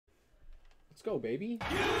Let's go, baby.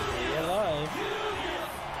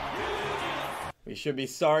 We should be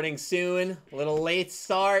starting soon. A little late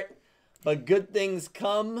start, but good things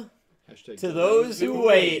come to those who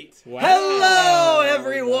wait. Wow. Hello,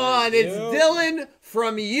 everyone. It's Dylan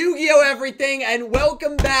from Yu-Gi-Oh! Everything, and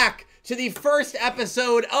welcome back to the first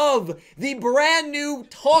episode of the brand new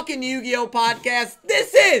Talkin' Yu-Gi-Oh! Podcast.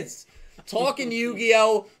 This is Talkin'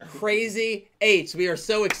 Yu-Gi-Oh! Crazy 8's. We are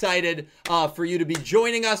so excited for you to be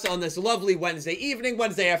joining us on this lovely Wednesday evening,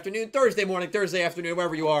 Wednesday afternoon, Thursday morning, Thursday afternoon,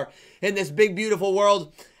 wherever you are in this big, beautiful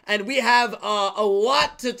world. And we have a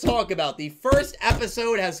lot to talk about. The first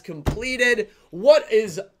episode has completed. What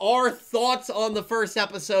is our thoughts on the first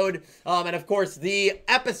episode? And of course, the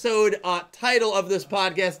episode title of this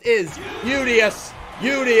podcast is YUDIAS,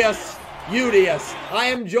 YUDIAS, YUDIAS. I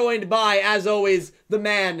am joined by, as always, the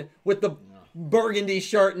man with the burgundy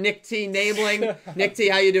shirt, Nick T. Nameling. Nick T,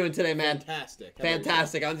 how you doing today, man? Fantastic.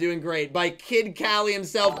 Fantastic. I'm doing great. By Kid Callie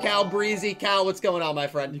himself, Cal Breezy. Cal, what's going on, my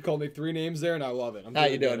friend? You called me 3 names there, and I love it. How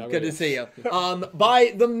you doing? Good to see you.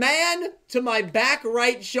 By the man to my back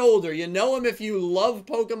right shoulder. You know him if you love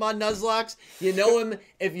Pokemon Nuzlocke. You know him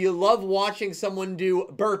if you love watching someone do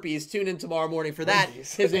burpees. Tune in tomorrow morning for that.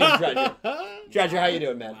 His name's Dredger. Dredger, how you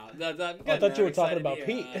doing, man? I thought you were talking about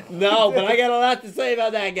Pete. No, but I got a lot to say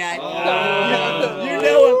about that guy. You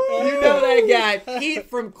know him. You know that guy. Pete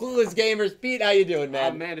from Clueless Gamers. Pete, how you doing,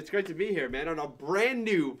 man? Man, it's great to be here, man, on a brand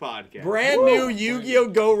new podcast. Brand new Yu-Gi-Oh!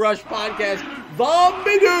 Go Rush podcast,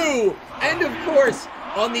 Vombidoo! And of course,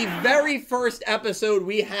 on the very first episode,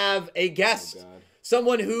 we have a guest.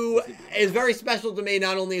 Someone who is very special to me,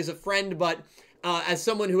 not only as a friend, but as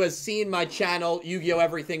someone who has seen my channel, Yu-Gi-Oh!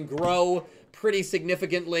 Everything, grow pretty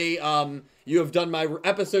significantly. You have done my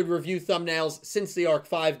episode review thumbnails since the Arc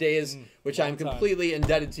 5 days, which I'm completely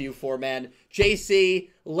indebted to you for, man. JC,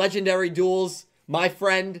 Legendary Duels, my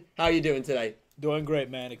friend, how you doing today? Doing great,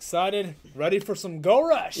 man. Excited, ready for some Go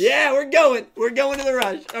Rush. Yeah, we're going. We're going to the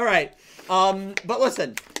rush. All right. But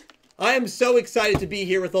listen, I am so excited to be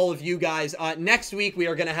here with all of you guys. Next week, we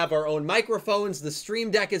are going to have our own microphones. The stream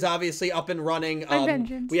deck is obviously up and running.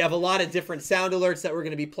 We have a lot of different sound alerts that we're going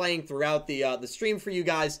to be playing throughout the stream for you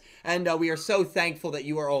guys. And we are so thankful that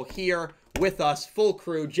you are all here with us. Full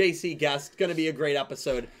crew, JC guest. Going to be a great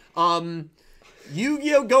episode.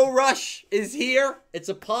 Yu-Gi-Oh! Go Rush is here. It's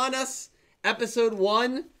upon us. Episode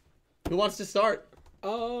 1. Who wants to start?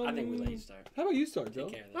 I think we let you start. How about you start, Joe?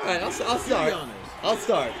 All right, I'll start.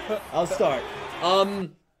 I'll start.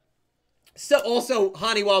 So also,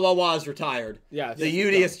 Hani Wawawa is retired. Yeah. The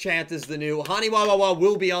UDIAS chant is the new. Hani Wawawa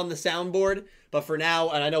will be on the soundboard, but for now,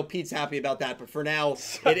 and I know Pete's happy about that, but for now,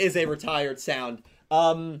 it is a retired sound.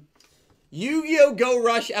 Yu-Gi-Oh! Go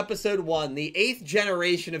Rush Episode 1, the 8th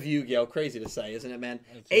generation of Yu-Gi-Oh! Crazy to say, isn't it, man?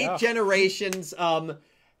 8 generations.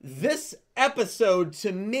 This episode,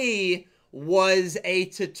 to me, was a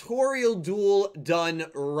tutorial duel done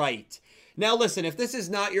right. Now listen, if this is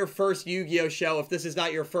not your first Yu-Gi-Oh! Show, if this is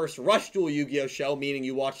not your first Rush Duel Yu-Gi-Oh! Show, meaning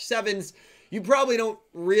you watch 7's, you probably don't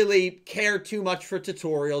really care too much for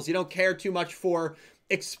tutorials. You don't care too much for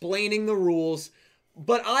explaining the rules.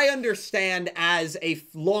 But I understand as a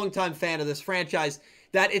longtime fan of this franchise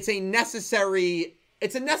that it's a necessary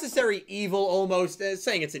evil almost.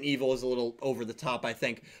 Saying it's an evil is a little over the top, I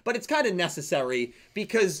think. But it's kind of necessary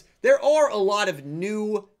because there are a lot of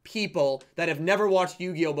new people that have never watched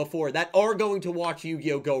Yu-Gi-Oh! Before that are going to watch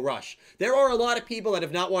Yu-Gi-Oh! Go Rush. There are a lot of people that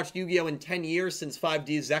have not watched Yu-Gi-Oh! In 10 years since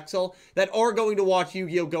 5D's Zexal that are going to watch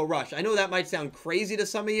Yu-Gi-Oh! Go Rush. I know that might sound crazy to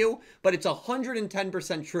some of you, but it's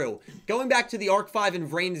 110% true. Going back to the Arc 5 and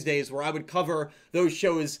Vrain's days where I would cover those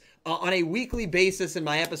shows on a weekly basis in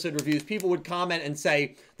my episode reviews, people would comment and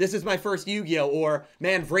say, this is my first Yu-Gi-Oh! Or,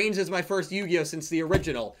 man, Vrain's is my first Yu-Gi-Oh! Since the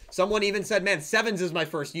original. Someone even said, man, 7's is my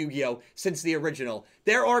first Yu-Gi-Oh! Since the original.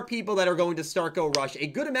 There are people that are going to start Go Rush, a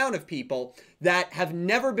good amount of people that have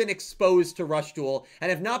never been exposed to Rush Duel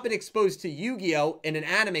and have not been exposed to Yu-Gi-Oh! In an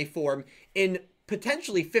anime form in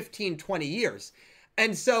potentially 15, 20 years.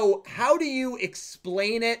 And so, how do you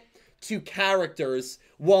explain it to characters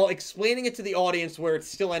while explaining it to the audience where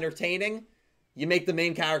it's still entertaining? You make the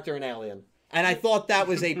main character an alien. And I thought that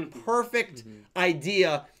was a perfect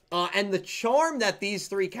idea. And the charm that these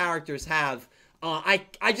 3 characters have, I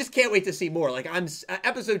just can't wait to see more. Like,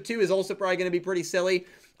 episode 2 is also probably going to be pretty silly.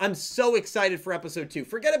 I'm so excited for episode 2.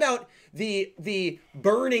 Forget about the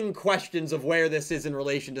burning questions of where this is in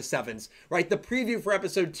relation to Sevens, right? The preview for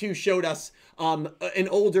episode 2 showed us an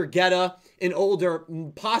older Geta, an older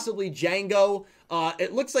possibly Django.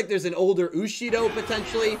 It looks like there's an older Ushido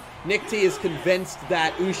potentially. Nick T is convinced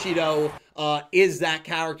that Ushido is that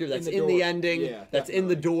character that's in the ending, that's in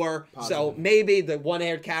the door. Positive. So maybe the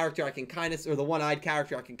one-haired character I can kind of, or the one-eyed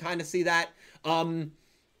character I can kind of see that.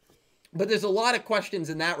 But there's a lot of questions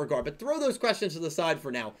in that regard. But throw those questions to the side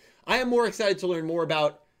for now. I am more excited to learn more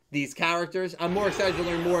about these characters. I'm more excited to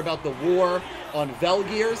learn more about the war on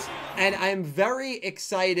Velgears. And I am very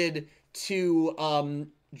excited to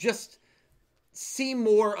just see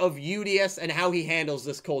more of UDIAS and how he handles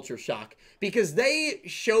this culture shock. Because they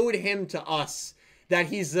showed him to us that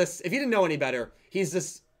he's this, if you didn't know any better, he's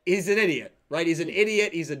an idiot, right? He's an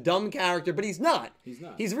idiot, he's a dumb character, but he's not. He's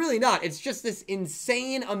not. He's really not. It's just this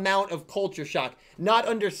insane amount of culture shock, not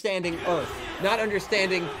understanding Earth, not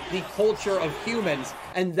understanding the culture of humans,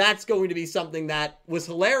 and that's going to be something that was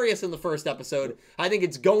hilarious in the first episode. I think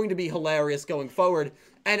it's going to be hilarious going forward.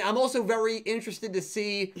 And I'm also very interested to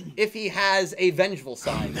see if he has a vengeful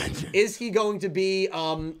side. Is he going to be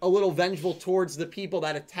a little vengeful towards the people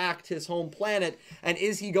that attacked his home planet? And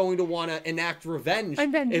is he going to want to enact revenge,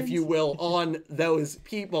 if you will, on those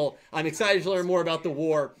people? I'm excited to learn more about the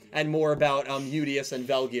war and more about UDIAS and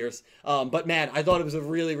Velgears. But man, I thought it was a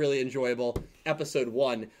really, really enjoyable episode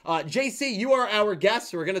 1. JC, you are our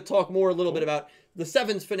guest. We're going to talk more a little bit about the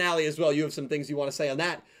Sevens finale as well. You have some things you want to say on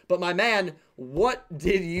that. But my man, what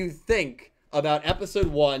did you think about episode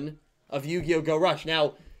 1 of Yu-Gi-Oh! Go Rush?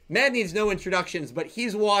 Now, man needs no introductions, but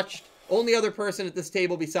he's watched, only other person at this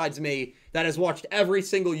table besides me that has watched every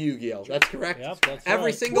single Yu-Gi-Oh! That's correct? Yep, that's every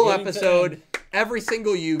right. Single episode, every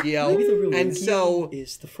single Yu-Gi-Oh! Maybe the real and Yu-Gi-Oh! So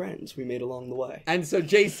is the friends we made along the way. And so,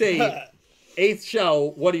 JC, 8th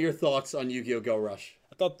show, what are your thoughts on Yu-Gi-Oh! Go Rush?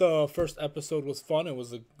 I thought the first episode was fun. It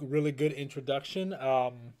was a really good introduction.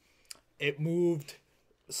 It moved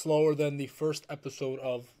slower than the first episode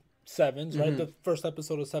of Sevens, right? The first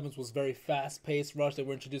episode of Sevens was very fast-paced rush. They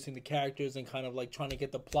were introducing the characters and kind of like trying to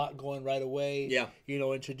get the plot going right away. Yeah. You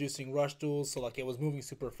know, introducing rush duels, so like it was moving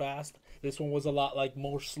super fast. This one was a lot like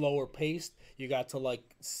more slower paced. You got to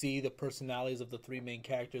like see the personalities of the three main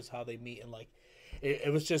characters, how they meet, and like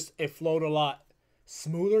it was just, it flowed a lot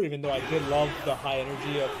smoother, even though I did love the high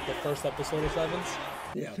energy of the first episode of Sevens.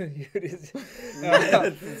 Yeah.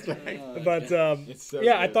 But so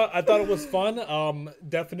yeah, good. I thought it was fun.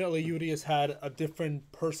 Definitely UDIAS had a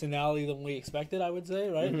different personality than we expected, I would say,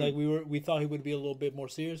 right? Like we thought he would be a little bit more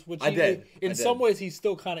serious, which in some ways he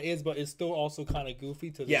still kind of is, but it's still also kind of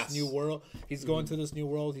goofy to this new world. He's going to this new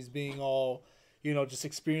world. He's being all, you know, just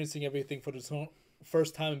experiencing everything for the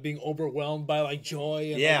first time and being overwhelmed by like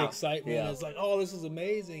joy and like, excitement. Yeah. It's like, oh, this is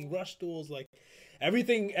amazing. Rush duels, like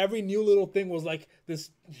everything, every new little thing was like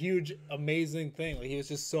this huge, amazing thing. Like he was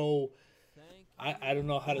just so, I don't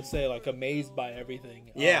know how to say, like amazed by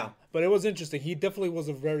everything. Yeah. But it was interesting. He definitely was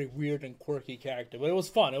a very weird and quirky character, but it was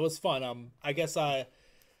fun. It was fun. I guess I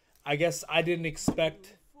didn't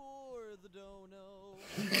expect.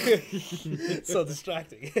 So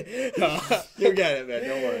distracting. You get it, man.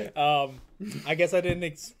 Don't worry. I guess I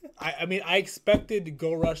didn't. I mean, I expected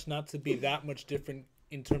Go Rush not to be that much different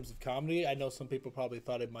in terms of comedy. I know some people probably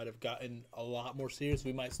thought it might have gotten a lot more serious.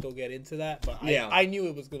 We might still get into that, but I knew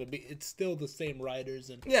it was going to be. It's still the same writers,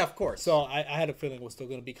 and of course. So I had a feeling it was still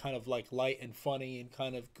going to be kind of like light and funny and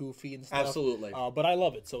kind of goofy and stuff. Absolutely. But I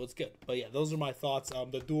love it, so it's good. But yeah, those are my thoughts.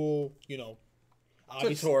 The duel, you know.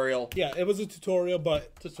 Tutorial. Yeah, it was a tutorial,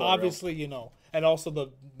 but obviously, you know, and also the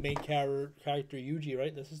main character Yuji,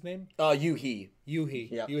 right? That's his name? Yuhi.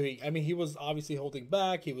 Yeah. Yuhi. I mean, he was obviously holding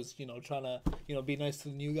back. He was, you know, trying to, you know, be nice to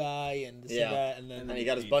the new guy and this and that, and then he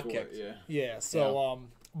got his butt kicked. So,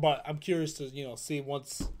 but I'm curious to, you know, see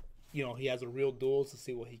once, you know, he has a real duel to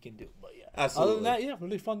see what he can do. But yeah, absolutely. Other than that,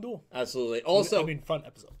 really fun duel. Absolutely. Also, I mean, fun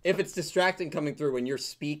episode. If it's distracting coming through when you're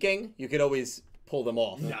speaking, you could always pull them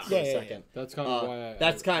off for a second. That's kind of why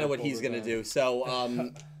that's kind of what he's gonna do. So,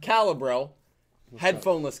 Calibro,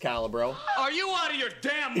 headphoneless Calibro. Are you out of your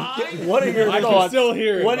damn mind? What are your thoughts? I can still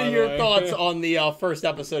hear it, what are your thoughts on the first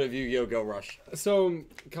episode of Yu-Gi-Oh! Go Rush? So,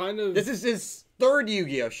 kind of. This is his third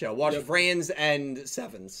Yu-Gi-Oh! Show. Watched Friends and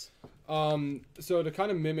Sevens. So to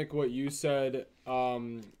kind of mimic what you said, I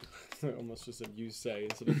almost just said you say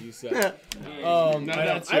instead of you said. I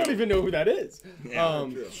don't even know who that is. Yeah,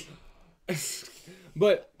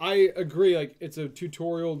 but I agree, like it's a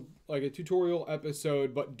tutorial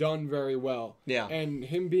episode, but done very well. Yeah. And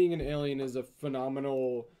him being an alien is a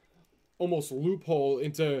phenomenal, almost loophole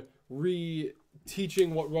into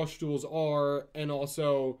teaching what rush duels are and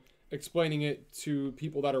also explaining it to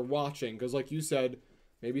people that are watching. Because like you said,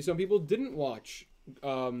 maybe some people didn't watch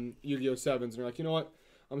Yu-Gi-Oh! 7s and they're like, you know what?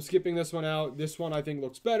 I'm skipping this one out. This one I think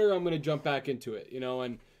looks better. I'm going to jump back into it, you know?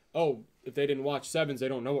 And, if they didn't watch 7s, they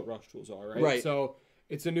don't know what rush duels are, right? Right. So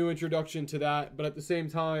it's a new introduction to that. But at the same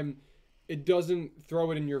time, it doesn't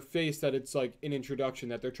throw it in your face that it's like an introduction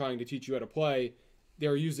that they're trying to teach you how to play.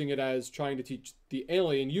 They're using it as trying to teach the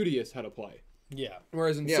alien YUDIAS how to play. Yeah.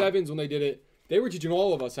 Whereas in 7s, when they did it, they were teaching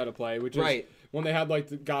all of us how to play, which is when they had like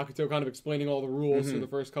the Gakuto kind of explaining all the rules for the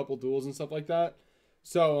first couple duels and stuff like that.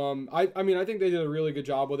 So I think they did a really good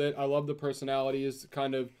job with it. I love the personalities.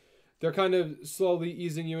 They're kind of slowly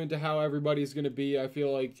easing you into how everybody's going to be. I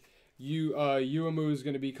feel like Yuumu is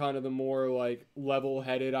going to be kind of the more like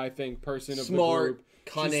level-headed, I think, person of the group.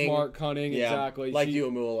 Cunning. She's smart, cunning, exactly. Like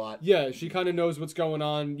Yuumu a lot. Yeah, she kind of knows what's going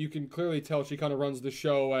on. You can clearly tell she kind of runs the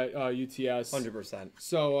show at UTS. 100%.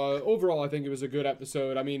 So overall, I think it was a good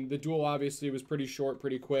episode. I mean, the duel obviously was pretty short,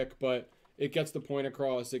 pretty quick, but it gets the point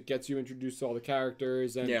across. It gets you introduced to all the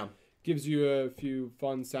characters and gives you a few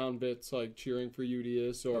fun sound bits like cheering for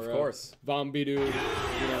UDIS or of course. Vambidu, all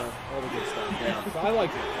the good stuff. Yeah. So I like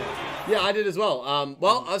it. Yeah, I did as well.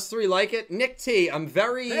 Us three like it. Nick T, I'm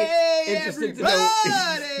very interested to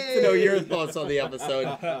know your thoughts on the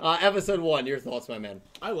episode. Episode 1, your thoughts, my man.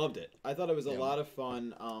 I loved it. I thought it was a lot of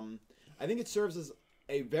fun. I think it serves as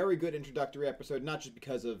a very good introductory episode, not just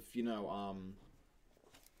because of,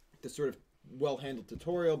 the sort of well-handled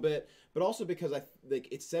tutorial bit, but also because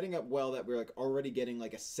it's setting up well that we're like already getting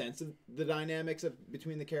like a sense of the dynamics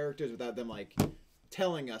between the characters without them like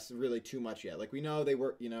telling us really too much yet. Like we know they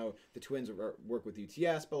work, the twins work with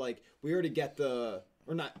UTS, but like we already get or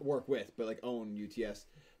not work with, but like own UTS.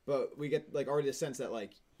 But we get like already the sense that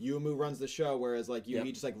like Yuumu runs the show, whereas like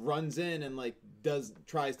Yugi just like runs in and like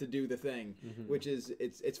tries to do the thing, which is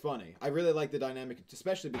it's funny. I really like the dynamic,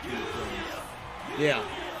 especially between the twins. Yeah.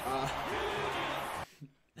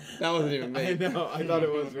 That wasn't even me. I know. I thought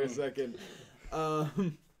it was for a second.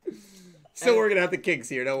 Still working out the kinks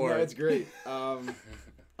here. Don't worry. No, it's great.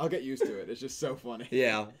 I'll get used to it. It's just so funny.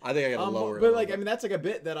 Yeah, I think I gotta lower it. But like, I mean, that's like a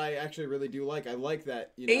bit that I actually really do like. I like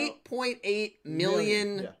that. 8.8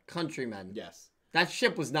 million countrymen. Yes. That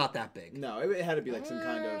ship was not that big. No, it had to be like some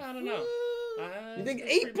kind of. I don't know. You think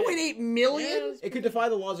 8.8 million? It could defy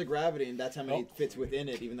the laws of gravity, and that's how many fits within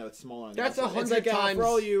it, even though it's smaller. That's 100 like, times. For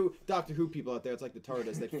all you Doctor Who people out there, it's like the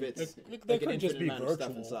TARDIS that fits They like an could just infinite be amount of stuff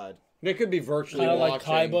virtual. inside. It could be virtually Kind of like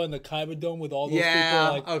watching. Kaiba and the Kaiba Dome with all those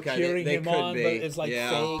people like cheering they him could on, be. but it's like fake,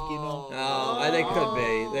 Oh, they could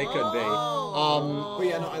be. They could be. But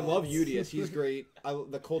yeah, no, I love UDIS. He's great.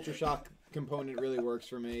 The culture shock component really works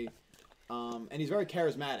for me. And he's very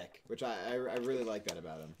charismatic, which I really like that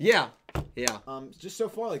about him. Yeah. Just so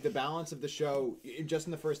far, like the balance of the show, just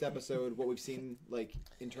in the first episode, what we've seen, like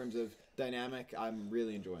in terms of dynamic, I'm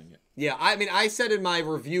really enjoying it. Yeah, I mean, I said in my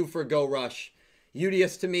review for Go Rush,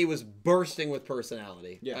 UDIS to me was bursting with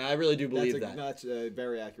personality. Yeah, I really do believe that. That's a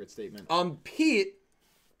very accurate statement. Pete,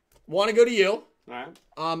 want to go to you? All right.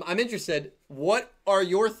 I'm interested. What are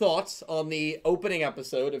your thoughts on the opening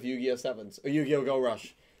episode of Yu-Gi-Oh! 7s or Yu-Gi-Oh! Go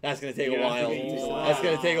Rush? That's going to take a while. That's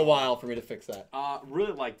going to take a while for me to fix that.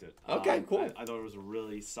 Really liked it. Okay, cool. I thought it was a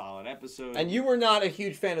really solid episode. And you were not a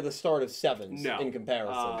huge fan of the start of 7s in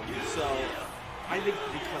comparison. So I think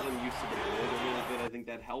because I'm used to the world a little bit, I think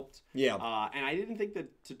that helped. Yeah. And I didn't think the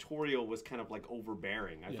tutorial was kind of like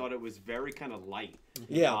overbearing. I thought it was very kind of light.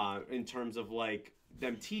 Yeah. In terms of like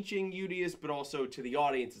them teaching UDIS, but also to the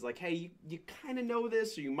audience is like, hey, you kind of know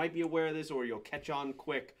this, or you might be aware of this, or you'll catch on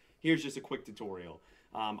quick. Here's just a quick tutorial.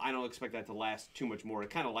 I don't expect that to last too much more. It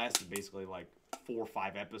kind of lasted basically like 4 or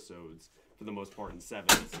 5 episodes for the most part in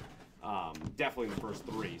 7s. Definitely the first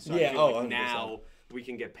 3. So I feel like now we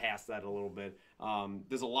can get past that a little bit.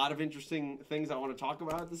 There's a lot of interesting things I want to talk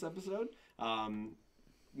about this episode.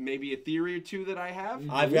 Maybe a theory or two that I have.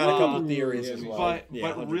 I've got a couple theories as well.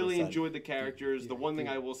 But really enjoyed the characters. The one thing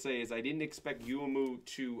I will say is I didn't expect Yuumu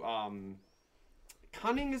to...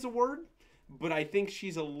 cunning is a word. But I think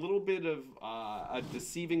she's a little bit of a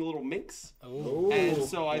deceiving little minx. And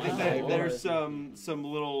so I think that there's some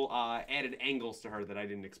little added angles to her that I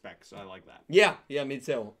didn't expect. So I like that. Yeah, me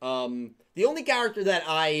too. The only character that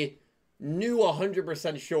I knew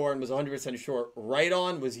 100% sure and was 100% sure right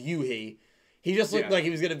on was Yuhi. He just looked like he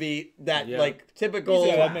was going to be that like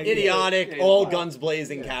typical idiotic, all guns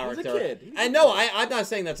blazing character. He's a kid. And no, I'm not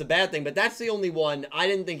saying that's a bad thing, but that's the only one. I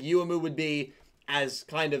didn't think Yuumu would be as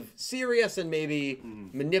kind of serious and maybe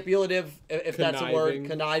manipulative, if that's a word,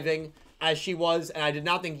 conniving, as she was. And I did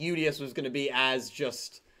not think UDIS was going to be as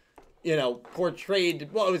just portrayed.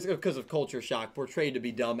 Well, it was because of culture shock. Portrayed to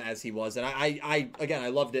be dumb as he was, and I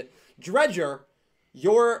loved it. Dredger,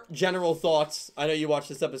 your general thoughts. I know you watched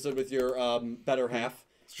this episode with your better half.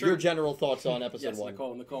 Sure. Your general thoughts on episode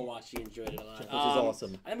 1. Nicole watched. She enjoyed it a lot. Which is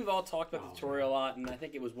awesome. I think we've all talked about the tutorial a lot, and I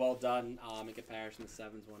think it was well done in comparison to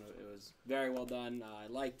 7's one. It was very well done. I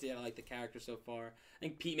liked it. I like the character so far. I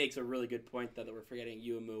think Pete makes a really good point that we're forgetting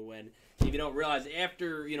Yuumu when, if you don't realize,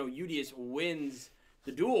 after YUDIAS wins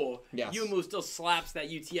the duel, yes. Yuumu still slaps that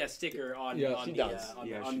UTS sticker on the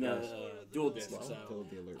duel disc.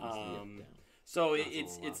 So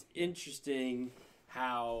it's interesting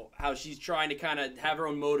how she's trying to kind of have her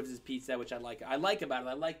own motives, as Pete said, which I like. I like about it.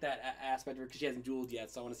 I like that aspect of her because she hasn't dueled yet,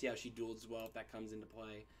 so I want to see how she duels as well, if that comes into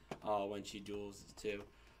play when she duels too.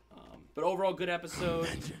 But overall, good episode.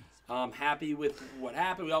 Happy with what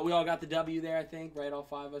happened. We all got the W there, I think, right? All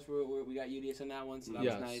 5 of us we got UDS on that one, so that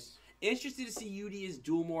was nice. Interested to see UDS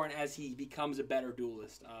duel more and as he becomes a better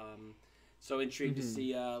duelist. So intrigued to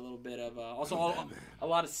see a little bit of also a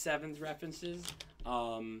lot of 7's references.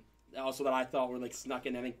 Also that I thought were like snuck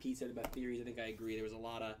in. I think Pete said about theories. I think I agree. There was a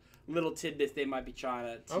lot of little tidbits they might be trying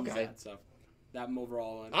to tease at. So that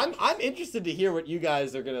overall. I'm interested to hear what you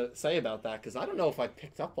guys are gonna say about that because I don't know if I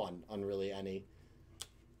picked up on really any.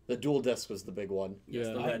 The dual disc was the big one.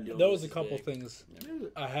 Yeah, there was a couple things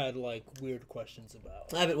I had like weird questions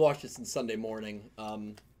about. I haven't watched it since Sunday morning.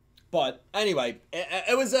 But anyway,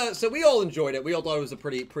 it was so we all enjoyed it. We all thought it was a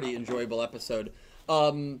pretty enjoyable episode.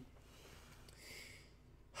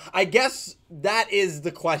 I guess that is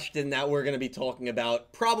the question that we're going to be talking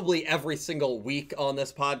about probably every single week on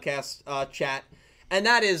this podcast chat. And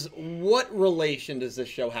that is, what relation does this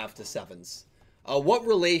show have to 7's? What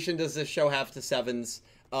relation does this show have to 7's?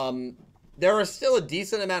 There are still a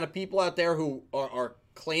decent amount of people out there who are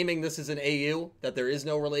claiming this is an AU, that there is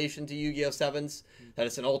no relation to Yu-Gi-Oh! 7's, that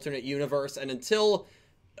it's an alternate universe. And until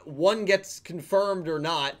one gets confirmed or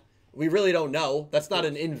not, we really don't know. That's not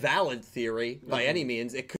an invalid theory by any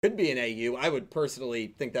means. It could be an AU. I would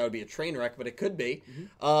personally think that would be a train wreck, but it could be.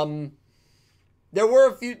 There were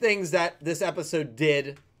a few things that this episode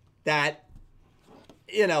did that,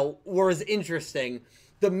 were as interesting.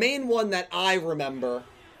 The main one that I remember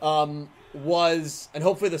was, and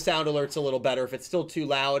hopefully the sound alert's a little better. If it's still too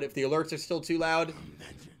loud, if the alerts are still too loud,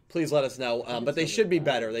 please let us know. But they should be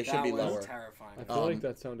better. They should be lower. Terrifying. I feel like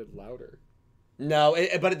that sounded louder. No,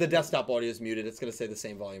 but the desktop audio is muted. It's going to stay the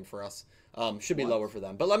same volume for us. Should be lower for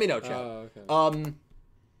them. But let me know, chat. Okay.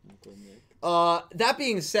 That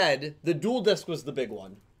being said, the dual disc was the big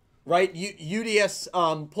one, right? UDS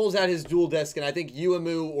pulls out his dual disc, and I think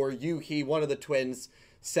Yuumu or Yuhi, one of the twins,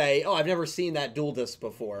 say, "Oh, I've never seen that dual disc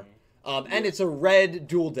before." And it's a red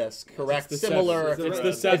dual disc, correct? Similar. It's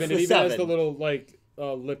the 7. It even has the little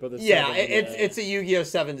lip of the 7. Yeah, it's a Yu-Gi-Oh!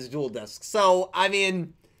 7's dual disc. So I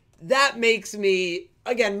mean, that makes me,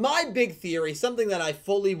 again, my big theory, something that I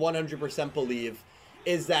fully 100% believe,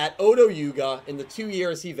 is that Odo Yuga, in the 2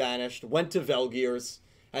 years he vanished, went to Velgears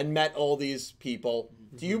and met all these people.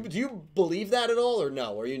 Do you believe that at all, or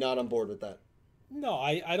no? Are you not on board with that? No,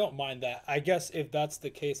 I don't mind that. I guess if that's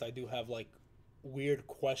the case, I do have weird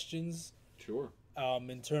questions. Sure.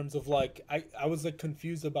 In terms of I was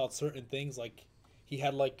confused about certain things. He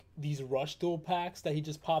had these Rush Duel packs that he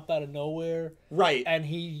just popped out of nowhere. Right. And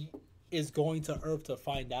he is going to Earth to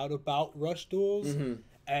find out about Rush Duels.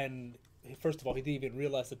 And first of all, he didn't even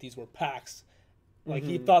realize that these were packs.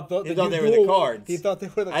 He thought they were the cards. He thought they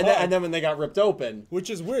were the cards. And then when they got ripped open. Which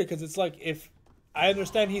is weird because it's if I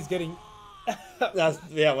understand he's getting. When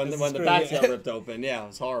the packs got ripped open, it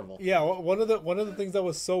was horrible. Yeah, one of the things that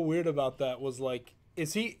was so weird about that was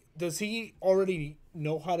does he already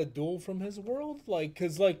know how to duel from his world?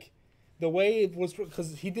 Because the way it was,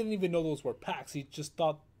 because he didn't even know those were packs. He just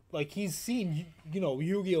thought he's seen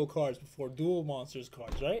Yu-Gi-Oh cards before, Duel Monsters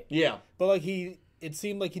cards, right? Yeah. But it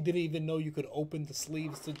seemed like he didn't even know you could open the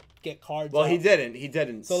sleeves to get cards. Well, out. he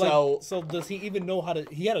didn't. So does he even know how to?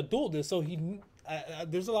 He had a duel disc, so he.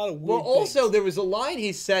 There's a lot of weird Well, also, things. there was a line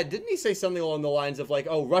he said, didn't he say something along the lines of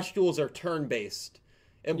Rush Duels are turn-based,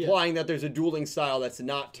 implying that there's a dueling style that's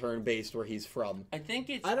not turn-based where he's from. I think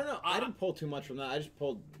it's... I don't know. I didn't pull too much from that. I just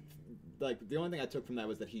pulled... the only thing I took from that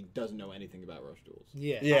was that he doesn't know anything about Rush Duels.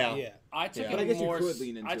 Yeah. I took But I guess more, you could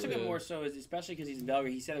lean into I took it. it more so, especially because he's in Velgar.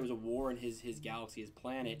 He said there was a war in his galaxy, his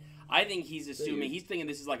planet. I think he's assuming... He's thinking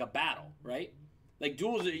this is like a battle, right?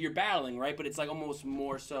 Duels, you're battling, right? But it's almost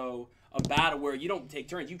more so... a battle where you don't take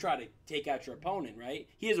turns, you try to take out your opponent, right?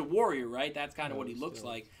 He is a warrior, right? That's kind of what he looks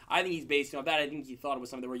like. I think he's basing off that. I think he thought it was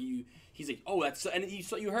something where he he's like, oh, that's, and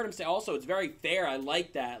you heard him say also, it's very fair. I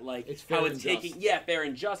like that, like it's fair how it's taking, fair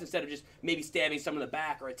and just, instead of just maybe stabbing someone in the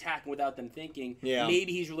back or attacking without them thinking. Yeah.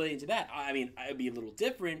 Maybe he's relating to that. I mean, it'd be a little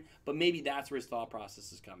different, but maybe that's where his thought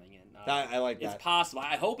process is coming in. I like that. It's possible.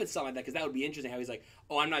 I hope it's something like that, because that would be interesting. How he's like,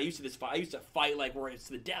 oh, I'm not used to this fight. I used to fight like where it's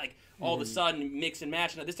to the death, like all of a sudden mix and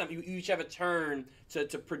match. Now this time you each have a turn to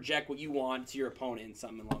project what you want to your opponent, and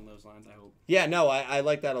something along those lines. I hope. Yeah, no, I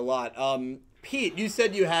like that a lot. Pete, you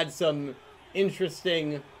said you had some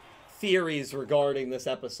interesting theories regarding this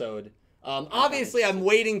episode. Obviously, I'm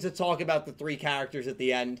waiting to talk about the 3 characters at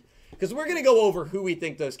the end, because we're going to go over who we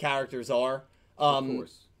think those characters are. Of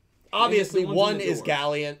course. Obviously, one is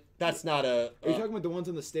Galliant. That's not a... Are you talking about the ones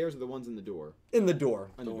on the stairs or the ones in the door? In the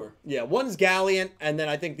door. On the door. Yeah, one's Galliant, and then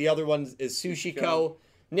I think the other one is Sushiko.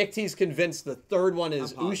 Nick T's convinced the third one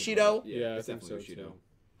is Ushido. Yeah, I think definitely so, Ushido. too.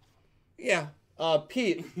 Yeah.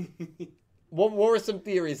 Pete, what were some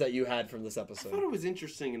theories that you had from this I episode? thought it was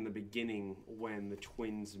interesting in the beginning when the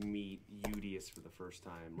twins meet YUDIAS for the first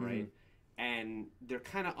time, right? And they're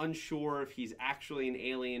kind of unsure if he's actually an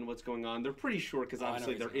alien, what's going on. They're pretty sure because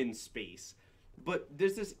obviously they're in space. But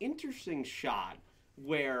there's this interesting shot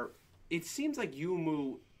where it seems like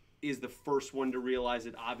Yuumu is the first one to realize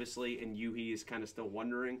it, obviously, and Yuhi is kind of still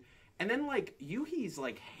wondering. And then, like, Yuhi's,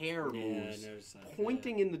 like, hair moves,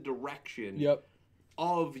 pointing in the direction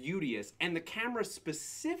of YUDIAS, and the camera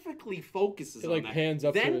specifically focuses on that. Pans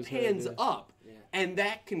up then to his pans head, up, and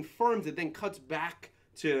that confirms it, then cuts back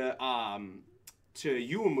to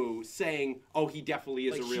Yuumu saying, "Oh, he definitely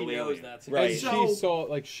is a real alien." Right. And So, she saw,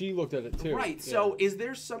 like, she looked at it too. right. So, is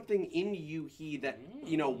there something in Yuhi that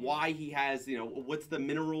why he has what's the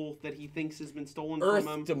mineral that he thinks has been stolen from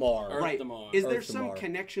him? Damar. Right. Damar. Is there Earth some Damar.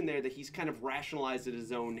 connection there that he's kind of rationalized in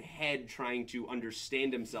his own head, trying to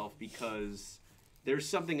understand himself, because there's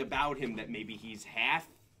something about him that maybe he's half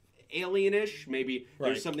alienish, maybe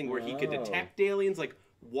there's something where he could detect aliens. Like,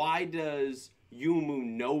 why does Yuumu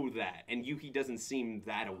know that, and Yuhi doesn't seem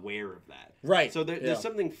that aware of that. Right. So there's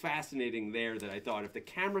something fascinating there that I thought if the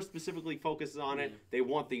camera specifically focuses on it, they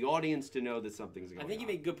want the audience to know that something's going on. I think you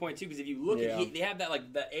made a good point too, because if you look at they have that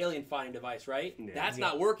like the alien finding device, right? Yeah. That's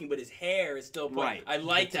not working, but his hair is still right. I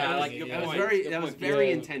like that. I like your That point. was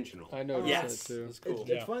very intentional. I know. Yes. That too. It's cool.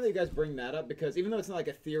 It's funny that you guys bring that up, because even though it's not like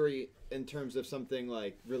a theory in terms of something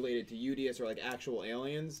like related to UDIS or like actual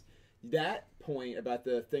aliens, that point about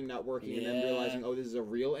the thing not working and then realizing, oh, this is a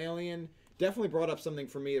real alien, definitely brought up something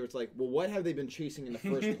for me. Where it's like, well, what have they been chasing in the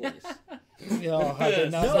first place? No,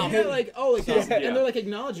 and they're like, and they're like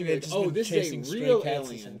acknowledging it. Like, oh, this is a real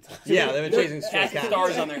alien. Yeah, they've been chasing stray cats.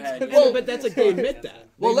 Stars on their head. Well, but that's like they admit that.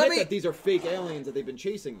 Well, They admit that these are fake aliens that they've been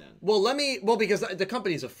chasing. Then. Well, because the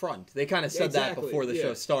company's a front. They kind of said that before the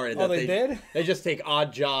show started. That they did? They just take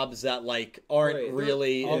odd jobs that like aren't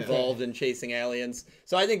really involved in chasing aliens.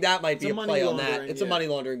 So I think that might be a play on that. It's a money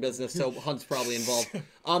laundering business, so Hunt's probably involved.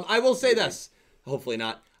 I will say this. Hopefully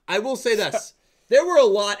not. I will say this. There were a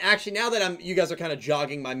lot. Actually, now that you guys are kind of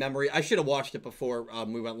jogging my memory. I should have watched it before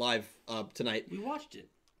we went live tonight. We watched it.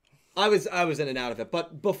 I was in and out of it,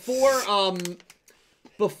 but before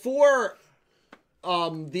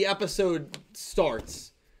the episode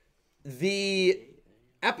starts, the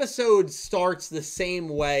episode starts the same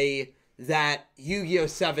way that Yu-Gi-Oh!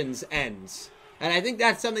 7's ends, and I think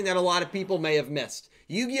that's something that a lot of people may have missed.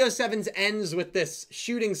 Yu-Gi-Oh! 7's ends with this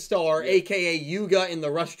shooting star, aka Yuga in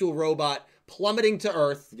the Rush Duel robot, plummeting to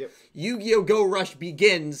Earth. Yu-Gi-Oh! Go Rush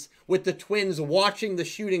begins with the twins watching the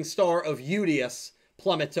shooting star of YUDIAS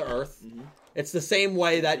plummet to Earth. It's the same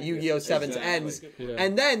way that Yu-Gi-Oh! 7's ends. Yeah.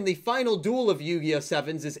 And then the final duel of Yu-Gi-Oh!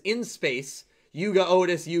 7's is in space. Yuga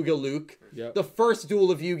Otis, Yuga Luke. The first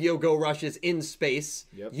duel of Yu-Gi-Oh! Go Rush is in space.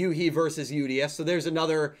 Yuhi versus YUDIAS. So there's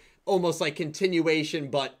another almost like continuation,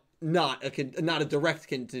 but not a direct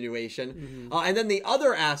continuation. And then the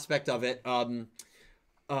other aspect of it,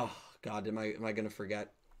 God, am I going to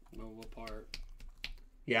forget? No, what part?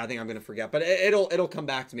 Yeah, I think I'm going to forget, but it'll come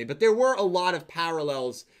back to me. But there were a lot of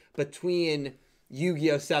parallels between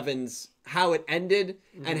Yu-Gi-Oh! 7's how it ended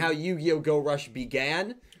and how Yu-Gi-Oh! Go Rush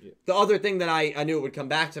began. The other thing that I knew it would come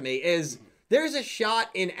back to me is there's a shot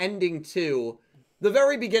in Ending 2, the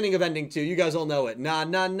very beginning of Ending 2. You guys all know it. Na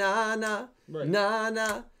na na na, na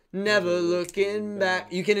na. Never looking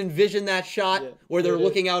back. You can envision that shot where they're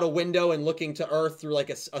looking out a window and looking to Earth through like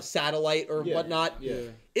a satellite or whatnot.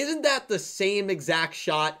 Isn't that the same exact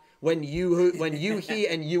shot when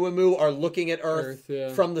Yuhi and Yuumu are looking at Earth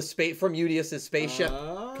from the from YUDIAS' spaceship?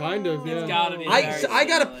 Kind of, yeah. It's gotta be I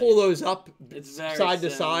gotta pull those up very side to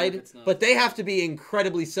similar, side, but they have to be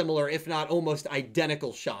incredibly similar, if not almost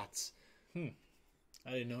identical shots.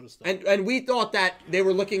 I didn't notice that. And we thought that they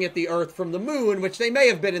were looking at the Earth from the moon, which they may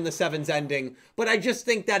have been in the Seven's ending. But I just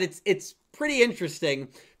think that it's pretty interesting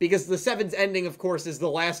because the Seven's ending, of course, is the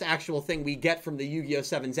last actual thing we get from the Yu-Gi-Oh!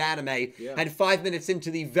 7's anime. Yeah. And 5 minutes into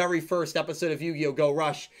the very first episode of Yu-Gi-Oh! Go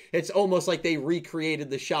Rush, it's almost like they recreated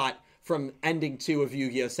the shot from ending 2 of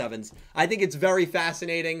Yu-Gi-Oh! 7's. I think it's very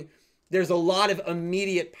fascinating. There's a lot of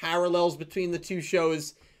immediate parallels between the two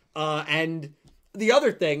shows. And the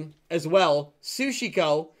other thing as well,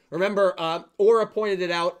 Sushiko, remember, Aura pointed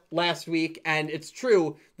it out last week, and it's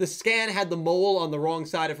true. The scan had the mole on the wrong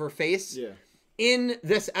side of her face. Yeah. In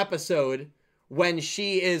this episode, when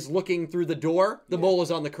she is looking through the door, the mole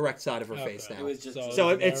is on the correct side of her face now. It was just so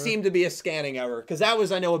it seemed to be a scanning error. Because that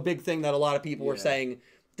was, I know, a big thing that a lot of people were saying.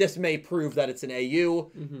 This may prove that it's an AU.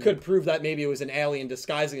 Could prove that maybe it was an alien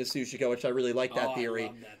disguising as Sushiko, which I really like that theory. I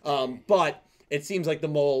love that theory. But it seems like the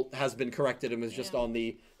mole has been corrected and was just on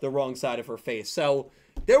the wrong side of her face. So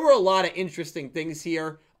there were a lot of interesting things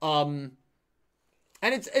here. And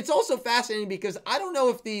it's also fascinating because I don't know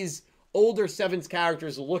if these older Sevens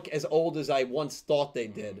characters look as old as I once thought they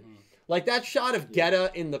did. Like that shot of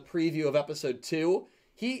Geta in the preview of episode 2,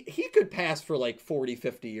 he could pass for like 40,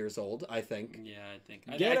 50 years old, I think. Yeah, I think.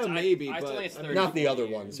 Geta maybe, I still think it's 30, not the other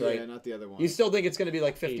ones, right? Yeah, not the other ones. You still think it's going to be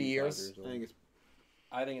like 50 years?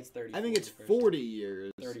 I think it's 30. I think it's 40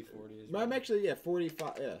 years. 30, 40 is I'm actually,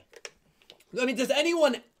 45, I mean, does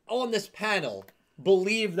anyone on this panel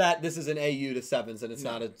believe that this is an AU to Sevens and it's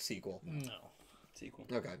not a sequel? No. Sequel.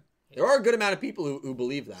 Okay. There are a good amount of people who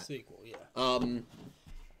believe that. Sequel, yeah.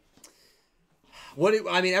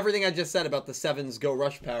 Everything I just said about the Sevens Go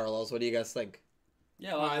Rush parallels, what do you guys think?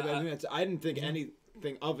 Yeah, well, I didn't think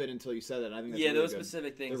anything of it until you said that. I think that's really those good.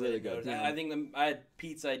 specific things They're really good. Yeah. I think I had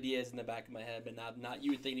Pete's ideas in the back of my head, but not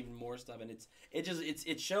you would think even more stuff, and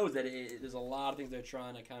it shows that there's a lot of things they're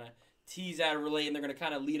trying to kind of tease out and relate, and they're going to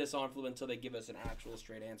kind of lead us on through until they give us an actual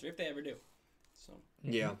straight answer, if they ever do. So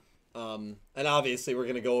yeah. And obviously we're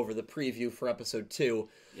going to go over the preview for episode 2,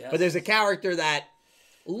 yes. But there's a character that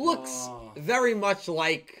looks very much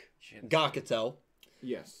like Gakuto.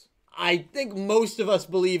 Yes. I think most of us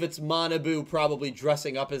believe it's Manabu probably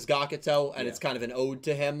dressing up as Gakuto, and it's kind of an ode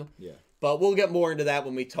to him. Yeah. But we'll get more into that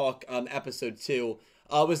when we talk episode 2.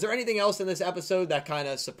 Was there anything else in this episode that kind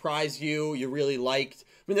of surprised you really liked?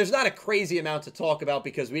 I mean, there's not a crazy amount to talk about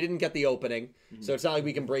because we didn't get the opening, so it's not like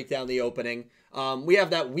we can break down the opening. We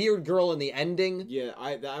have that weird girl in the ending. Yeah,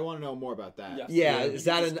 I want to know more about that. Yeah, is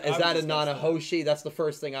that a Nanahoshi? That's the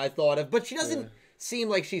first thing I thought of. But she doesn't seem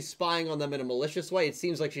like she's spying on them in a malicious way. It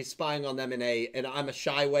seems like she's spying on them in an I'm a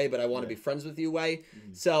shy way, but I want to be friends with you way.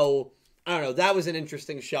 So, I don't know. That was an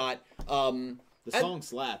interesting shot. The song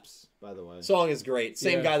slaps, by the way. Song is great.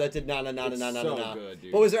 Same guy that did na na na na na na na. So good,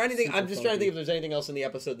 dude. But was there anything? I'm just trying to think if there's anything else in the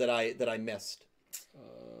episode that I missed.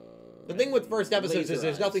 The thing with first episodes is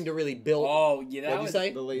there's nothing to really build. Oh, yeah, that was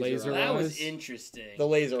the laser eyes. That was interesting. The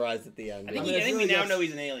laser eyes at the end. I think we now know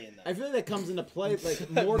he's an alien, though. I feel like that comes into play, like,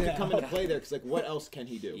 more could come into play there, because, like, what else can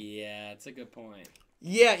he do? Yeah, it's a good point.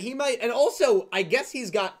 Yeah, he might, and also, I guess he's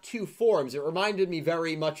got 2 forms. It reminded me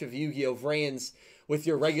very much of Yu-Gi-Oh! Vrains with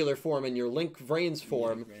your regular form and your Link Vrains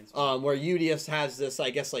form, where UDIAS has this, I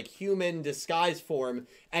guess, like, human disguise form,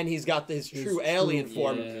 and he's got his true alien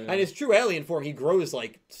form. And his true alien form, he grows,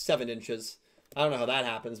 like, 7 inches. I don't know how that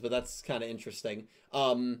happens, but that's kind of interesting.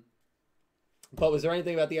 But was there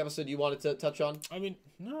anything about the episode you wanted to touch on?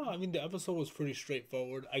 No, the episode was pretty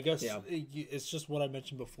straightforward. I guess it's just what I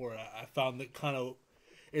mentioned before. I found that kind of...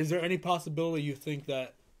 Is there any possibility you think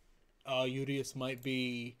that UDIAS might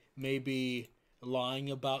be maybe lying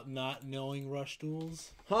about not knowing Rush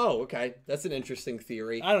Duels? Oh, okay. That's an interesting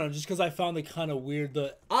theory. I don't know, just because I found it kind of weird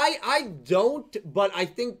that... I don't, but I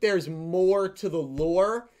think there's more to the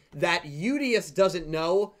lore that UDIAS doesn't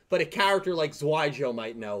know, but a character like Zweijo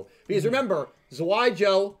might know. Because remember,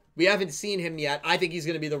 Zweijo, we haven't seen him yet. I think he's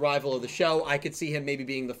going to be the rival of the show. I could see him maybe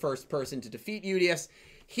being the first person to defeat UDIAS.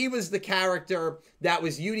 He was the character that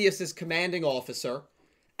was UDIAS's commanding officer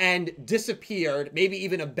and disappeared, maybe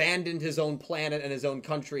even abandoned his own planet and his own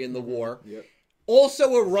country in the war. Yep.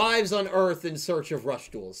 Also arrives on Earth in search of Rush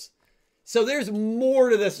Duels. So there's more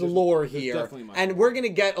to this lore here, and we're going to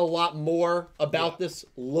get a lot more about this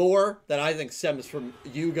lore that I think stems from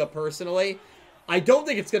Yuga personally. I don't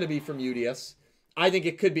think it's going to be from UDIAS. I think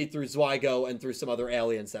it could be through Zweigo and through some other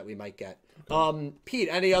aliens that we might get. Pete,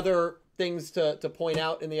 any other things to point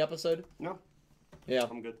out in the episode? No. Yeah.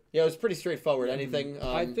 I'm good. Yeah, it was pretty straightforward. Anything?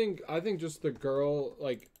 I think just the girl,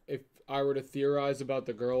 like, if I were to theorize about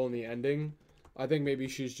the girl in the ending, I think maybe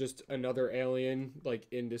she's just another alien, like,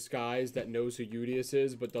 in disguise that knows who UDIAS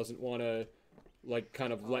is, but doesn't want to like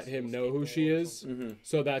kind of let him know who she is.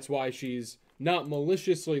 So that's why she's not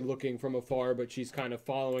maliciously looking from afar, but she's kind of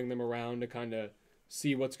following them around to kind of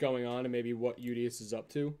see what's going on and maybe what UDIAS is up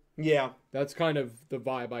to. Yeah. That's kind of the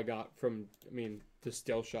vibe I got from, the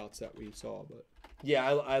still shots that we saw. But yeah,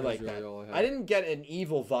 I like really that. I didn't get an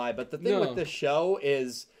evil vibe, but the thing with this show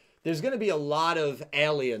is there's going to be a lot of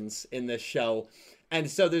aliens in this show. And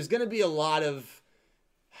so there's going to be a lot of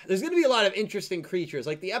interesting creatures.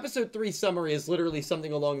 Like the episode 3 summary is literally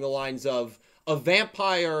something along the lines of a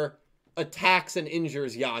vampire attacks and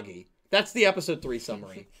injures Yagi. That's the episode 3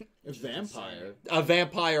 summary. A vampire? A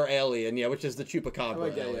vampire alien, yeah, which is the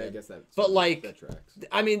Chupacabra alien. Yeah, I guess that. But that tracks.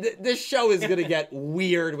 This show is going to get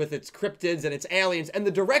weird with its cryptids and its aliens. And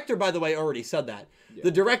the director, by the way, already said that. Yeah.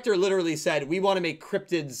 The director literally said, we want to make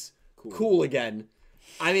cryptids cool again.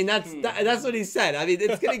 That's what he said.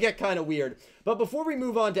 It's going to get kind of weird. But before we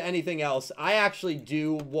move on to anything else, I actually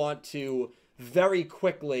do want to very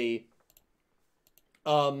quickly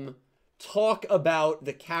talk about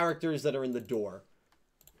the characters that are in the door.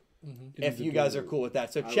 If you guys are cool with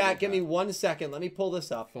that. So chat, give me 1 second. Let me pull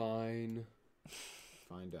this up. Fine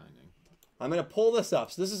dining. I'm going to pull this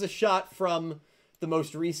up. So this is a shot from the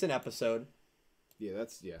most recent episode. Yeah,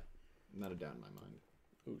 not a doubt in my mind.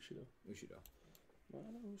 Ushido.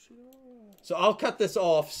 So I'll cut this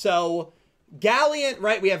off. So Galliant,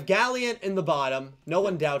 right? We have Galliant in the bottom. No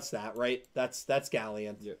one doubts that, right? That's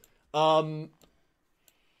Galliant. Yeah.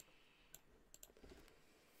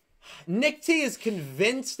 Nick T is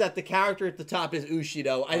convinced that the character at the top is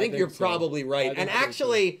Ushido. I think you're probably right. And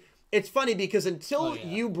actually, it's funny because until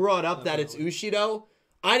you brought up that it's Ushido,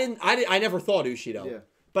 I never thought Ushido. Yeah.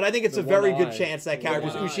 But I think it's a very good chance that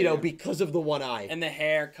character's Ushido because of the one eye. And the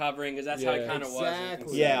hair covering, because that's how it kind of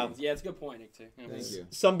was. Yeah. Yeah, it's a good point, Nick, too. Yeah. Thank you.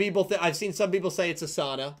 Some people I've seen some people say it's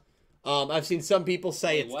Asana. I've seen some people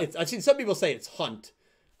say I've seen some people say it's Hunt.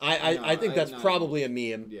 I think that's probably a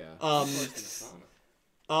meme. Yeah.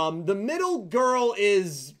 The middle girl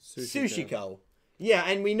is Sushiko. Yeah,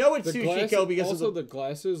 and we know it's Sushiko because the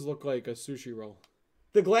glasses look like a sushi roll.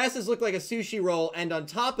 The glasses look like a sushi roll, and on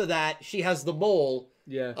top of that, she has the mole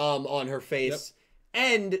on her face. Yep.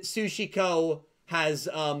 And Sushiko has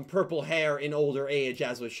purple hair in older age,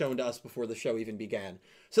 as was shown to us before the show even began.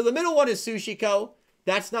 So the middle one is Sushiko.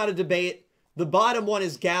 That's not a debate. The bottom one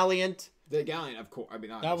is Galliant. The Galliant, of course.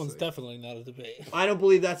 Honestly. That one's definitely not a debate. I don't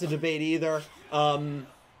believe that's a debate either.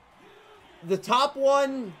 The top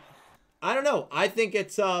one, I don't know. I think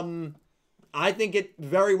it's I think it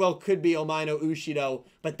very well could be Omaino Ushido,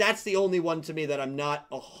 but that's the only one to me that I'm not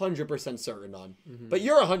 100% certain on. But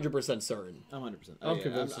you're 100% certain. I'm 100%. I'm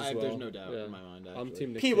convinced as well. There's no doubt in my mind. Actually. I'm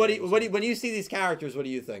Team Nick. Pete, when you see these characters, what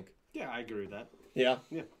do you think? Yeah, I agree with that. Yeah.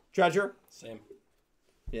 Yeah. Treasure? Same.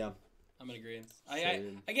 Yeah. I'm in agreement.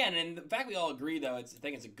 Again, and the fact we all agree, though, I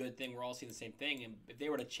think it's a good thing. We're all seeing the same thing. And if they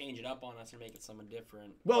were to change it up on us or make it someone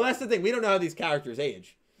different. Well, that's the thing. We don't know how these characters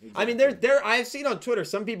age. Exactly. I've seen on Twitter,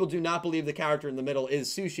 some people do not believe the character in the middle is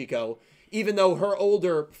Sushiko, even though her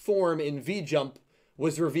older form in V-Jump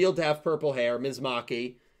was revealed to have purple hair, Ms.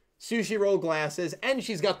 Maki, sushi roll glasses, and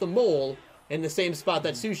she's got the mole in the same spot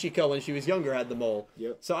that Sushiko, when she was younger, had the mole.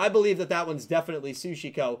 Yep. So I believe that one's definitely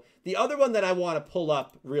Sushiko. The other one that I want to pull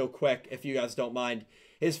up real quick, if you guys don't mind,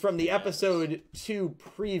 is from the episode 2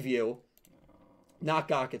 preview. Not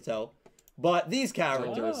Gakuto, but these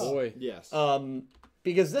characters. Oh, boy. Yes.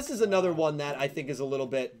 Because this is another one that I think is a little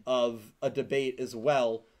bit of a debate as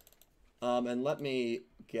well. And let me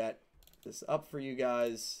get this up for you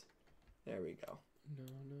guys. There we go.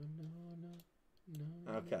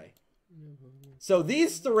 Okay. So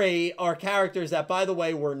these three are characters that, by the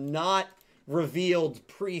way, were not revealed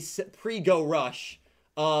pre-Go Rush.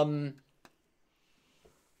 Geta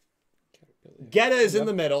is in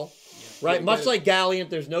the middle, right? Much like Galliant,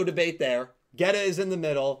 there's no debate there. Geta is in the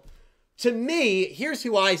middle. To me, here's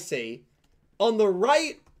who I see. On the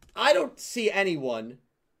right, I don't see anyone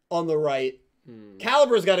on the right.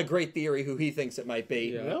 Caliber's got a great theory who he thinks it might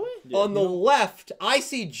be. Yeah. Really? Yeah. On the left, I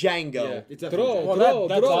see Django. Yeah. It's definitely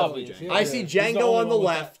That's obvious. Django. I see He's the Django only on the one with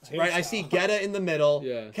left, that right? I see Geta in the middle.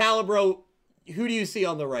 Yeah. Calibro, who do you see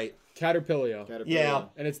on the right? Caterpillar. Yeah.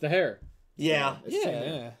 And it's the hair. Yeah.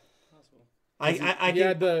 Yeah. I He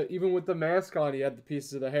can, had even with the mask on, he had the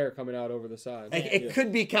pieces of the hair coming out over the side. it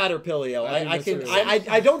could be Caterpillar. I think that's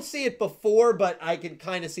true. I don't see it before, but I can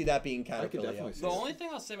kind of see that being I could Caterpillar. definitely see The it. only thing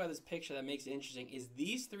I'll say about this picture that makes it interesting is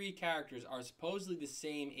these three characters are supposedly the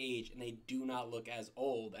same age, and they do not look as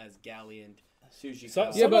old as Galliant,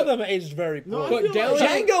 Sushiko. Some of them aged very No, poorly. But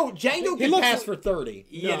Galliant, Django can looks pass like- for 30.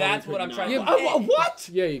 Yeah, No, that's he what could I'm not. trying Yeah, to. what?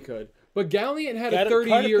 yeah, he could. But Galliant had a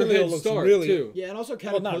 30-year head start, too. Yeah, and also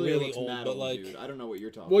Caterpillar not really looks old, mad but old, like... dude. I don't know what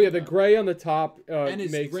you're talking Well, yeah, about. the gray on the top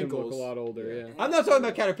his makes wrinkles. him look a lot older, yeah. I'm not talking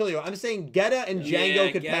about Caterpillar. I'm saying Geta and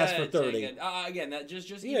Django could pass for 30. Again, that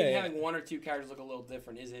just even having one or two characters look a little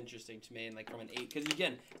different is interesting to me, and like from an 8, because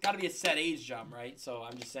again, it's got to be a set age jump, right? So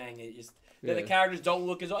I'm just saying it just that the characters don't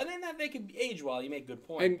look as old, and then that they could age well. You make a good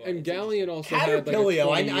point. And Galliant also Caterpillar, had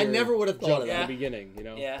like I never would have thought of that at the beginning. You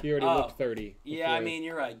know, Yeah. he already looked 30. Yeah, I mean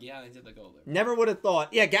you're right. Galliant did look older. Never would have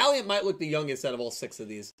thought. Yeah, Galliant might look the youngest out of all 6 of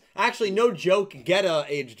these. Actually, no joke, Geta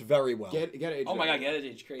aged very well. Oh my god, Geta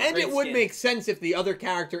aged crazy. And Great it would skin. make sense if the other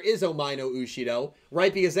character is Omaino Ushido,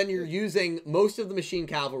 right? Because then you're using most of the Machine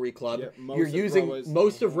Cavalry Club, you're using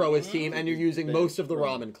most of Roa's team, and you're using most of the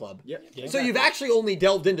Ramen Club. So you've actually only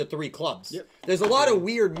delved into 3 clubs. There's a lot of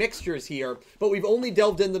weird mixtures here, but we've only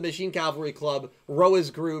delved into the Machine Cavalry Club, Roa's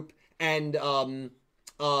group, and the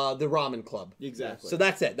Ramen Club. Exactly. So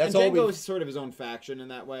that's it. That's and all. Django is sort of his own faction in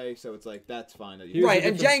that way, so it's like that's fine. Right,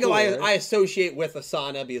 and Django I associate with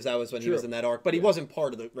Asana because that was when he was in that arc, but he wasn't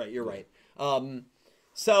part of the. Right, you're right.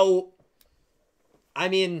 So, I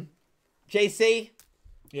mean, JC,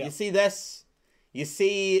 you see this? You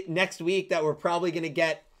see next week that we're probably going to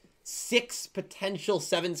get 6 potential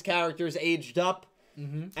 7's characters aged up.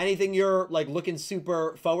 Anything you're like looking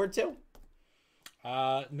super forward to?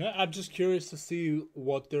 No, I'm just curious to see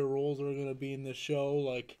what their roles are going to be in this show,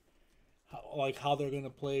 like how they're going to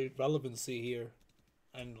play relevancy here,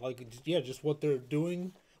 and just what they're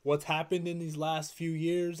doing, what's happened in these last few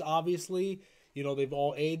years. Obviously, they've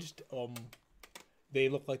all aged. They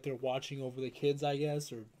look like they're watching over the kids, I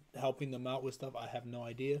guess, or helping them out with stuff. I have no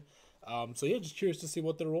idea. Just curious to see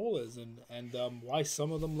what their role is and why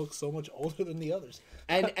some of them look so much older than the others.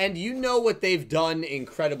 And you know what they've done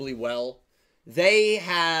incredibly well? They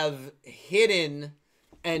have hidden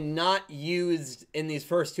and not used in these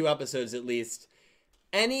first 2 episodes, at least,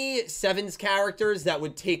 any 7's characters that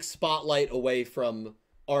would take spotlight away from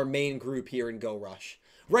our main group here in Go Rush.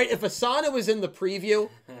 Right, if Asana was in the preview,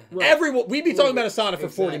 everyone we'd be talking about Asana for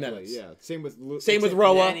 40 minutes. Yeah, same with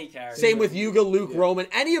Roa, same with Yuga, Luke, Roman,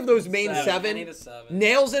 any of those main 7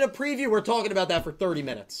 nails in a preview. We're talking about that for 30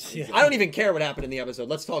 minutes. Yeah. I don't even care what happened in the episode.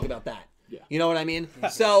 Let's talk about that. Yeah. You know what I mean?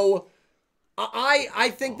 So,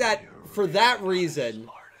 I think that for that reason,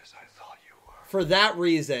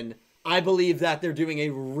 I believe that they're doing a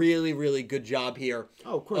really, really good job here.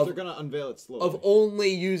 Oh, of course, they're going to unveil it slowly. Of only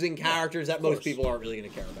using characters that most people aren't really going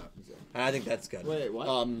to care about. And I think that's good. Wait,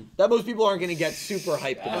 what? That most people aren't going to get super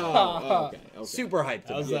hyped about. Okay. Super hyped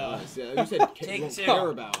about. You said care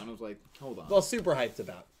about, and I was like, hold on. Well, super hyped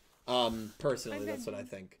about. Personally, that's what I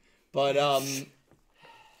think. But,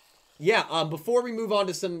 before we move on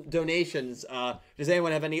to some donations, does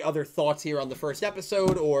anyone have any other thoughts here on the first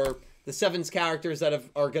episode or the 7's characters that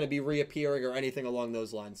are going to be reappearing or anything along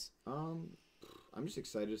those lines? I'm just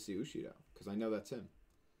excited to see Ushido because I know that's him.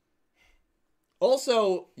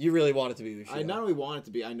 Also, you really want it to be Ushido. I not only want it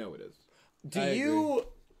to be, I know it is.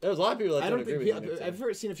 There's a lot of people that don't agree with me.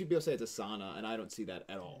 I've seen a few people say it's Asana, and I don't see that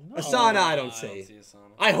at all. Asana, I don't see.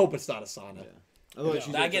 I hope it's not Asana.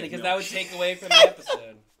 Yeah. I get it, because that would take away from the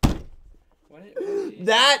episode.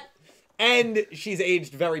 That, and she's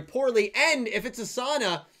aged very poorly, and if it's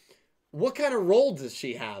Asana, what kind of role does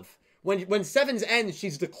she have? When 7's ends,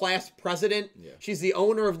 she's the class president. Yeah. She's the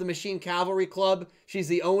owner of the Machine Cavalry Club. She's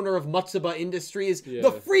the owner of Matsuba Industries. Yeah.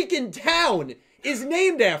 The freaking town is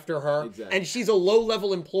named after her, and she's a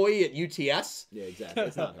low-level employee at UTS. Yeah, exactly.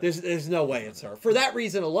 It's not her. There's no way it's her. For that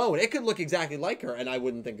reason alone, it could look exactly like her, and I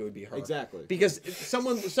wouldn't think it would be her. Exactly. Because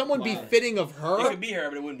someone be fitting of her. It could be her,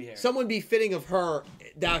 but it wouldn't be her. Someone be fitting of her.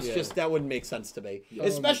 That wouldn't make sense to me. Yeah.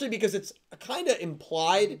 Especially because it's kind of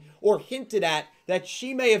implied or hinted at that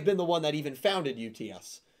she may have been the one that even founded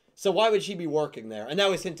UTS. So why would she be working there? And that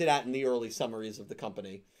was hinted at in the early summaries of the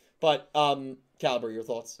company. But Caliber, your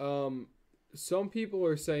thoughts? Some people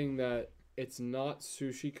are saying that it's not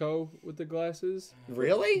Sushiko with the glasses.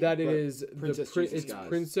 Really? That it is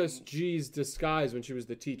Princess G's disguise when she was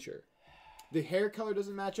the teacher. The hair color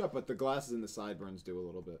doesn't match up, but the glasses and the sideburns do a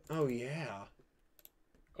little bit. Oh, yeah.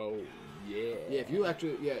 Oh, yeah. Yeah, if you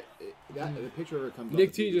actually... Yeah, the picture of her comes up.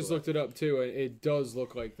 Nick T just looked it up, too, and it does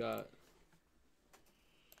look like that.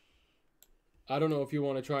 I don't know if you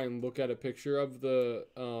want to try and look at a picture of the...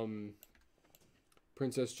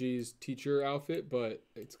 Princess G's teacher outfit, but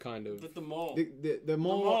it's kind of the mole. The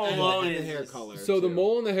mole and the hair color. So the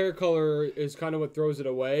mole and the hair color is kind of what throws it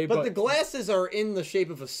away. But the glasses are in the shape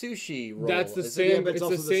of a sushi roll. That's the same. It's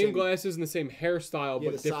the same glasses and the same hairstyle,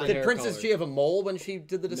 but different hair Did Princess color. G have a mole when she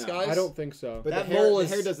did the disguise? No, I don't think so. But the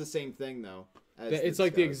hair does the same thing though. It's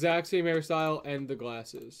like the exact same hairstyle and the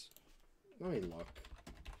glasses. Let me look.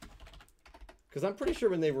 Because I'm pretty sure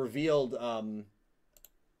when they revealed...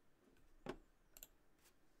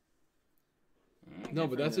 No,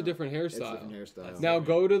 but that's a different hairstyle. It's a different hairstyle. Now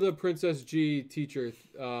go to the Princess G teacher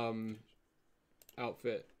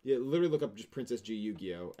outfit. Yeah, literally look up just Princess G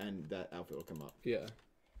Yu-Gi-Oh! And that outfit will come up. Yeah.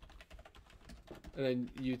 And then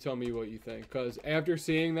you tell me what you think. Because after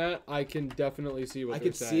seeing that, I can definitely see what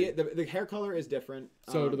they're saying. I can see it. The hair color is different.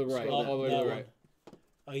 So to the right. All the way to the right.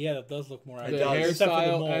 Oh, yeah, that does look more The accurate.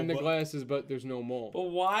 hairstyle and the glasses, but there's no mole. But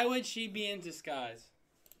why would she be in disguise?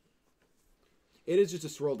 It is just a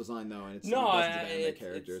swirl design, though, and it's the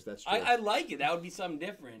characters. That's true. I like it. That would be something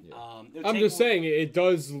different. Yeah. I'm just saying, it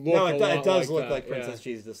does look it does look that. like Princess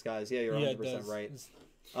G's disguise. Yeah, you're 100% right.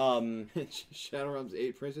 Shadowrun's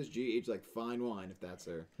 8 Princess G aged like fine wine, if that's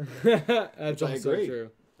her. That's also true.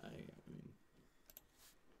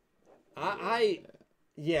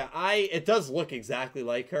 It does look exactly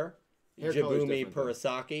like her. Jabumi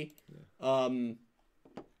Purasaki. Yeah.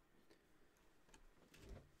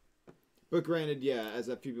 But granted, yeah, as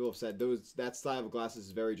a few people have said, that style of glasses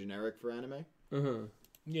is very generic for anime.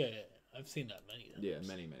 Yeah, I've seen that many times. Yeah,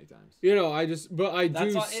 many times. You know, I do see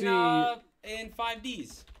in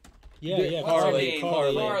 5Ds. Yeah, Carly,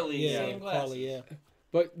 yeah, same glasses. Carly, yeah.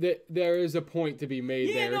 But there is a point to be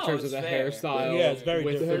made there in terms of the hairstyle. Yeah, it's very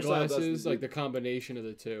with different. the glasses, like the combination of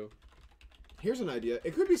the two. Here's an idea.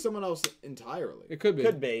 It could be someone else entirely. It could be.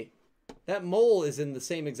 Could be. That mole is in the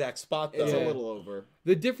same exact spot, though. It's a little over.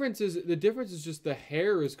 The difference is just the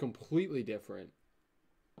hair is completely different.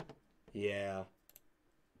 Yeah.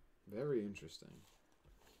 Very interesting.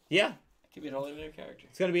 Yeah. Could be a wholly new character.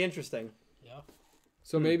 It's gonna be interesting. Yeah.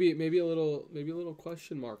 So maybe a little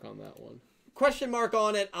question mark on that one. Question mark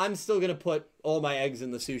on it. I'm still gonna put all my eggs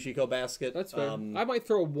in the Sushiko basket. That's fair. I might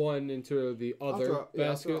throw one into the other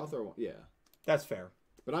basket. I'll throw one. Yeah. That's fair.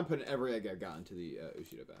 But I'm putting every egg I got into the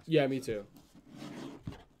Ushida basket. Yeah, me too.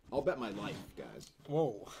 I'll bet my life, guys.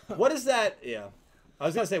 Whoa. What is that? Yeah. I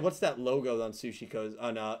was gonna say, what's that logo on Sushiko's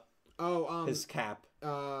on his cap?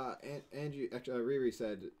 Angie, actually, Riri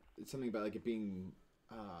said something about like it being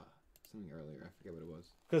something earlier. I forget what it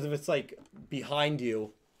was. Because if it's like behind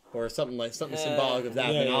you or something symbolic of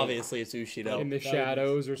that, then obviously it's Ushido. In the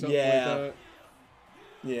shadows or something like that.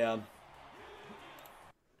 Yeah.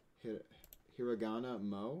 Hiragana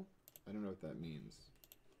Mo? I don't know what that means.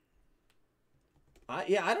 I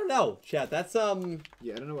don't know, chat. That's Yeah,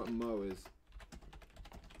 I don't know what Mo is.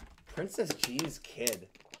 Princess G's kid.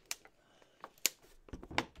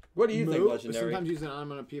 What do you think, Legendary? Sometimes use an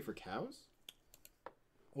onomatopoeia for cows?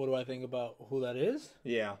 What do I think about who that is?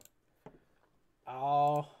 Yeah.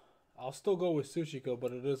 I'll still go with Sushiko,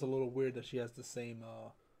 but it is a little weird that she has the same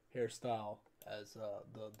hairstyle as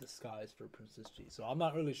the disguise for Princess G. So I'm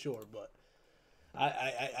not really sure, but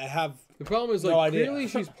I have the problem is like clearly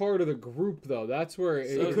she's part of the group though. That's where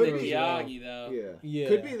it could be Miyagi though. Yeah.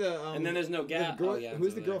 Could be the and then there's no gap.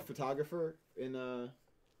 Who's the girl photographer in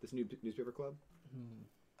this new newspaper club?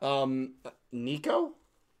 Nico?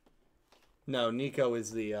 No, Nico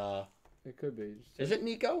is the It could be. Is it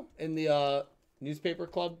Nico in the newspaper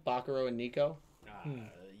club? Bakuro and Nico?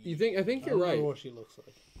 I think you're right. I don't know what she looks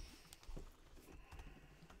like.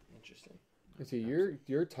 Interesting. I see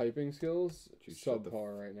your typing skills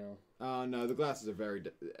subpar right now. Oh no, the glasses are very.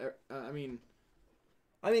 I mean,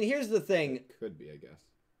 here's the thing. It could be, I guess.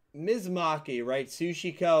 Ms. Maki, right?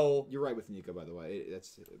 Sushiko. You're right with Nico, by the way.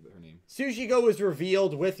 That's her name. Sushiko was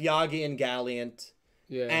revealed with Yagi and Galliant.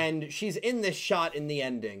 Yeah. And she's in this shot in the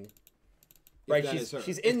ending. Right?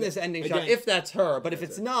 She's in this ending again, shot, if that's her. But if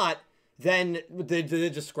it's not, then did they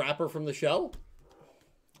just scrap her from the show?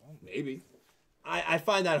 Maybe. I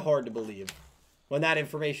find that hard to believe. When that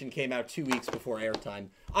information came out 2 weeks before airtime.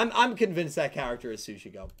 I'm convinced that character is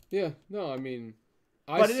Sushiko. Yeah. No, I mean...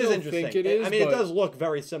 But it is interesting. Think it is, it does look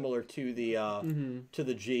very similar to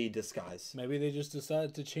the G disguise. Maybe they just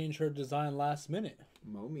decided to change her design last minute.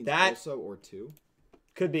 Mo means also or two.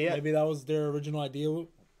 Could be it. Maybe that was their original idea,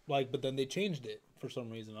 but then they changed it for some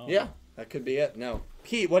reason. That could be it. No,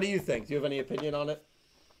 Pete, what do you think? Do you have any opinion on it?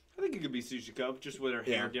 I think it could be Sushiko, just with her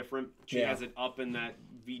hair different. She has it up in that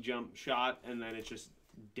V-jump shot, and then it's just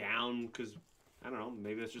down because. I don't know.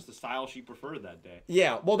 Maybe that's just the style she preferred that day.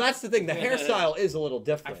 Yeah, well, that's the thing. The hairstyle is a little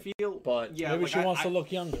different. I feel, but maybe she wants to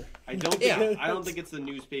look younger. I don't. Think, I don't think it's the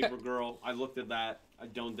newspaper girl. I looked at that. I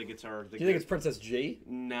don't think it's her. Do you think it's Princess G?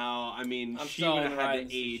 No, I mean she would have had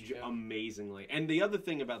to age amazingly. And the other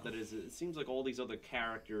thing about that is, it seems like all these other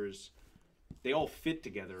characters, they all fit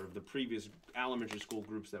together of the previous elementary school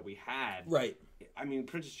groups that we had. Right. I mean,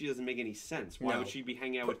 Princess G doesn't make any sense. Why would she be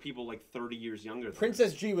hanging out with people like 30 years younger than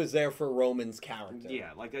Princess G was there for Roman's character.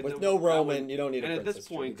 Yeah, like with no Roman, you don't need. And a at this Princess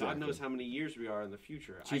point, G. God knows how many years we are in the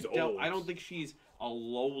future. She's I old. don't think she's a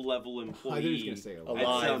low-level employee. I was gonna say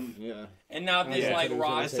alive. Yeah. And now there's like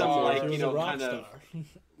rock some star. like kind of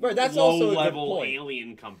right. That's also a good low-level point.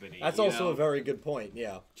 alien company. That's also a very good point.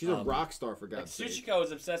 Yeah, she's a rock star for God's sake. Sushiko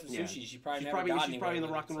is obsessed with sushi. She's probably she's probably in the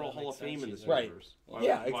Rock and Roll Hall of Fame in this universe.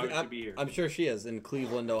 Yeah, why would she be here? I'm sure she is in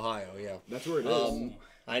Cleveland, Ohio. Yeah, that's where it is.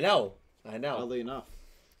 I know. Oddly enough.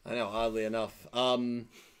 Oddly enough.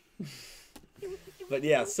 But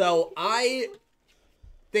yeah, so I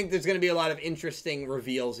think there's going to be a lot of interesting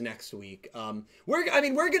reveals next week. We're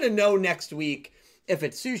going to know next week if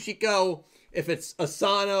it's Sushiko, if it's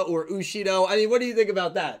Asana or Ushido. I mean, what do you think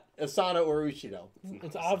about that? Asana or Ushido?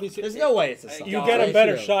 It's obviously there's no way it's Asana. You get a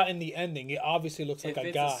better shot in the ending. It obviously looks like If a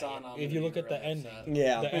it's guy. Asana, If you look at the ending,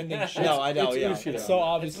 yeah, the ending. No, I know. It's Yeah, It's so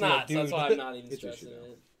obviously It's not. a dude. That's why I'm not even stressing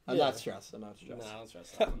it. I'm not stressed. No, don't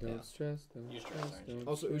stress. Don't stress. Don't You stress, aren't you?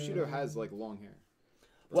 Also, Ushido has like long hair.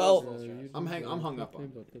 Well, I'm hung up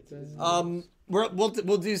on.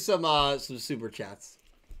 we'll do some super chats.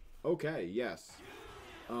 Okay. Yes.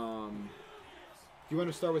 Do you want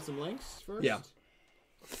to start with some links first? Yeah.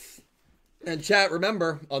 And chat,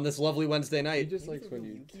 remember, on this lovely Wednesday He night. just likes when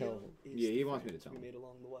you tell. Yeah, he wants me to tell We him. made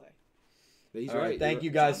along the way. He's All right, right. thank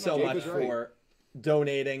you guys so Jake much was right. for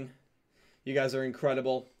donating. You guys are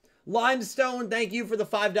incredible. Limestone, thank you for the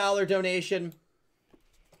 $5 donation.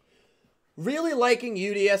 Really liking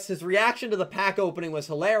UDS. His reaction to the pack opening was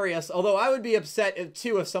hilarious, although I would be upset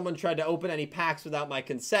if someone tried to open any packs without my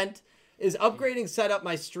consent. Is upgrading setup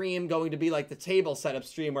my stream going to be like the table setup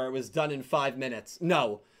stream where it was done in 5 minutes?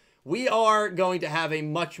 No. We are going to have a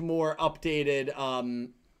much more updated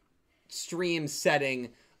stream setting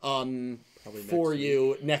for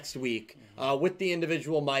you next week with the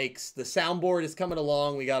individual mics. The soundboard is coming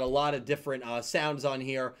along. We got a lot of different sounds on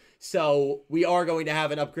here. So we are going to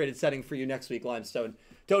have an upgraded setting for you next week, Limestone.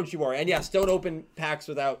 Don't you worry. And yes, don't open packs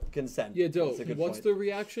without consent. Yeah, dope. That's a good What's point. the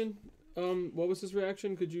reaction? What was his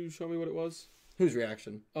reaction? Could you show me what it was? Whose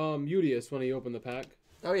reaction? Udius when he opened the pack.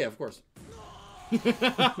 Oh yeah, of course.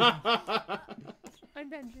 I'm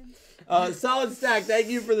vengeance. Solid Stack, thank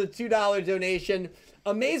you for the $2 donation.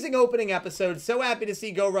 Amazing opening episode. So happy to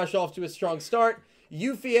see Go Rush off to a strong start.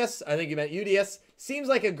 Euphius, I think you meant Udius, seems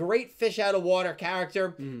like a great fish out of water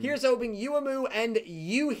character. Here's hoping Uemu and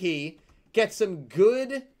Yuhi get some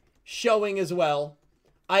good showing as well.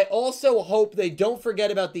 I also hope they don't forget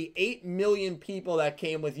about the 8 million people that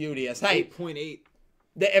came with Udius. Hey, 8.8.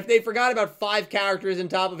 if they forgot about 5 characters in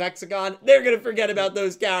top of Hexagon, they're going to forget about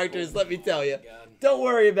those characters, let me tell you. Don't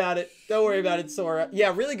worry about it. Don't worry about it, Sora.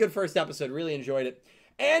 Yeah, really good first episode. Really enjoyed it.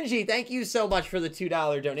 Angie, thank you so much for the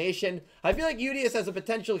 $2 donation. I feel like Udius has a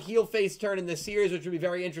potential heel face turn in this series, which would be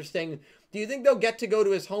very interesting. Do you think they'll get to go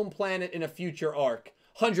to his home planet in a future arc?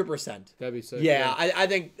 100%. That'd be sick. Yeah, I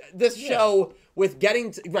think this show with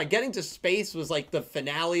getting to space was like the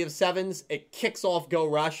finale of Sevens. It kicks off Go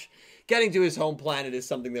Rush. Getting to his home planet is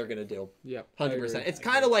something they're gonna do. Yep, 100%. It's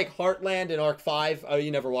kind of like Heartland in Arc 5. Oh,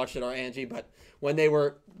 you never watched it, Angie, but when they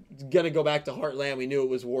were gonna go back to Heartland, we knew it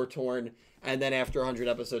was war torn, and then after 100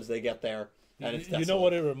 episodes, they get there, and it's You know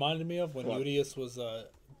what it reminded me of when Udius was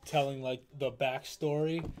telling like the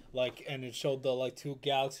backstory, like, and it showed the like 2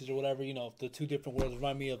 galaxies or whatever. You know, the 2 different worlds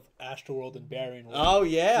remind me of Astroworld and Baryon World. Oh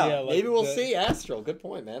yeah, like maybe we'll see Astral. Good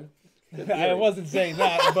point, man. I wasn't saying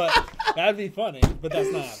that, but that'd be funny. But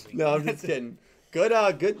that's not happening. No, I'm just kidding.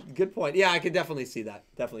 Good point. Yeah, I could definitely see that.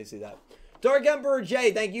 Definitely see that. Dark Emperor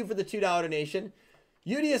J, thank you for the $2 donation.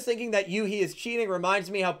 Yudius thinking that Yuhi is cheating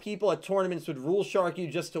reminds me how people at tournaments would rule shark you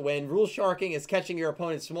just to win. Rule sharking is catching your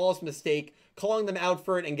opponent's smallest mistake, calling them out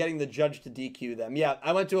for it, and getting the judge to DQ them. Yeah,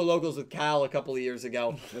 I went to a locals with Cal a couple of years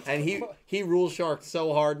ago, and he rule sharked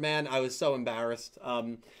so hard, man. I was so embarrassed.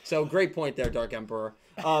 So great point there, Dark Emperor.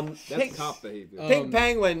 That's cop behavior. Pink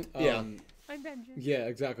Penguin, yeah. I'm vengeance. Yeah,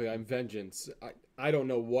 exactly. I'm vengeance. I don't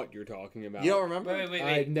know what you're talking about. You don't remember? Wait.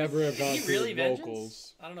 I never have gone Is he through really vengeance?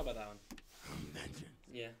 vocals. I don't know about that one.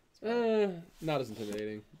 Yeah. Not as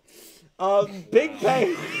intimidating. Big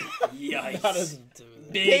Penguin. Yikes.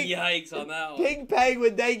 Big yikes on that one. Pink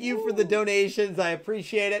Penguin, thank you for the donations. I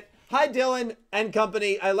appreciate it. Hi, Dylan and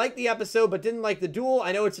company. I liked the episode, but didn't like the duel.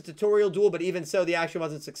 I know it's a tutorial duel, but even so, the action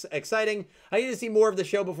wasn't exciting. I need to see more of the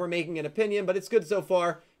show before making an opinion, but it's good so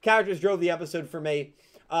far. Characters drove the episode for me.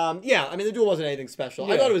 Yeah, I mean, the duel wasn't anything special.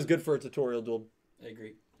 Yeah. I thought it was good for a tutorial duel. I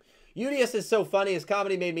agree. Udius is so funny. His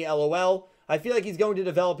comedy made me LOL. I feel like he's going to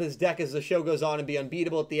develop his deck as the show goes on and be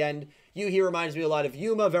unbeatable at the end. Yuhi reminds me a lot of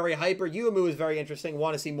Yuma, very hyper. Uemu is very interesting.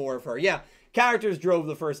 Want to see more of her. Yeah, characters drove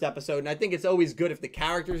the first episode, and I think it's always good if the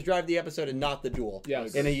characters drive the episode and not the duel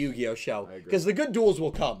in a Yu-Gi-Oh show. Because the good duels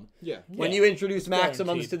will come. Yeah. When you introduce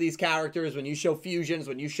maximums to these characters, when you show fusions,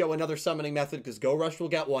 when you show another summoning method, because Go Rush will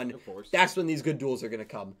get one, that's when these good duels are going to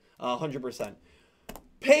come. 100%.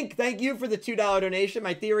 Pink, thank you for the $2 donation.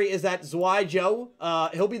 My theory is that Zwei Joe,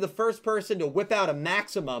 he'll be the first person to whip out a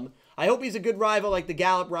maximum. I hope he's a good rival like the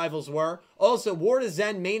Gallup rivals were. Also, War to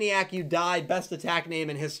Zen, Maniac You Die, best attack name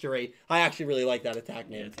in history. I actually really like that attack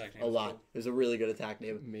name a lot. Cool. It was a really good attack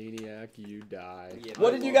name. Maniac You Die. Yeah,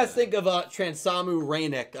 what did you guys think of Transamu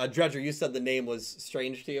Rainic? Dredger, you said the name was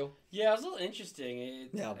strange to you? Yeah, it was a little interesting.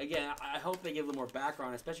 Again, I hope they give a little more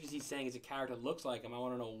background, especially because he's saying he's a character that looks like him. I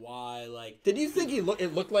want to know why. Like, did you think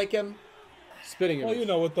it looked like him? Spitting. Well, you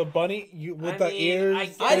know, with the bunny, with the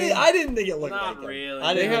ears. I didn't think it looked not like really.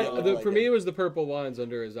 him. They had for me it was the purple lines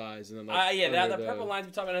under his eyes, and then the purple lines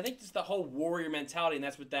we talked about. I think just the whole warrior mentality, and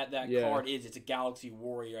that's what that card is. It's a galaxy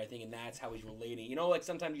warrior, I think, and that's how he's relating. You know, like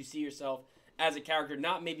sometimes you see yourself as a character,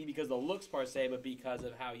 not maybe because of the looks per se, but because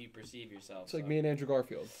of how you perceive yourself. It's like me and Andrew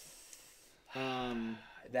Garfield.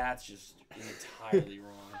 That's just entirely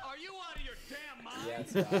wrong. Are you out of your damn mind? Yeah,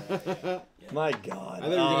 it's not right, yeah. My God.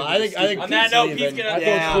 I think on Pete's that note, Pete's gonna.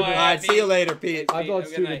 Yeah. All right. See you later, Pete. I thought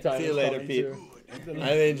student time. See you later, Pete.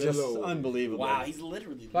 I mean, just unbelievable. Wow, he's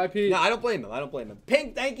literally. Bye, Pete. No, I don't blame him.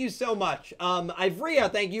 Pink, thank you so much. Ivrea,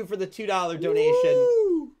 thank you for the $2 donation.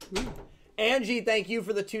 Woo! Angie, thank you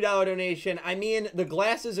for the $2 donation. I mean, the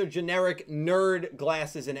glasses are generic nerd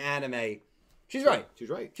glasses in anime. She's right.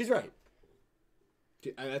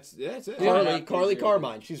 That's it. Carly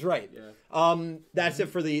Carmine. She's right. Yeah. That's it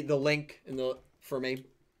for the link for me.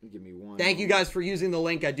 Give me one. Thank you guys for using the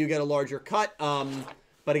link. I do get a larger cut.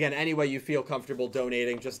 But again, any way you feel comfortable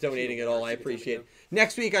donating, just donating at all, I appreciate it.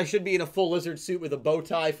 Next week, I should be in a full lizard suit with a bow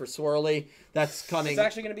tie for Swirly. That's coming. It's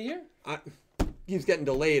actually going to be here? He's getting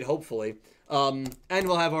delayed, hopefully. And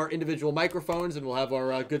we'll have our individual microphones, and we'll have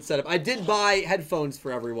our good setup. I did buy headphones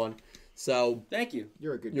for everyone, so thank you.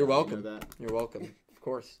 You're a good guy. You're welcome. You know that. You're welcome. Of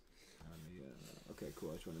course. Okay,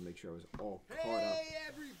 cool. I just want to make sure I was all caught up. Hey,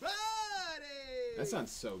 everybody! That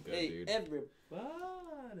sounds so good, dude. Everybody.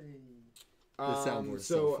 The sound was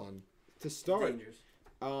so fun. To start,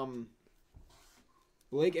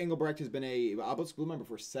 Blake Engelbrecht has been a Obelisk Blue member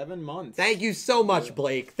for 7 months. Thank you so much,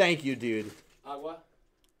 Blake. Thank you, dude. What?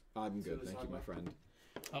 I'm good, thank you, my friend.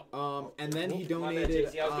 And then he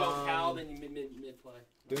donated. I was going Cal, then you mid-play.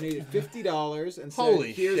 Donated $50 and said,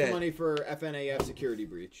 Holy "Here's shit. money for FNAF security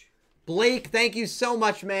breach." Blake, thank you so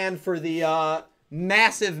much, man, for the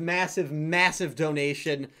massive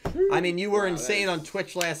donation. I mean, you were insane on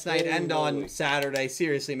Twitch last night and on Saturday.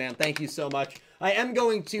 Seriously, man, thank you so much. I am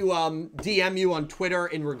going to DM you on Twitter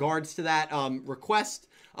in regards to that request.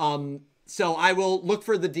 So I will look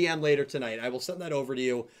for the DM later tonight. I will send that over to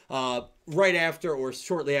you right after or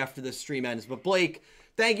shortly after this stream ends. But Blake,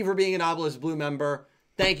 thank you for being an Obelisk Blue member.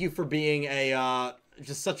 Thank you for being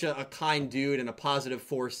just such a kind dude and a positive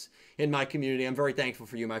force in my community. I'm very thankful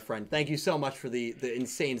for you, my friend. Thank you so much for the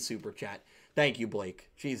insane super chat. Thank you, Blake.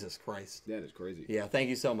 Jesus Christ. That is crazy. Yeah, thank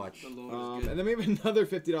you so much. And then we have another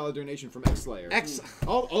 $50 donation from X-Slayer.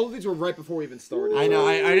 All of these were right before we even started. I know.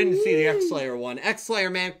 I didn't see the X-Slayer one. X-Slayer,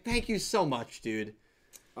 man, thank you so much, dude.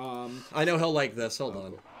 I know he'll like this. Hold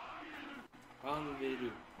on.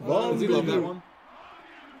 Does he love that one?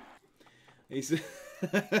 He said,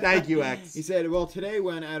 thank you, X. He said, well, today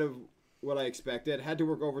went out of what I expected. Had to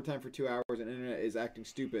work overtime for 2 hours, and internet is acting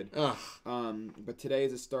stupid. But today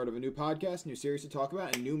is the start of a new podcast, new series to talk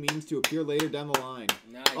about, and new memes to appear later down the line.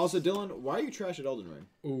 Nice. Also, Dylan, why are you trash at Elden Ring?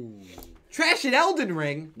 Ooh. Trash at Elden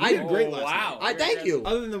Ring? You did great last night. I thank you.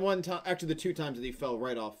 Other than the one time, actually the 2 times that he fell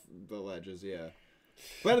right off the ledges, yeah.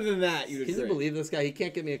 But other than that, you did great. Can you believe this guy? He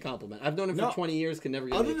can't give me a compliment. I've known him for 20 years, can never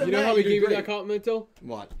give me a compliment. You know how he gave you that compliment, Till?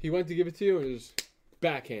 What? He went to give it to you, and it was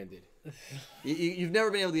backhanded. You've never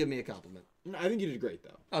been able to give me a compliment. I think you did great,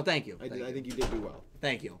 though. Oh, thank you. I think you did do well.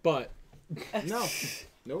 Thank you. But no.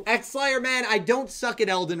 Nope. X-Slayer, man, I don't suck at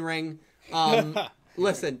Elden Ring.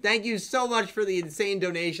 Listen, thank you so much for the insane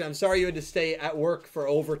donation. I'm sorry you had to stay at work for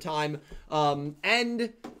overtime.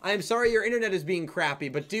 And I'm sorry your internet is being crappy.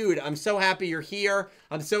 But, dude, I'm so happy you're here.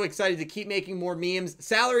 I'm so excited to keep making more memes.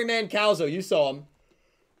 Salaryman Calzo, you saw him.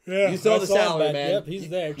 Yeah, you saw the Salaryman. Yep, he's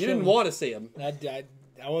there. You didn't want to see him.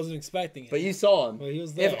 I wasn't expecting it. But you saw him. Well, he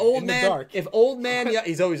was there. In the dark. If old man,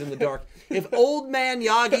 he's always in the dark. If old man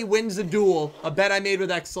Yagi wins the duel, a bet I made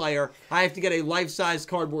with X-Slayer, I have to get a life-size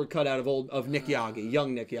cardboard cutout of Nick Yagi,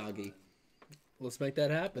 young Nick Yagi. Let's make that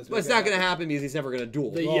happen. But it's not going to happen because he's never going to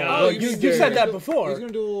duel. You said that before. He's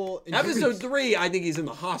going to duel. Episode 3, I think he's in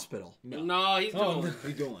the hospital. No, he's dueling.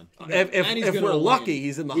 He's dueling. If we're lucky,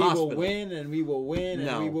 he's in the hospital. We will win, and we will win,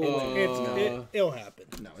 and we will win. It'll happen.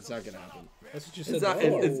 No, it's not going to happen. That's what you said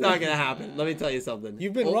It's not going to happen. Let me tell you something.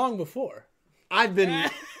 You've been wrong before. I've been...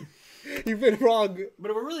 You've been wrong. But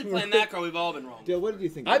if we're really playing that card, we've all been wrong. Dale, what did you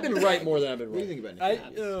think? I've been right more than I've been wrong. What do you think about Nick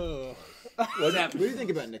Yagi? What do you think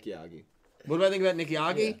about Nick Yagi? What do I think about Nick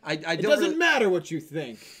Yagi? Yeah. It doesn't matter what you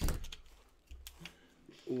think.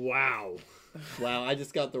 Wow. Wow, I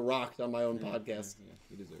just got the rocked on my own podcast. Yeah,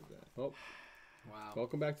 you deserve that. Oh, Wow.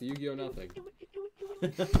 welcome back to Yu-Gi-Oh! Nothing.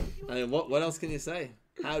 I mean, what else can you say?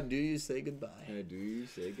 How do you say goodbye? How do you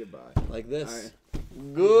say goodbye? Like this.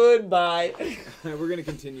 Goodbye. We're going to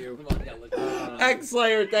continue.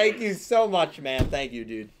 X-Slayer, thank you so much, man. Thank you,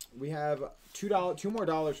 dude. We have $2 more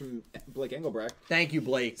dollars from Blake Engelbrecht Thank you,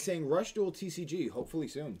 Blake. saying Rush Duel TCG, hopefully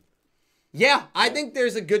soon. Yeah, I think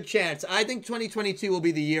there's a good chance. I think 2022 will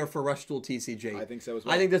be the year for Rush Duel TCG. I think so as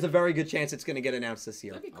well. I think there's a very good chance it's going to get announced this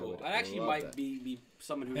year. That'd be cool. would I actually love might that. be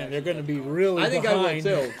someone who. And they're going to be really I think behind. I will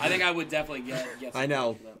too. I think I would definitely get. I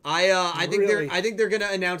know. something. I think Really? I think they're going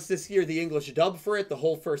to announce this year the English dub for it, the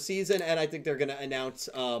whole first season, and I think they're going to announce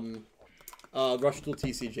Rush Duel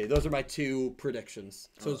TCG. Those are my 2 predictions.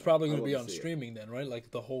 So it's probably going to I be wanna on see it. streaming then, right?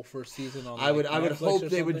 Like the whole first season on. I would Netflix hope or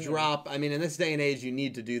they would something? drop. I mean, in this day and age, you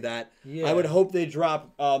need to do that. Yeah. I would hope they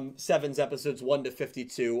drop 7's episodes 1 to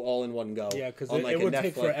 52 all in one go. Yeah, because on, it a would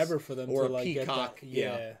take Netflix forever for them or to a like Peacock. get that.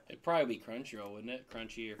 Yeah. It'd probably be Crunchyroll, wouldn't it?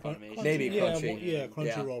 Crunchy or Funimation. Maybe yeah, Crunchy. Yeah,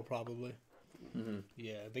 Crunchyroll probably.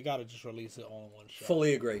 Yeah, they got to just release it all in one shot.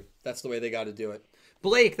 Fully agree. That's the way they got to do it.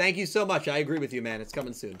 Blake, thank you so much. I agree with you, man. It's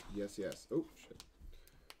coming soon. Yes, yes. Oh, shit.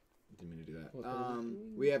 Didn't mean to do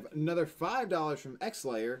that. We have another $5 from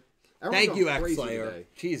X-Slayer. Everyone's Thank you, going crazy X-Slayer. today.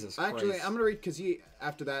 Jesus Actually, Christ. I'm going to read because he,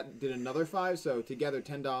 after that, did another 5, so together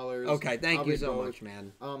 $10. Okay, thank I'll you read so both. much,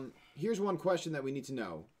 man. Here's one question that we need to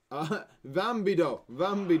know. Vambido.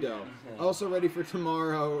 Also ready for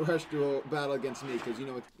tomorrow Rush Duel battle against me because you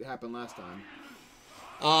know what happened last time.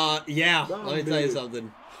 Yeah. Let me tell you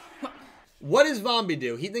something. What does Vombi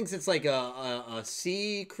do? He thinks it's like a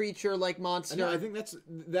sea creature like monster. No, I think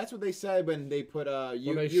that's what they said when they put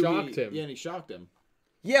When they shocked him. Yeah, and he shocked him.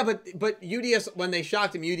 Yeah, but UDS, when they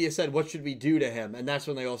shocked him, UDS said, "What should we do to him?" And that's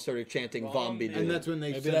when they all started chanting "Vombi." And that's when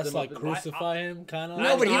they Maybe sent that's him like up crucify him, kind of.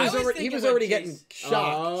 No, but he I was was already thinking getting Chase-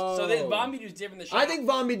 shocked. So then Bombidu's different than Shock. I think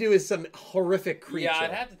Vombidu is some horrific creature. Yeah,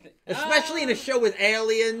 I'd have to think. Especially in a show with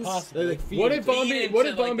aliens. They, like, feed What him. if Bombi? What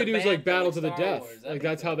if into, like, the Bombidu's like band battle like to the Star death? Wars. Like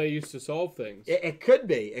that's how they used to solve things. It could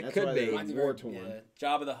be. It That's could why be. they- Might be War very- torn. Yeah.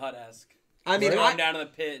 Jabba the Hutt-esque. I mean, Throw him down in the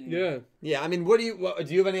pit. And, Yeah. yeah. I mean, what do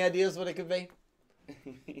you have any ideas what it could be?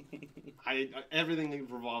 Everything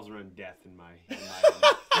revolves around death in my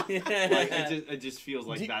head. Like, it just feels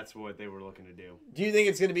like that's what they were looking to do. Do you think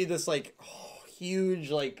it's gonna be this like huge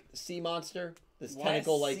like sea monster? This Why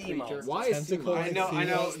tentacle like sea creature? monster? Why is Tentacle. he I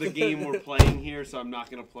know the game we're playing here, so I'm not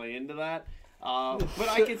going to play into that. But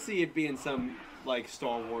I could see it being some like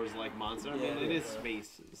Star Wars like monster. I mean, it is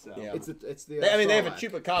space, so Yeah. It's the. I mean, they have a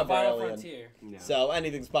Sarlacc. chupacabra Final alien, Frontier. no. so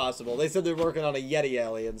anything's possible. They said they're working on a Yeti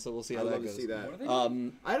alien, so we'll see how I'd that love to goes. see that.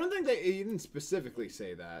 Um, I don't think he didn't specifically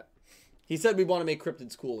say that. he said we want to make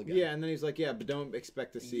cryptids cool again. Yeah, and then he's like, yeah, but don't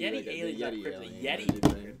expect to see Yeti like a alien's not Yeti cryptid. alien. Yeti or is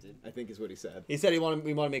anything. cryptid. I think is what he said. He said we want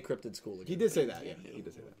to make cryptids cool again. He did say that. Yeah, he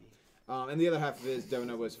did say that. And the other half of his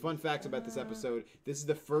donut was fun facts about this episode. This is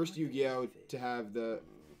the first Yu-Gi-Oh to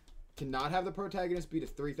not have the protagonist beat a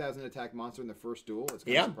 3,000 attack monster in the first duel. It's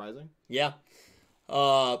kind of surprising. Yeah.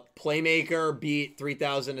 Playmaker beat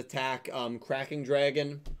 3,000 attack Cracking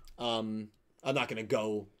Dragon. I'm not going to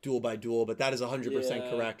go duel by duel, but that is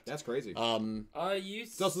 100% correct. That's crazy.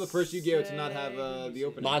 It's It's also the first Yu-Gi-Oh to not have the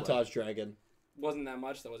opening. Montage Dragon Wasn't that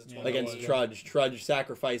much, though, was it? 20? against Trudge. Trudge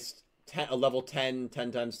sacrificed a level 10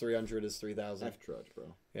 times 300 is 3,000. F Trudge,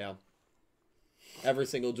 bro. Yeah. Every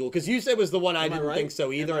single duel. Because you said was the one I Am I didn't right? think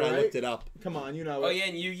so either, Am I and I right? looked it up. Come on, you know. Oh, yeah,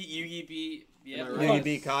 and Yugi beat... Yeah, Am I Yugi right?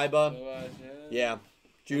 beat Kaiba. Yeah.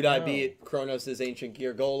 Judai beat Kronos' Ancient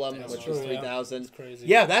Gear Golem, which was true, yeah. 3,000. It's crazy.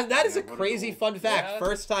 Yeah, that is a what a crazy goal. fun fact. Yeah.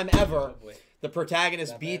 First time ever, Probably. the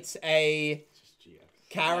protagonist beats a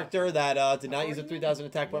character that did not use a 3,000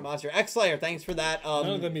 attack point monster. X-Slayer, thanks for that. None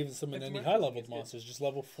of them even summoned any high-level monsters, just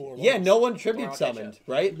level 4. Yeah, no one tribute summoned,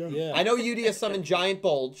 right? Yeah. I know UDS summoned Giant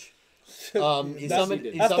Bulge. He summoned.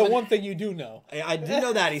 That's the summoned- one thing you do know. I do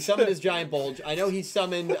know that. He summoned his Giant Bulge. I know he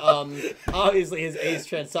summoned, obviously, his Ace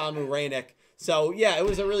Transamu Rainic. So, yeah, it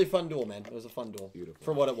was a really fun duel, man. It was a fun duel. Beautiful.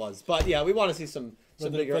 For what it was. But, yeah, we want to see some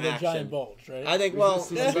some for bigger the action. giant bulge, right? I think. Well,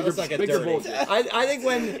 let's not get dirty. I think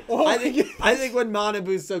when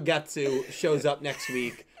Manabuso Getsu shows up next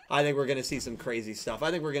week, I think we're gonna see some crazy stuff.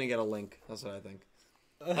 I think we're gonna get a link. That's what I think.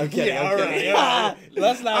 I'm kidding. Yeah, I'm all kidding. right, yeah.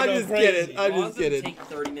 Let's not I'm go just crazy. kidding. I'm As long just as it kidding. take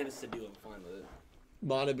 30 minutes to do, I'm fine with it.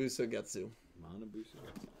 Manabuso Getsu.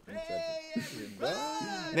 Hey,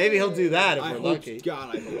 Maybe he'll do that if I we're hope, lucky.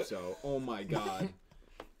 God, I hope so. Oh my God.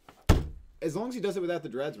 As long as he does it without the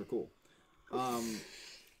dreads, we're cool.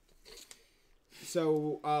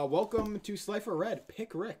 So, welcome to Slifer Red.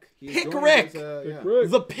 Pick Rick. He's Pick joining Rick! us, yeah.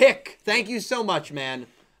 The pick. Thank you so much, man.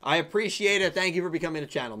 I appreciate it. Thank you for becoming a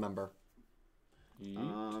channel member.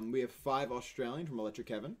 We have 5 Australian from Electric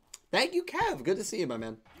Kevin. Thank you, Kev. Good to see you, my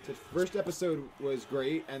man. The first episode was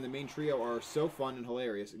great, and the main trio are so fun and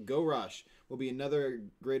hilarious. Go Rush will be another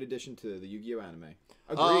great addition to the Yu-Gi-Oh anime.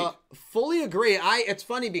 Agreed. Fully agree. It's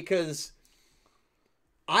funny because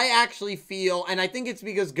I actually feel, and I think it's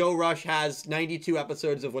because Go Rush has 92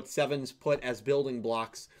 episodes of what Sevens put as building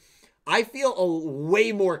blocks. I feel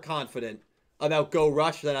way more confident about Go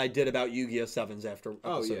Rush than I did about Yu-Gi-Oh! Sevens after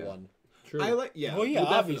episode 1. True. I like, yeah. Well, yeah,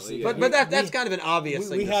 definitely, obviously. yeah. But that's kind of an obvious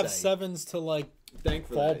thing We to have say. sevens to like Thank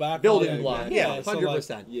for fall that. back Building on. block. Yeah, Yeah,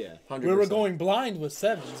 100%. Yeah. 100%. We were going blind with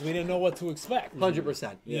sevens. We didn't know what to expect.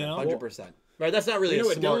 100%. You know? 100%. Right, that's not really You know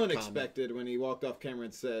a what smart Dylan comment. expected when he walked off camera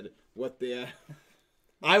and said, "What the?"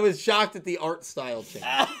 I was shocked at the art style change.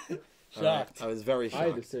 Shocked. I was very I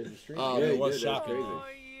had to shocked. say the stream. Yeah, it he was did, that shocking. Oh,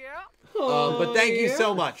 yeah. But thank you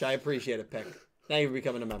so much. I appreciate it, Pick. Thank you for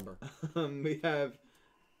becoming a member. We have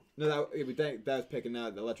that was picking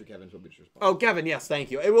out the Electric Kevin's will be just responsible. Oh, Kevin, yes,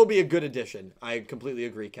 thank you. It will be a good addition. I completely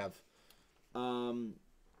agree, Kev.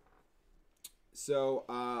 So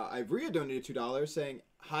Ivrea donated $2 saying,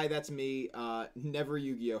 "Hi, that's me. Never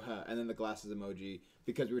Yu-Gi-Oh!" Huh? And then the glasses emoji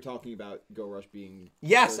because we were talking about Go Rush being.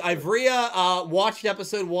 Yes, first. Ivrea watched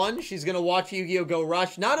episode 1. She's going to watch Yu-Gi-Oh! Go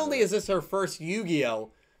Rush. Not only is this her first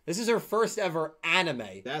Yu-Gi-Oh!, this is her first ever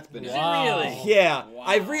anime. That's been Really? Yeah. Wow.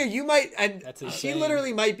 Ivrea, you might, and That's she insane.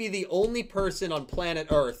 literally might be the only person on planet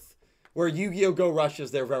Earth where Yu-Gi-Oh! Go Rush is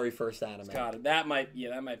their very first anime. God, that might be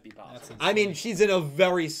possible. That's insane. I mean, she's in a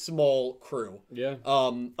very small crew. Yeah.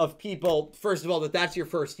 Of people. First of all, that's your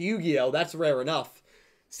first Yu-Gi-Oh! That's rare enough.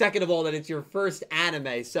 Second of all, that it's your first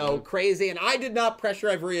anime. So crazy. And I did not pressure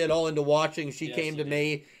Ivrea at all into watching. She Yes, came you to did.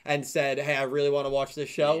 me and said, "Hey, I really want to watch this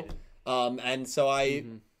show." And so I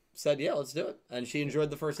said, "Yeah, let's do it." And she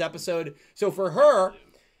enjoyed the first episode. So for her,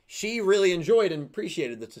 she really enjoyed and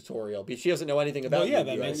appreciated the tutorial because she doesn't know anything about Well, yeah,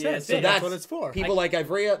 Yu-Gi-Oh! that makes Yeah, sense. so That's what it's for. People like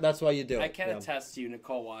Ivrea, that's why you do it. I can Yeah. attest to you,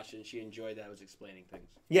 Nicole watched it, and she enjoyed that I was explaining things.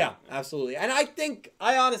 Yeah, absolutely. And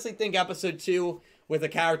I honestly think episode 2 with a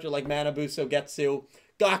character like Manabuso Getsu,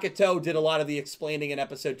 Gakuto did a lot of the explaining in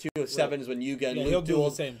episode 2 of Sevens when Yuga and Yeah, Luke he'll do the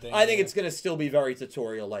dueled. same thing, I think yeah. it's going to still be very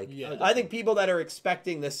tutorial-like. Yeah. I think people that are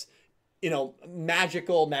expecting this,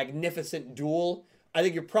 magical, magnificent duel, I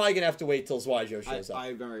think you're probably going to have to wait till Zwijo shows up.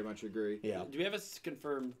 I very much agree. Yeah. Do we have a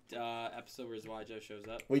confirmed episode where Zwijo shows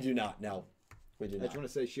up? We do not, no. We do I just not.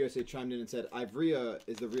 want to say, Shiose chimed in and said, "Ivrea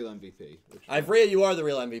is the real MVP." Which Ivrea, you are the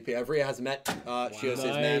real MVP. Ivrea has met Shiose's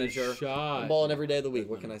Nice manager. shot. I'm balling every day of the week.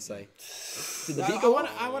 What can I say? Did the I Vico want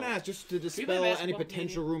to ask, just to dispel any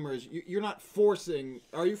potential rumors, you're not forcing.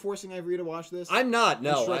 Are you forcing Ivrea to watch this? I'm not,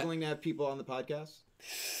 no. I'm struggling to have people on the podcast.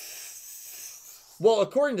 Well,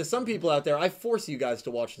 according to some people out there, I force you guys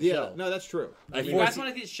to watch the Yeah, show. no, that's true. I You force guys want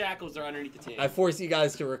to these shackles are underneath the table. I force you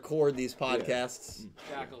guys to record these podcasts,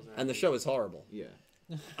 Shackles are and the show is horrible. Yeah,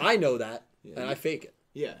 I know that, and I fake it.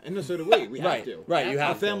 yeah, and so do we. We have Right, to. right. You Our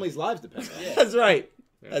have to. families' lives depend on it. That's right.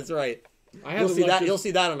 That's right. I You'll haven't see left that. this- You'll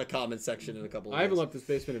see that on the comment section in a couple of I haven't days. left this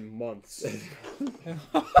basement in months.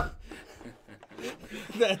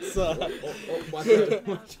 That's Watch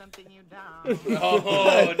out. Something you down.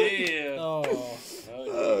 Oh, dear. oh.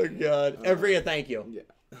 Oh God, Ivrea, thank you.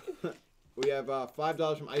 Yeah. We have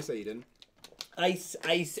 $5 from Ice Aiden. Ice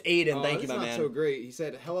Aiden, thank you, that's my not man. so great. He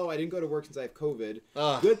said, "Hello, I didn't go to work since I have COVID.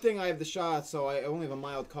 Ugh. Good thing I have the shot, so I only have a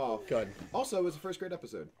mild cough." Good. Also, it was the first great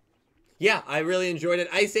episode. Yeah, I really enjoyed it.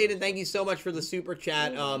 Ice Aiden, thank you so much for the super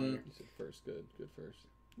chat. First, good first.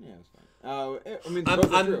 Yeah, it's fine. I mean,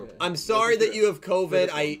 both are true. I'm sorry Both are that true. you have COVID. Both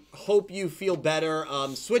are I hope you feel better.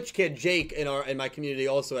 Switch Kid Jake in my community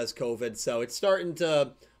also has COVID, so it's starting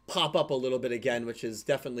to pop up a little bit again, which is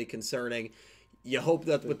definitely concerning. You hope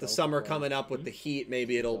that with the summer coming up with the heat,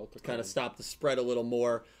 maybe it'll kind of stop the spread a little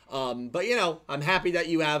more. But I'm happy that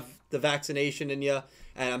you have the vaccination in you,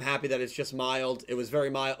 and I'm happy that it's just mild. It was very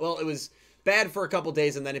mild. Well, it was bad for a couple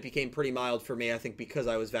days, and then it became pretty mild for me, I think, because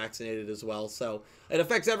I was vaccinated as well. So it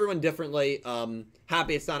affects everyone differently.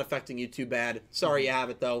 Happy it's not affecting you too bad. Sorry you have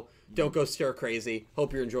it, though. Don't go stir crazy.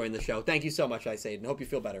 Hope you're enjoying the show. Thank you so much, Ice Aiden. Hope you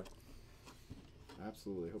feel better.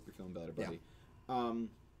 Absolutely. Hope you're feeling better, buddy.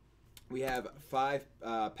 We have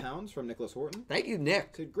 £5 from Nicholas Horton. Thank you, Nick.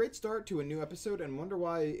 Said, great start to a new episode and wonder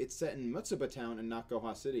why it's set in Mutsuba Town and not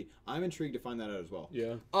Goha City. I'm intrigued to find that out as well.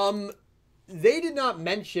 Yeah. They did not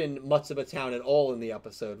mention Mutsuba Town at all in the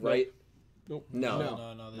episode, right? Nope.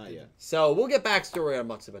 No, not yet. So we'll get backstory on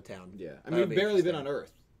Mutsuba Town. Yeah, I mean, we've barely been on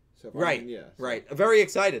Earth. So far. Right, right. Very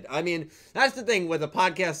excited. I mean, that's the thing with a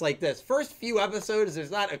podcast like this. First few episodes,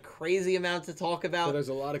 there's not a crazy amount to talk about. But there's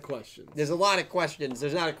a lot of questions. There's a lot of questions.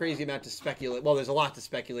 There's not a crazy amount to speculate. Well, there's a lot to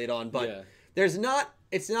speculate on, but there's not.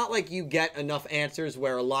 It's not like you get enough answers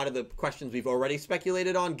where a lot of the questions we've already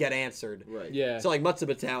speculated on get answered. Right. Yeah. So like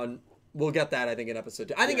Mutsuba Town, we'll get that, I think, in episode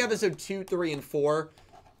 2. I think episode 2, 3, and 4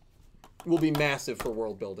 will be massive for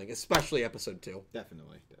world building, especially episode 2.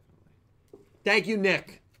 Definitely. Thank you,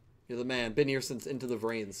 Nick. You're the man. Been here since Into the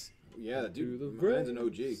Brains. Yeah, dude. Man's an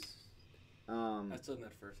OG. I still think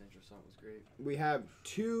that first intro song was great. We have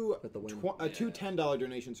two $10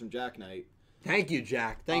 donations from Jack Knight. Thank you,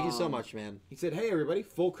 Jack. Thank you so much, man. He said, hey, everybody.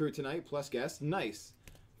 Full crew tonight, plus guests. Nice.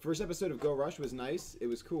 First episode of Go Rush was nice. It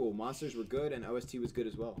was cool. Monsters were good, and OST was good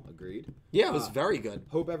as well. Agreed. Yeah, it was very good.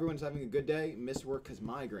 Hope everyone's having a good day. Miss work because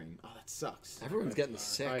migraine. Oh, that sucks. Everyone's getting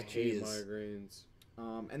sick. I hate migraines.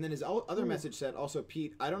 And then his other message said, also,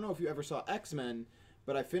 Pete, I don't know if you ever saw X-Men,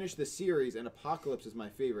 but I finished the series, and Apocalypse is my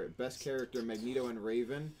favorite. Best character, Magneto and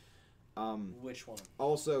Raven. Which one?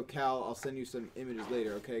 Also, Cal, I'll send you some images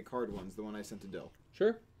later, okay? Card ones, the one I sent to Dill.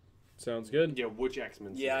 Sure. Sounds good. Yeah, which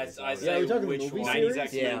X-Men? Yeah, I Yeah, we're talking which movie one. 90s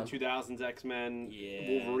X-Men, Yeah. 2000s X-Men,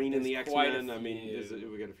 Yeah, Wolverine and the there's quite a X-Men. I mean,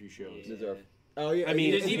 few. we got a few shows. Yeah. Oh, yeah. I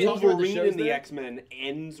mean, There's is even he talking about Wolverine shows and the there? X-Men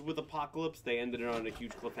ends with Apocalypse. They ended it on a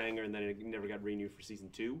huge cliffhanger, and then it never got renewed for season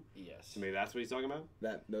 2. Yes. So maybe that's what he's talking about.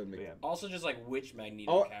 That would make Also, just like which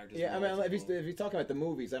Magneto characters. yeah. I mean, if he's talking about the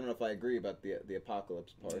movies, I don't know if I agree about the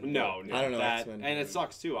Apocalypse part. No, I don't know that, X-Men. and it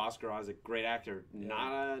sucks too. Oscar Isaac, great actor,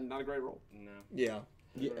 not a great role. No. Yeah.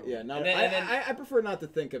 Yeah. Not. And then- I prefer not to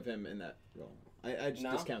think of him in that role. I just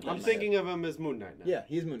No? discount. I'm that. thinking of him as Moon Knight now. Yeah,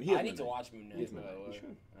 he's Moon. I need to watch Moon Knight. He's By Moon the Knight. way. You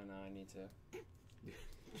should. I know. I need to.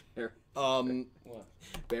 What?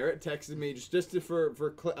 Barrett texted me just for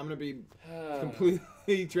I'm gonna be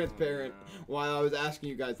completely transparent. While I was asking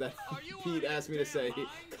you guys that, Pete asked me to say,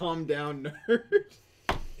 "Calm down, nerd."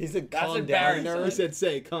 He said, That's calm what down, Barrett nerd. He said,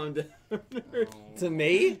 "Say, calm down, nerd." To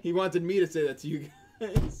me? He wanted me to say that to you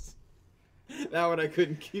guys. That one I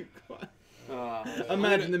couldn't keep quiet.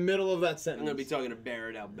 Imagine the middle of that sentence. I'm gonna be talking to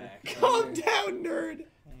Barrett out back. Calm down, nerd.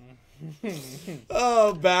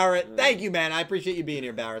 Oh, Barrett. Thank you, man. I appreciate you being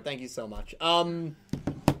here, Barrett. Thank you so much.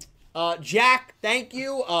 Jack, thank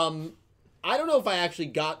you. I don't know if I actually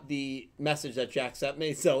got the message that Jack sent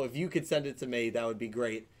me, so if you could send it to me, that would be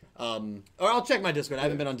great. Or I'll check my Discord. I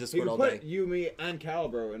haven't been on Discord all day. Put you, me, and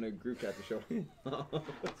Calibro in a group chat to show.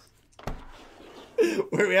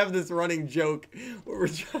 Where we have this running joke where we're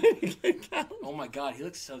trying to get Oh my God, he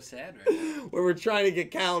looks so sad right now. where we're trying to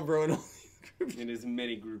get Calibro in all these groups. In as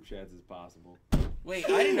many group chats as possible. Wait,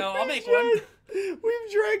 I didn't know. I'll make one.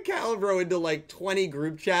 We've dragged Calibro into like 20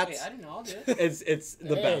 group chats. Wait, I didn't know. I'll do it. It's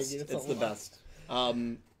the best. it's It's a the lot. best.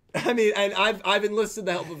 I mean, and I've enlisted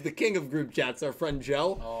the help of the king of group chats, our friend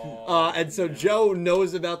Joe. And so Joe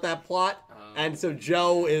knows about that plot, and so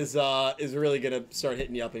Joe is really gonna start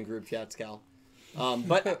hitting you up in group chats, Cal.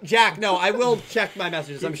 But Jack, no, I will check my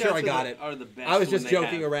messages. I'm sure I got it. Are the best I was when just they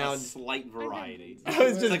joking have around. A slight variety. I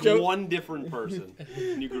was It's just like joking. one different person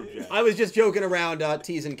in your group chat. I was just joking around,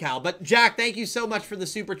 teasing Cal. But Jack, thank you so much for the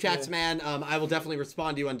super chats, man. I will definitely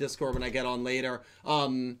respond to you on Discord when I get on later.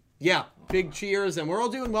 Yeah, big cheers, and we're all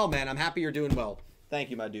doing well, man. I'm happy you're doing well. Thank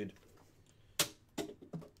you, my dude.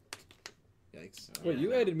 Yikes. Wait,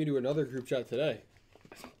 you added me to another group chat today.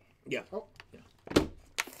 Yeah. Oh.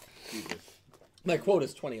 Jesus. My quote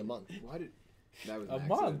is 20 a month. Why did that was A an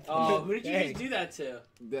month? accident. Oh, who did you Dang. just do that to?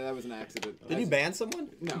 That was an accident. Did you ban someone?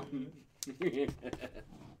 No. Am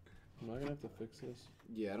I gonna have to fix this?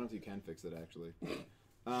 Yeah, I don't think you can fix it actually.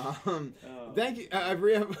 Thank you. I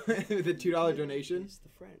re-up with a $2 donation. It's the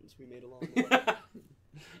friends we made along the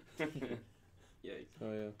way. Yikes.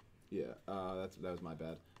 Oh yeah. Yeah, that was my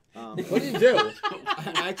bad. What did you do?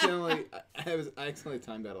 I accidentally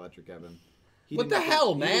timed out Electric Kevin. He What did the nothing-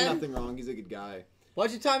 hell, he man? did nothing wrong. He's a good guy.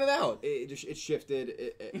 Why'd you time him out? It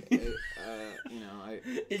shifted. You know,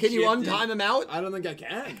 Can you untime him out? I don't think I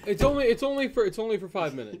can. It's only for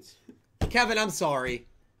 5 minutes. Kevin, I'm sorry.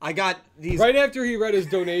 I got these. Right after he read his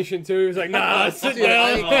donation too, he was like, "Nah, sit Dude,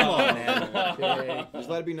 I mean, down." come on, man. Okay. Just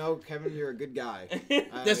let it be known, Kevin, you're a good guy.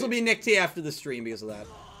 This will be Nick T after the stream because of that.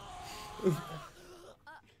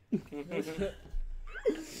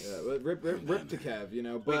 But rip to Kev, you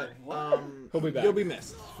know. But He'll be back. You'll be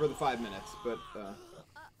missed for the 5 minutes. But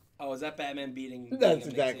Oh, is that Batman beating? That's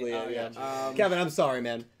beating exactly Amazing? it. Oh, Yeah. gotcha. Kevin, I'm sorry,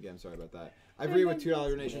 man. yeah, I'm sorry about that. I agree with $2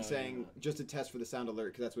 donation saying just a test for the sound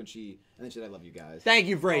alert because that's when she and then she said I love you guys. Thank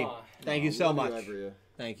you, Bree. Aw. Thank you so Love much. Ivrea.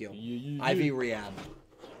 Thank you. You. IV Rehab.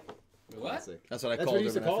 What? Classic. That's what I That's called what her you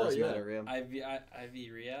used to when I call first her, met yeah. her. Yeah.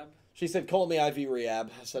 IV rehab. She said, "Call me IV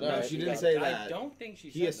Rehab." I said, "All No, right." she you didn't got say it. that. I don't think she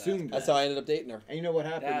said He assumed That's that. how I ended up dating her. And you know what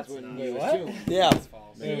happens That's when not- you What? assume. Yeah. That's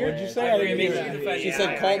false. Hey, what'd you say? I I agree. didn't Make hear sure that. you defend She yeah, said,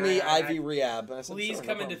 yeah, "Call yeah, me yeah, IV Rehab." And I said, Please "Sure, no come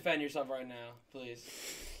and problem." defend yourself right now, please.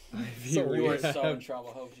 So You are so in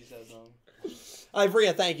trouble. Hope she says no.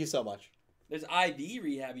 Ivrea, thank you so much. There's IV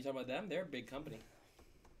Rehab. You talking about them? They're a big company.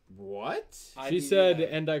 What? She IV said,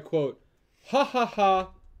 Rehab. and I quote, "Ha ha ha,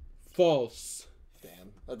 false."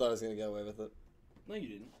 Damn, I thought I was gonna get away with it. No, you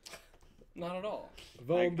didn't. Not at all.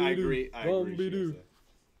 I agree. I agree. she Vombidu. is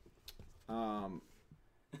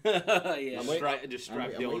Yeah. I'm waiting. Just strap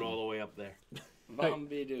I'm Dylan waiting. all the way up there.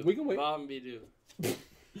 Vombidu. we can wait. Vombidu.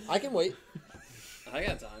 I can wait. I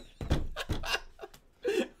got time.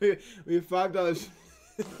 We have $5.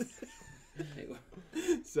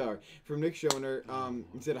 Sorry, from Nick Schoner.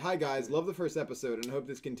 He said, "Hi guys, love the first episode and hope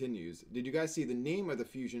this continues. Did you guys see the name of the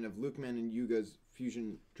fusion of Lukeman and Yuga's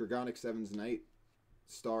fusion Dragonic Seven's Knight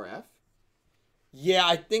Star F? Yeah,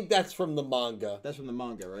 I think that's from the manga. That's from the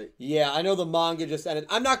manga, right? Yeah, I know the manga just ended.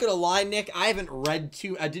 I'm not gonna lie, Nick. I haven't read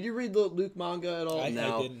too. Did you read the Luke manga at all? I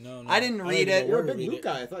No, didn't know. I didn't read even it. know You're a where to big read Luke it.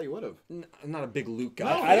 guy. I thought you would have. I'm not a big Luke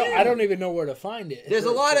guy. I don't even know where to find it. There's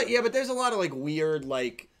a lot of but there's a lot of like weird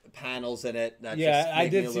like panels in it. That Yeah, just I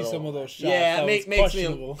make me did a see little- some of those shots. Yeah, That it was makes me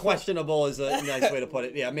questionable. questionable is a nice way to put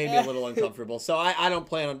it. Yeah, it made me a little uncomfortable. So I don't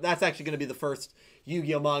plan on. That's actually going to be the first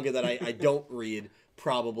Yu-Gi-Oh manga that I don't read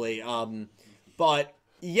probably. But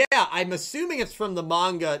yeah, I'm assuming it's from the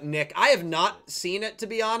manga, Nick. I have not seen it, to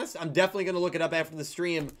be honest. I'm definitely going to look it up after the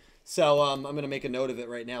stream. So I'm going to make a note of it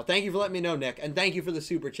right now. Thank you for letting me know, Nick. And thank you for the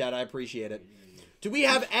super chat. I appreciate it. Do we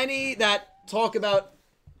have any that talk about...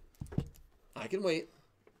 I can wait.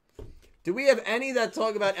 Do we have any that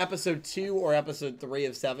talk about episode 2 or episode 3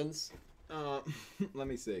 of Sevens? Let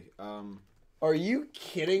me see. Are you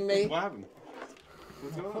kidding me? What happened?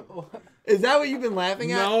 What's going on? Is that what you've been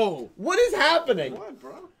laughing at? No. What is happening? What,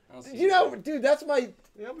 bro? You know, dude, that's my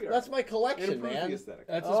Yeah, I'll be all that's right. my collection, Improve man. the aesthetic.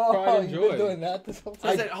 That's his pride and you've been joy. doing that this whole I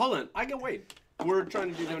time. said, hold on. I can wait. We're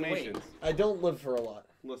trying to do donations. I don't live for a lot.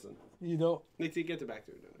 Listen. You know, Let's get to back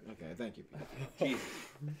to it. Okay, thank you. Jesus.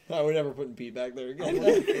 I would never put Pete back there again.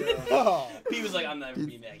 He was like, I'm never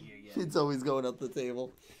being back here again. Pete's always going up the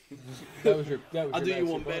table. That was your. I'll do you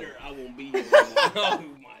one master better. I won't be here. Oh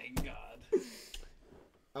my god.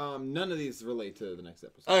 None of these relate to the next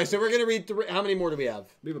episode. All right, so we're gonna read 3. How many more do we have?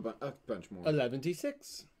 We have a bunch more. part.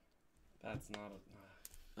 11-6. That's not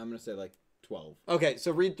a. I'm gonna say like 12. Okay,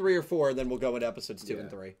 so read 3 or 4, and then we'll go into episodes 2 Yeah. and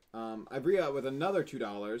 3. I've re-out with another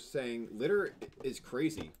 $2 saying litter is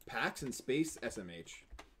crazy. Packs in space SMH.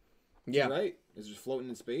 Yeah, Right? Is just floating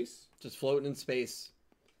in space. just floating in space.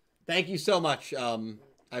 Thank you so much,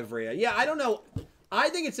 Ivrea. Yeah, I don't know. I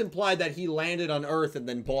think it's implied that he landed on Earth and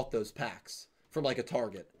then bought those packs from like a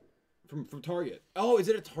Target. From Target. Oh, is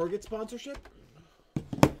it a Target sponsorship?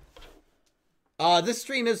 This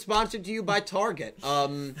stream is sponsored to you by Target.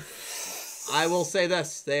 I will say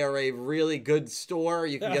this. They are a really good store.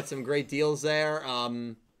 You can get some great deals there.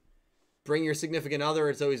 Bring your significant other.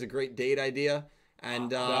 It's always a great date idea.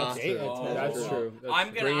 And That's true. Oh. That's true. That's I'm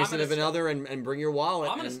true. gonna. bring your I'm gonna, significant other and bring your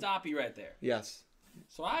wallet. I'm gonna and- stop you right there. Yes.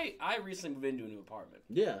 So I recently moved into a new apartment,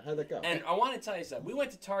 Yeah, how'd that go? and I want to tell you something. We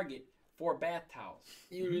went to Target for bath towels.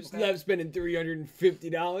 You just love spending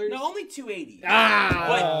 $350. No, only $280.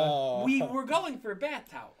 Ah. But we were going for bath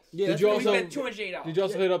towels. Yeah, Did that's you what We also? spent $208. Did you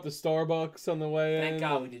also hit up the Starbucks on the way in? Thank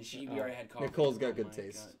God we did. We already had coffee. Nicole's got good my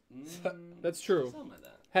taste. God. That's true. Something like that.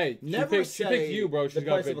 Hey, Never she picked you, bro. She's the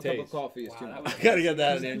got price of good a cup of taste. coffee is Wow, too that much. was- I gotta get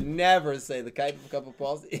that in there. Never say the cup of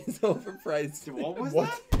palsy is overpriced. What was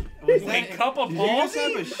What? that? Was Wait, that? cup of Did you just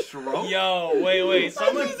have palsy? a stroke? Yo, wait.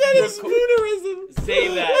 Someone spoonerism.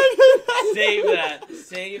 save that. Save that.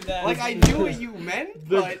 Save that. Like I knew what you meant,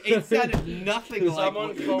 but it sounded nothing like Someone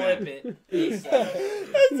what you clip meant. it. ASAP.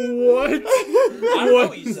 What? I don't know What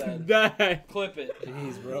what you is said. that? Clip it.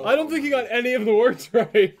 Jeez, bro. I don't think he got any of the words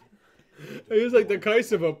right. He was like the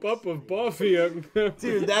case of a pup of Buffy. Dude,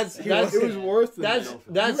 that's It was worse than that's You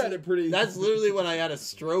read it pretty. That's literally when I had a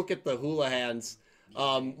stroke at the hula hands.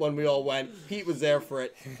 When we all went, Pete was there for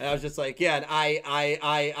it, and I was just like, yeah, and I,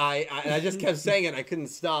 and I just kept saying it. And I couldn't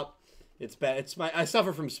stop. It's bad. I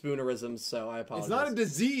suffer from spoonerisms, so I apologize. It's not a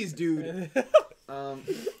disease, dude.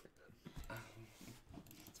 It's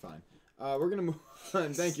fine. We're gonna move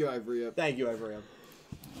on. Thank you, Ivory. Thank you, Ivory.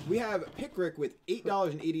 We have Pick Rick with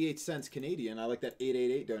 $8.88 Canadian. I like that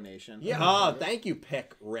 888 donation. Yeah. Thank you,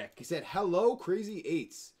 Pick Rick. He said, "Hello, Crazy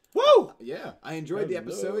 8's." Woo! Yeah, I enjoyed the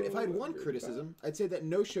episode. If I had one criticism, I'd say that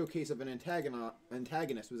no showcase of an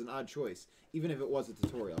antagonist was an odd choice, even if it was a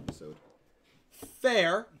tutorial episode.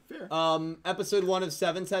 Fair. Fair. Episode 1 of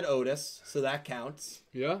 7 had Otis, so that counts.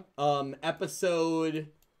 Yeah. Episode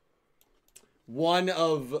 1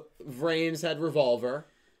 of Vrains had Revolver.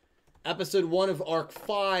 Episode 1 of Arc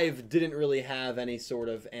 5 didn't really have any sort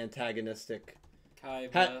of antagonistic.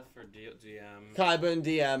 Kaiba for DM. Kaiba and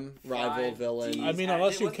DM, rival 5 villain. I mean,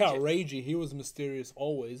 unless you count Reiji, he was mysterious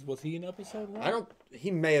always. Was he in episode 1?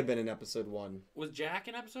 He may have been in episode 1. Was Jack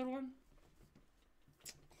in episode 1?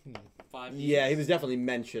 5. Yeah, he was definitely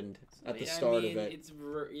mentioned at the start of it.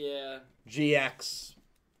 GX,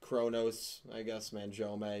 Kronos, I guess,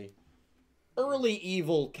 Manjome. Early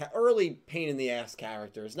pain in the ass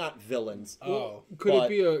characters, not villains.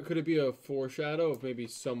 Could it be a foreshadow of maybe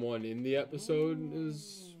someone in the episode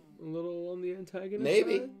is a little on the antagonist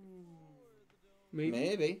side?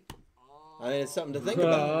 Maybe. I mean, it's something to think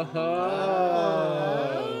about.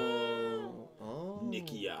 Nick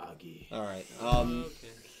Yagi. All right.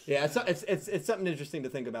 Yeah, it's something interesting to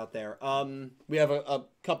think about there. We have a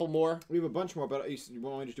couple more. We have a bunch more, but you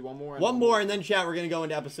want to just do one more? One more, and then chat. We're gonna go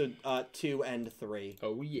into episode 2 and 3.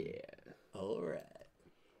 Oh yeah. All right.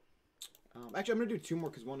 Actually, I'm gonna do 2 more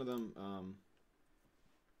because one of them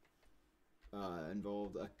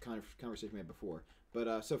involved a kind of conversation we had before.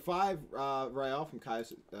 But so 5, Rael from Caio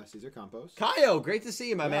Cesar Campos. Caio, great to see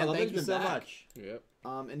you, my man. Love Thank you been so back. much. Yep.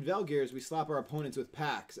 In Velgears, we slap our opponents with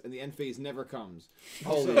packs, and the end phase never comes.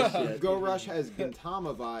 Holy shit. Go Rush has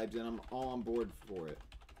Gintama vibes, and I'm all on board for it.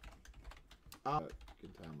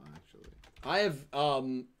 Gintama, actually. I have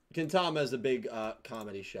Gintama is a big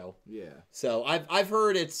comedy show. Yeah. So I've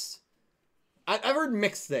heard I've heard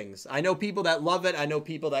mixed things. I know people that love it. I know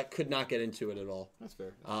people that could not get into it at all. That's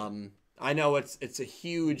fair. I know it's a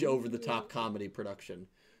huge over the top comedy production.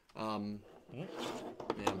 Yeah.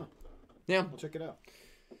 We'll check it out.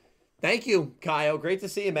 Thank you, Kyle. Great to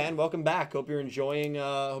see you, man. Welcome back. Hope you're enjoying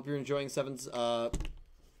 7's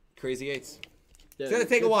Crazy 8's. Yeah, it's gonna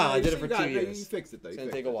take a while. I did it for 2 years. You fixed it though. It's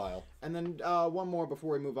gonna take a while. And then one more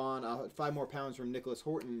before we move on. 5 more pounds from Nicholas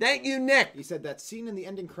Horton. Thank you, Nick. He said that scene in the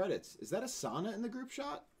ending credits. Is that a Sana in the group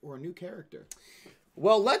shot or a new character?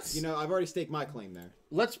 Well, let's. I've already staked my claim there.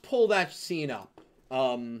 Let's pull that scene up.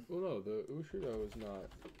 Well, no, the Ushido is not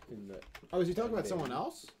in the. Oh, is he talking about someone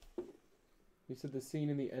else? He said the scene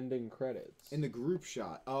in the ending credits. In the group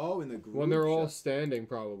shot. Oh, in the group. When they're all shot. standing,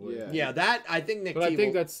 probably. Yeah, that I think Nick. But I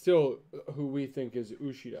think that's still who we think is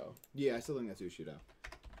Ushido. Yeah, I still think that's Ushido.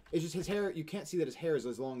 It's just his hair. You can't see that his hair is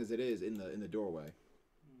as long as it is in the doorway.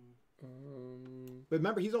 But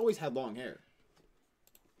remember, he's always had long hair.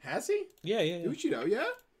 Has he? Yeah. Ushido, yeah.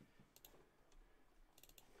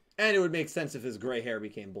 And it would make sense if his gray hair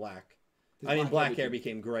became black. Black hair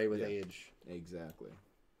became gray with age. Exactly.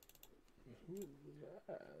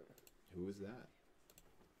 Who is that?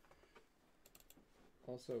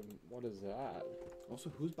 Also, what is that? Also,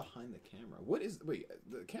 who's behind the camera? What is... Wait,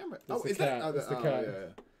 the camera... It's the is cat. that... Oh, It's the cat.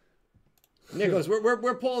 Yeah. Nicholas,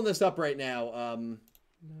 we're pulling this up right now.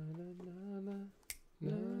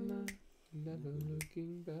 Never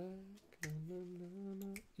looking back.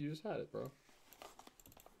 You just had it, bro.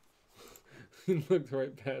 You looked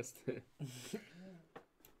right past it.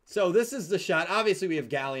 So this is the shot. Obviously, we have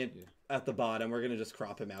Galliant at the bottom. We're gonna just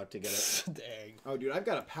crop him out to get it. Dang. Oh, dude, I've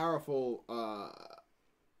got a powerful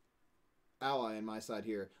ally on my side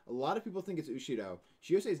here. A lot of people think it's Ushido.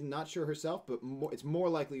 Shiose is not sure herself, but it's more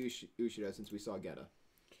likely Ushido since we saw Geta.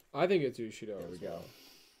 I think it's Ushido. There we go.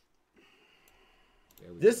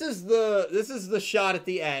 This is the shot at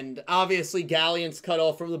the end. Obviously, Galliant's cut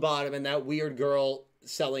off from the bottom, and that weird girl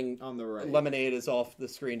selling on the right lemonade is off the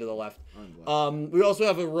screen to the left. We also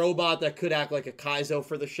have a robot that could act like a Kaizo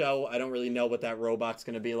for the show. I don't really know what that robot's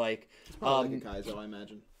going to be like. It's probably like a Kaizo, I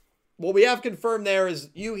imagine. What we have confirmed there is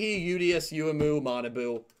Yuhi, Udius, Uemu,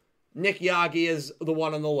 Manabu. Nick Yagi is the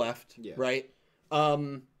one on the left, right?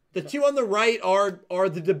 The two on the right are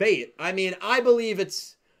the debate. I mean, I believe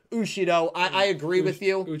it's Ushido. I agree with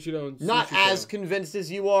you. Ushido and Not Sushiko. as convinced as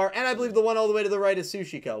you are, and I believe the one all the way to the right is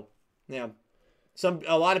Sushiko. Yeah.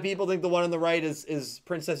 A lot of people think the one on the right is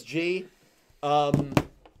Princess G. You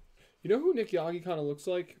know who Nick Yagi kind of looks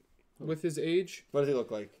like with his age? What does he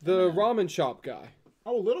look like? The ramen shop guy.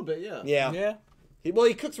 Oh, a little bit, yeah. Yeah. He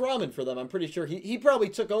cooks ramen for them. I'm pretty sure he probably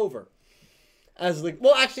took over.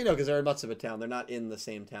 Well, actually, no, because they're in Matsuba Town. They're not in the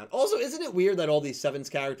same town. Also, isn't it weird that all these Sevens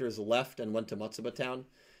characters left and went to Matsuba Town?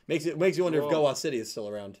 Makes you wonder if Goa City is still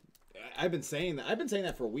around. I've been saying that. I've been saying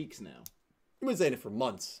that for weeks now. I've been saying it for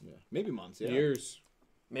months. Yeah, maybe months. Yeah, Years.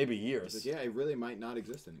 Maybe years. Like, yeah, it really might not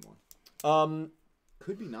exist anymore.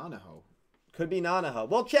 Could be Nanaho. Could be Nanaho.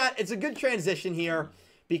 Well, chat, it's a good transition here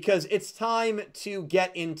because it's time to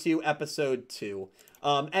get into episode 2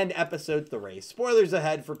 and episode 3. Spoilers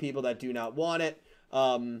ahead for people that do not want it.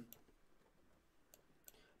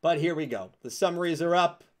 But here we go. The summaries are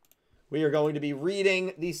up. We are going to be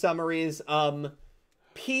reading the summaries.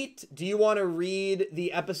 Pete, do you want to read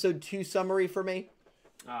the episode 2 summary for me?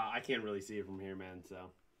 I can't really see it from here, man. So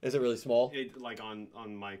Is it really small? like on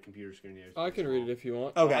my computer screen here. I can read it if you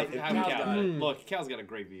want. Okay. Look, Cal's got a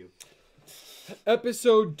great view.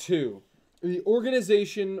 Episode 2. The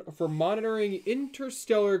Organization for Monitoring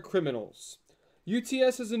Interstellar Criminals.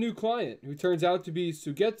 UTS has a new client who turns out to be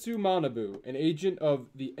Sugetsu Manabu, an agent of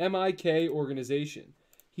the MIK organization.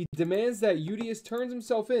 He demands that UDIAS turns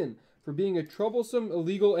himself in for being a troublesome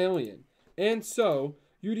illegal alien, and so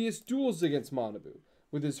UDIAS duels against Manabu,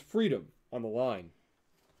 with his freedom on the line.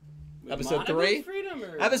 Episode 3?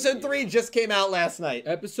 Episode 3 just came out last night.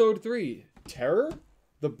 Episode 3. Terror?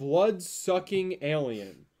 The blood-sucking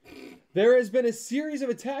alien. There has been a series of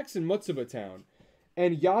attacks in Mutsuba Town,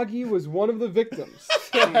 and Yagi was one of the victims.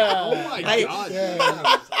 Oh my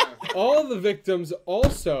god. All the victims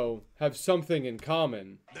also have something in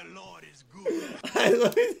common. The Lord is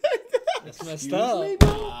good. That's messed up.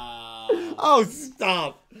 Oh,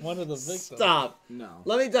 stop. One of the victims. Stop. No.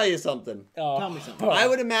 Let me tell you something. Tell me something. I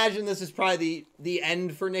would imagine this is probably the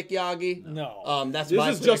end for Nick Yagi. No. That's This my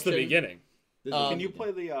is just the prediction. beginning. Can you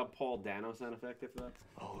play the Paul Dano sound effect if that's?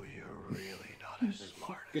 Oh, you're really not as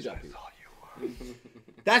smart Good job, as I Pete. thought you were.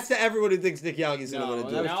 That's to everyone who thinks Nick Yagi's going to No, win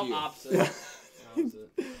a that duel. was No, opposite.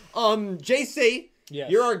 JC,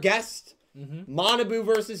 Yes. you're our guest. Manabu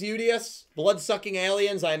versus UDIAS, blood-sucking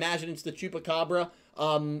aliens. I imagine it's the Chupacabra.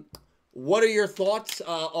 What are your thoughts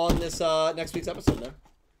on this next week's episode there?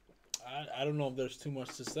 I don't know if there's too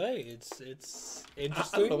much to say. It's I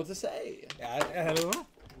interesting. don't know what to say. I don't know.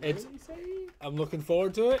 I'm looking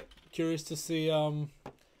forward to it. Curious to see.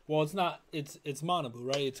 Well, it's not. It's Manabu,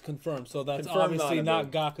 right? It's confirmed. So that's Confirmed obviously Manabu.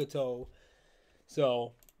 not Gakuto.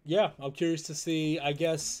 So yeah, I'm curious to see. I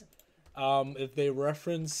guess if they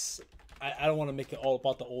reference, I don't want to make it all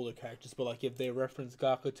about the older characters, but like if they reference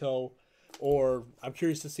Gakuto, or I'm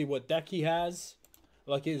curious to see what deck he has.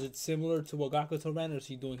 Like, is it similar to what Gakuto ran, or is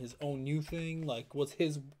he doing his own new thing? Like, what's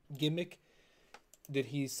his gimmick? Did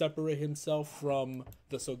he separate himself from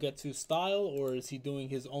the Sogetsu style, or is he doing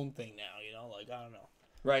his own thing now? You know, like, I don't know.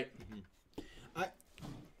 Right.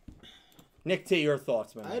 Nick T, your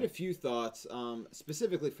thoughts, man. I had a few thoughts,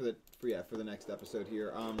 specifically for the next episode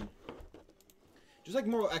here. Just like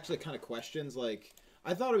more actually kind of questions. Like,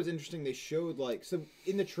 I thought it was interesting. They showed like so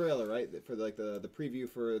in the trailer, right, for like the preview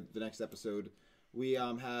for the next episode. We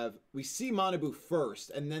see Manabu first,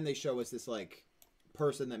 and then they show us this like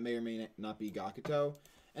person that may or may not be Gakuto,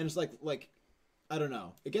 and it's like I don't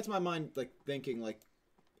know. It gets my mind like thinking like,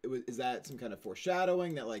 is that some kind of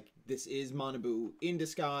foreshadowing that like this is Manabu in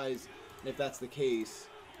disguise? And if that's the case,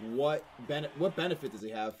 what benefit does he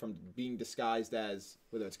have from being disguised as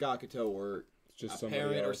whether it's Gakuto or Just a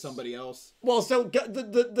parent or somebody else? Well, so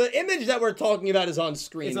the image that we're talking about is on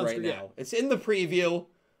screen It's on right screen, now. yeah. It's in the preview.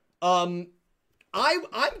 I'm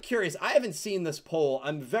curious. I haven't seen this poll.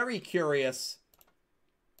 I'm very curious.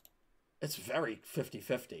 It's very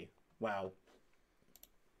 50-50. Wow.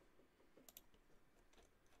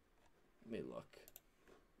 Let me look.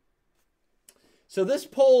 So this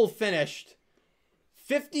poll finished.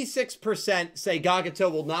 56% say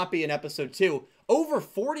Gakuto will not be in episode 2. Over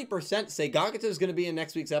 40% say Gakuto is going to be in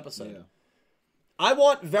next week's episode. Yeah. I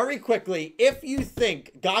want very quickly, if you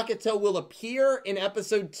think Gakuto will appear in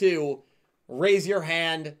episode 2, raise your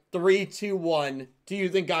hand. 3, 2, 1. Do you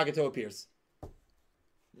think Gakuto appears?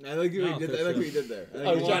 I like what you did there.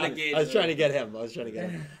 I was trying to get him.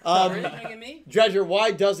 Really? Trying me? Dredger,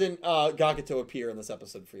 why doesn't Gakuto appear in this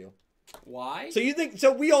episode for you? Why? So you think?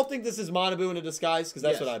 So we all think this is Manabu in a disguise because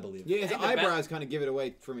that's Yes. what I believe. Yeah, his I think the eyebrows kind of give it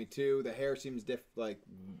away for me too. The hair seems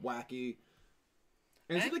wacky,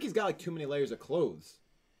 and it seems like he's got like too many layers of clothes.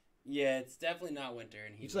 Yeah, it's definitely not winter,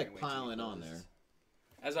 and He's wearing like way too many piling on clothes. there.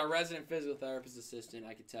 As our resident physical therapist assistant,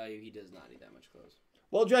 I can tell you he does not need that much clothes.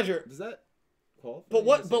 Well, Dredger, Does that qualify? but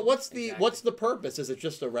what's the Exactly. what's the purpose? Is it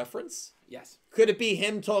just a reference? Yes. Could it be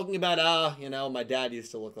him talking about my dad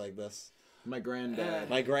used to look like this. My granddad.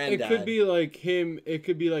 My It granddad. could be like him. It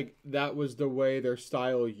could be like that was the way their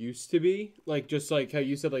style used to be. Like just like how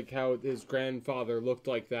you said, like how his grandfather looked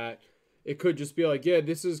like that. It could just be like, yeah,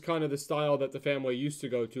 this is kind of the style that the family used to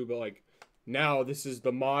go to, but like now this is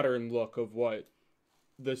the modern look of what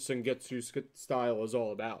the Sengetsu style is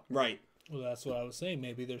all about. Right. Well, that's what I was saying.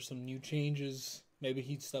 Maybe there's some new changes. Maybe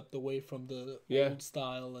he stepped away from the old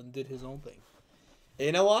style and did his own thing.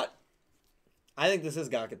 You know what? I think this is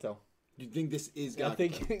Gakuto. You think this is Gakuto?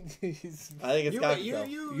 I think it's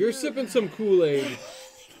Gakuto. You're sipping some Kool-Aid.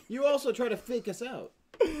 You also try to fake us out.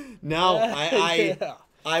 No,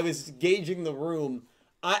 I was gauging the room.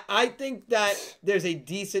 I think that there's a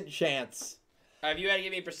decent chance. If you had to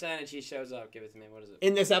give me a percentage, he shows up. Give it to me. What is it?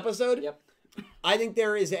 In this episode? Yep. I think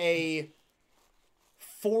there is a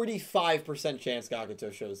 45% chance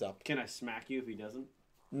Gakuto shows up. Can I smack you if he doesn't?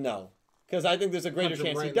 No. Because I think there's a greater Punch him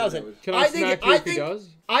chance he right doesn't. Can I smack you if he does?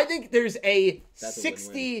 I think there's a That's a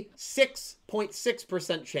win-win.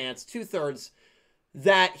 66.6% chance, 2/3,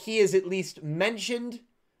 that he is at least mentioned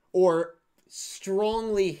or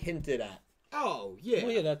strongly hinted at. Oh, yeah.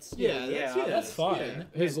 Well, yeah, that's that's fine.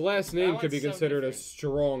 His last name That could be one's so considered a different.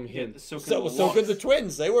 strong hint. So So could the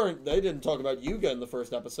twins. They didn't talk about Yuga in the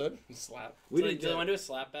first episode. Slap. We So, didn't do you want to do a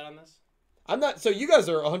slap bet on this? I'm not. So you guys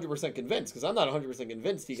are 100% convinced because I'm not 100%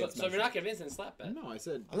 convinced he So, gets so if you're mentioned. not convinced, then slap bet. No, I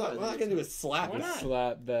said. We're not gonna do a slap. Why not?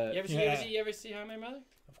 Slap bet. You ever see How I Met Your Mother?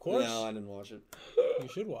 Of course. No, I didn't watch it. You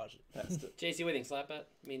should watch it. That's it. JC, what do you think? Slap bet?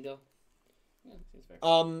 Mean deal? Yeah, seems fair.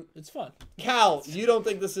 It's fun. Cal, you don't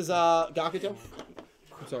think this is Gakuto?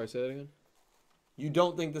 I'm sorry, say that again. You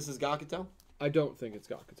don't think this is Gakuto? I don't think it's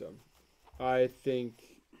Gakuto. I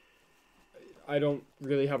don't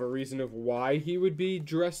really have a reason of why he would be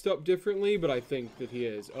dressed up differently, but I think that he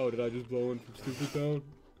is. Oh, did I just blow in from Stupid Town?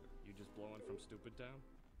 You just blowing from Stupid Town?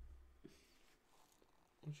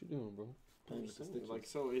 What you doing, bro? Like,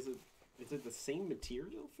 so is it the same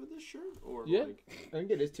material for this shirt, or Yeah. like? I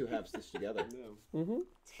think it is two halves stitched together. No, Mm-hmm.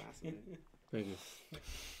 it's fascinating. Thank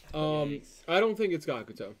you. I don't think it's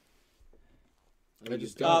Gakuto. I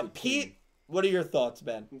just Pete, what are your thoughts,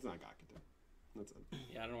 Ben? It's not Gakuto. That's it.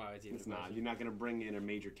 Yeah, I don't know why it's even. It's not. You're not gonna bring in a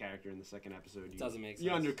major character in the second episode. Doesn't make sense.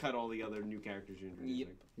 You undercut all the other new characters you're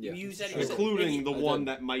introducing, Yeah. You said including the you, one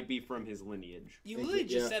that might be from his lineage. You literally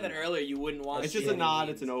just said that earlier. You wouldn't want. It's to just see a any nod. memes.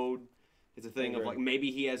 It's an ode. It's a thing of like maybe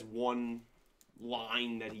he has one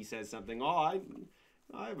line that he says something. Oh,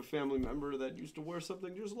 I have a family member that used to wear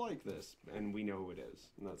something just like this, and we know who it is.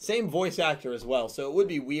 And that's Same voice actor as well, so it would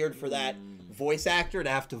be weird for that voice actor to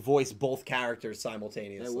have to voice both characters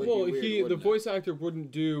simultaneously. would Well, be weird, the wouldn't it? voice actor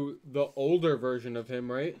wouldn't do the older version of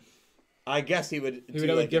him, right? I guess he would. He would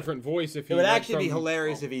have a different voice if he. It would went actually be from-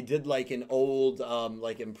 hilarious if he did like an old,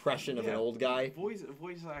 like impression of an old guy. Voice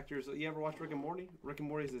actors. You ever watch Rick and Morty? Rick and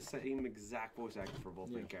Morty is the same exact voice actor for both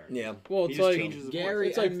main characters. Yeah. Well, He it's just like changes his Gary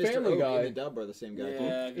It's like and Mr. Family Oak Guy. and the dub are the same guy. too.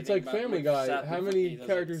 Yeah, if you It's think like about Family Rick Guy. Seth- How he many does,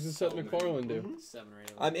 characters like, does Seth 7 or 8 MacFarlane of them. do? 7 or 8 of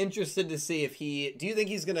them. I'm interested to see if he. Do you think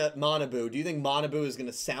he's gonna Manabu? Do you think Manabu is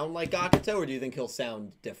gonna sound like Gakuto, or do you think he'll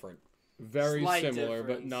sound different? Very Slight similar, but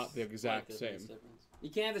difference. not the exact Slight same. difference. You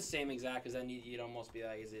can't have the same exact, because then you'd almost be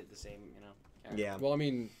like, is it the same, character? Yeah. Well, I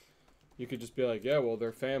mean, you could just be like, yeah, well,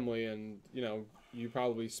 they're family, and you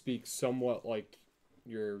probably speak somewhat like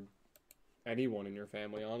anyone in your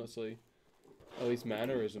family, honestly, at least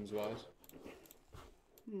mannerisms wise,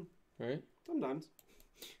 right? Sometimes.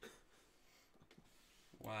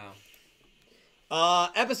 Wow.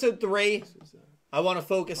 Episode 3, I want to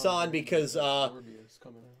focus on because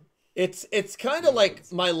it's kind of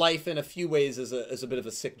like my life in a few ways as a bit of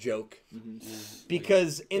a sick joke.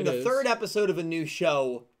 Because in the third episode of a new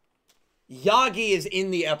show, Yagi is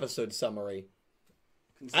in the episode summary.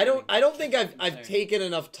 I don't think I've taken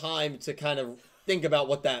enough time to kind of think about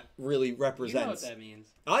what that really You know represents. what that means.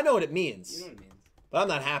 I know what it means, You know what it means. but I'm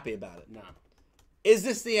not happy about it. No. Is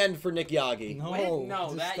this the end for Nick Yagi? No, Wait, no,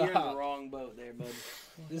 just that you're in the stop. wrong boat there, bud.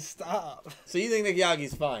 Just stop. So you think Nick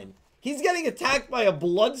Yagi's fine? He's getting attacked by a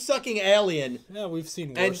blood-sucking alien, Yeah, we've seen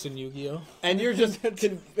And- worse in Yu-Gi-Oh. and you're just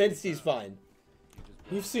convinced he's fine.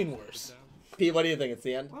 We've seen worse. Pete, what do you think? It's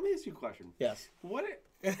the end? Let me ask you a question. Yes. What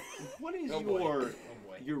is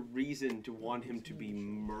your reason to want him to be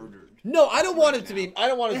murdered? No, I don't want it to be. I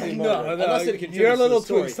don't want it to be murdered. Unless it contributes you're a little to the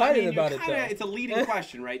story. too excited you're about it, kinda, though. it's a leading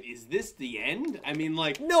question, right? Is this the end? I mean,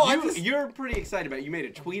 like, No, I'm just- you're pretty excited about it. You made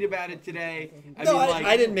a tweet about it today. No, mean, like,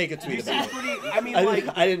 I didn't make a tweet you seem about it. pretty. I mean, I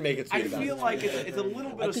like, didn't make a I tweet about feel it. like it's a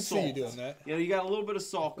little bit I of could see salt. you doing that. You got a little bit of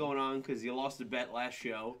salt going on because you lost a bet last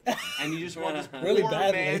show, and you just want this Really poor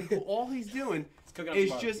badly. man who all he's doing cooking up is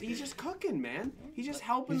some he's just cooking, man. He's just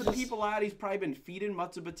helping the people out. He's probably been feeding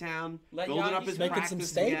Matsuba Town, Let building Yagi up his Making practice some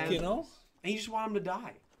steak, again, you know? and you just want him to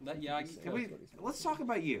die. Let Yagi Can we, let's talk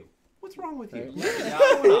about you. What's wrong with you? Right. Let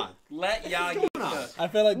What's going on? Let Yagi cook. I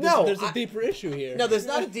feel like No, there's I- a deeper issue here. No, there's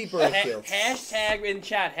not a deeper issue. Hashtag in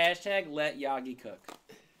chat. Hashtag let Yagi cook.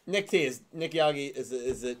 Nick T, is Nick Yagi, is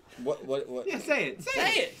it, what? Yeah, say it.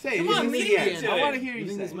 Say it. Come on, lead him into it. I want to hear you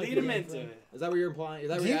say it. Lead him into it. Is that what you're implying? Is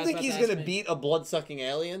that Do what you you're think about he's to ask gonna me? beat a blood-sucking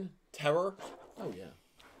alien? Terror? Oh yeah.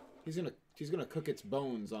 He's gonna cook its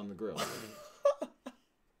bones on the grill.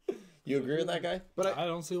 You agree with that guy? But I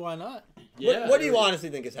don't see why not. Yeah. What do you honestly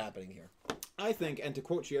think is happening here? I think, and to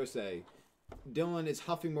quote Chiose, Dylan is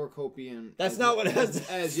huffing more copium. That's as, not what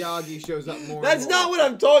as Yagi shows up more. That's and more. not what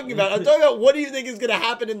I'm talking about. I'm talking about what do you think is going to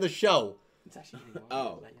happen in the show? It's actually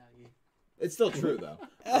Oh. It's still true though.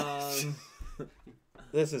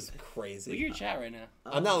 This is Look at crazy. your chat right now.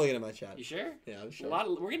 I'm not looking at my chat. You sure? Yeah, I'm sure.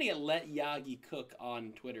 We're gonna get Let Yagi Cook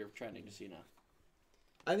on Twitter trending, just so you know.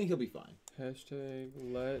 I think he'll be fine. Hashtag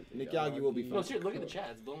let Nick Yagi will be No, fine. seriously, look at the chat.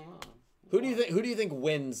 It's blowing up. Who do you think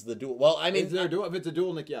wins the duel? Well, I mean, Is there a duel? If it's a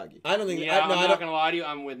duel, Nick Yagi. I don't think. Yeah, I, no, I'm I not don't, gonna lie to you.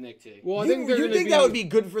 I'm with Nick T. Well, I you think they're you gonna think be, that would be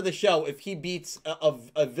good for the show if he beats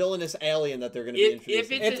a villainous alien that they're going to be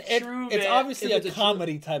If introducing? it's a true It's bit, obviously if a it's a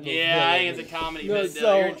comedy type of yeah, I villain. think it's a comedy. No, but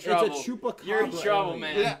so you're in it's a trouble. chupacabra You're in trouble, alien.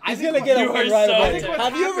 man. Yeah, He's I gonna think get you a are win right so away. dead.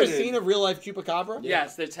 Have you ever happening- seen a real life chupacabra?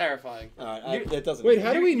 Yes, they're terrifying. All right, that doesn't. Wait,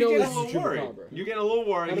 how do we know you this get is a little worried. Chupacabra? You get a little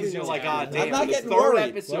worried How do because we you're know like, that? God damn, not for the getting third worried.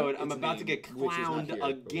 episode, I'm It's about to get which is not clowned here.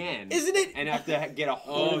 again. Isn't it? And have to get a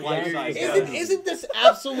whole life-size. Isn't this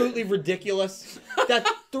absolutely ridiculous? That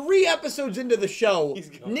 3 episodes into the show,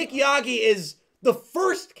 Nick Yagi is the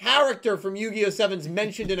first character from Yu-Gi-Oh! 7's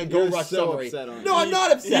mentioned in a Go You're Rush so summary. upset on No, it. I'm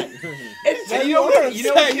not upset. It's just, you know what? You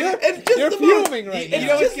know what's gonna, it's just You're the most, fuming right it's now. You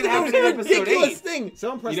know what's just gonna the happen most in episode ridiculous 8? thing.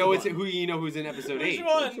 Someone press you know the button. who's in episode 8?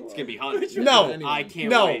 one? It's gonna be Hunt. No, I can't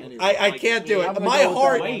no, wait. I can't do I'm it. gonna My go with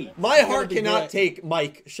heart, the wait. my heart be cannot great. take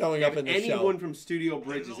Mike showing up in the Anyone show. from Studio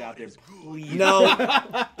Bridges out there, please. No,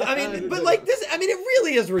 I mean, but like this, I mean, it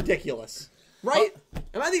really is ridiculous, right?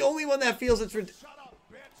 Am I the only one that feels it's ridiculous?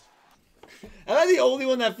 Am I the only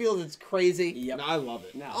one that feels it's crazy? Yep. No, I love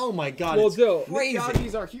it. Oh my god, Well, it's Dill, crazy. Nick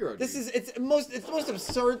Yagi's our hero. This dude. is it's the most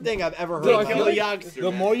absurd thing I've ever heard. Dill, I in my feel life. like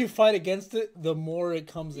The more you fight against it, the more it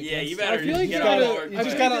comes against Yeah, you you. better I feel like get you on gotta, board. you I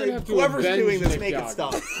just think gotta- you're gonna have to Whoever's avenge doing this, Nick make it Yagi,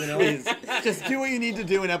 stop. You know? Please, just do what you need to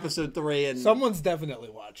do in episode 3. And Someone's definitely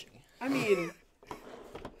watching. I mean,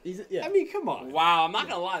 Yeah. I mean, come on. Wow, I'm not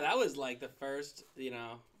gonna lie. That was like the first,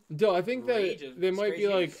 Dill, I think Rage that of they might be crazy.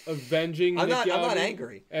 like avenging I'm Nick not. I'm not Yagi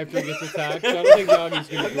angry. after he gets attacked. So I don't think Yagi's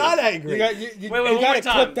gonna I'm do not it. angry. You one gotta more clip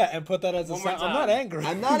time. that and put that as a One more sound. I'm not time. angry.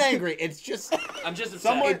 I'm not angry. It's just I'm just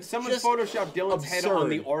upset. Someone just photoshopped Dylan's head on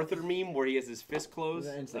the absurd. Arthur meme where he has his fist closed.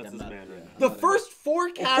 Yeah, That's Instagram, this not- man right yeah. now. the first 4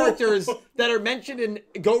 characters that are mentioned in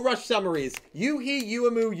Go Rush summaries: Yuhi,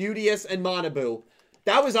 Yuamu, Udias, and Manabu.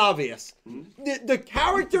 That was obvious. The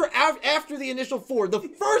character after the initial 4, the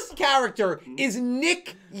first character is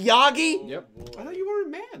Nick Yagi. Yep. I thought you weren't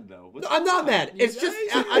mad though. No, I'm not mad. It's just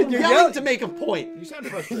I'm yelling to make a point. You sound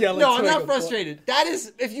frustrated. Yelling No, to I'm make not a point. frustrated. That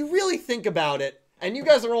is, if you really think about it, and you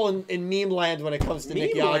guys are all in meme land when it comes to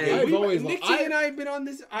Nick Meme land. Yagi. I've always Nick loved- T and I have been on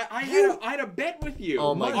this. I had a bet with you.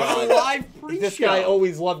 Oh my on God. a live pre-show. This guy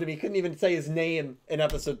always loved him. He couldn't even say his name in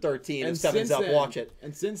episode 13 of 7's Up. Watch it.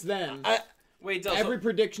 And since then, Wait, Del, every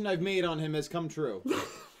prediction I've made on him has come true.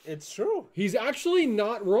 It's true. He's actually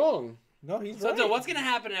not wrong. No, he's so right. Del, what's gonna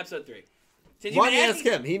happen in episode 3? Since Why don't you been ask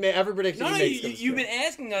him? He made every prediction No, he no, makes. comes you've true. been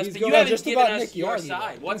asking us, He's but you going haven't just given about us Nick your Yagi,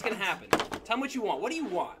 side. though. What's gonna happen? Tell me what you want. What do you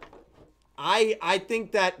want? I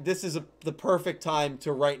think that this is the perfect time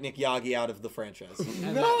to write Nick Yagi out of the franchise.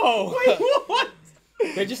 No. Wait, what?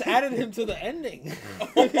 They just added him to the ending.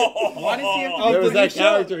 Why does he have to Oh, There was the that new show.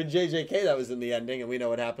 character in JJK that was in the ending, and we know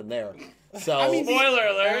what happened there. So I mean, Spoiler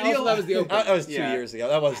alert. Also, that was the opening. that was 2 Yeah. years ago.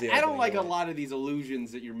 That was the. I don't opening, like a right? lot of these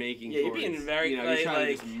illusions that you're making. Yeah, you're towards, being very, you're like- trying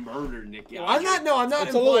to just murder Nick Yagi. I'm not. No, I'm not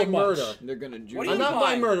It's a little implying much. murder. They're gonna What do I'm you not imply?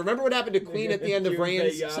 implying murder. Remember what happened to Queen at the end of You're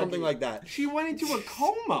Reigns? Yagi. Something like that. She went into a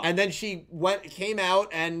coma. And then she came out,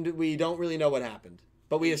 and we don't really know what happened,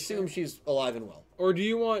 but we assume she's alive and well. Or do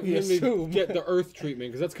you want We him to assume. get the Earth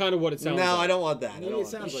treatment? Because that's kind of what it sounds No, like. I don't want that. I Maybe don't it want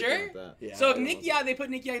sounds You like sure? that. that. Yeah, So I if don't Nick want that. Yagi, they put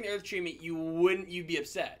Nick Yagi in the Earth treatment, you'd be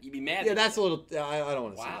upset. You'd be mad. Yeah, at that's him. a little. I don't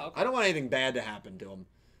want to see Wow, that. okay. I don't want anything bad to happen to him.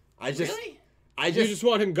 I just. Really? I You just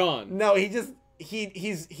want him gone. No,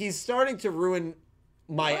 he's starting to ruin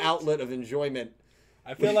my outlet of enjoyment.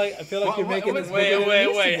 I feel like you're making this. bigger than it Wait,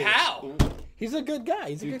 needs to wait. be. How? He's a good guy.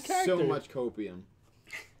 He's a Dude, good character. so much copium.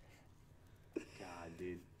 God,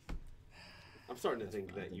 dude. I'm starting to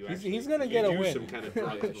think that you He's- actually he's gonna you get a do win. some kind of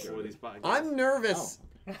drugs before these podcasts. I'm nervous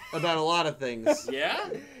about a lot of things. Yeah?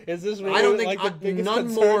 Is this really I don't think like the biggest none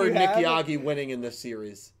concern more you Nick have? Yagi winning in this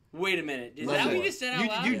series. Wait a minute. Is that what you just said out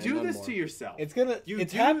loud? You do this to yourself.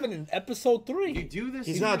 It's happening in episode 3. You do this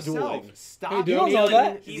He's to not yourself. dueling. Stop. Hey, You don't know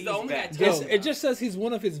that? He's the only guy. It just says he's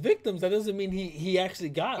one of his victims. That doesn't mean he actually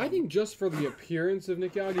got him. I think just for the appearance of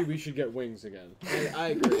Nick Yagi, we should get wings again. I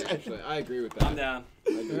agree. Actually, I agree with that. I'm down.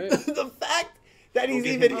 Right? The fact that he's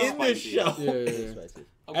get even him in this spicy. show. Yeah.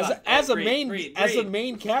 Oh, as God. a Breathe, main breathe.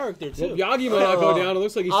 main character too. Well, Yagi might not go down. It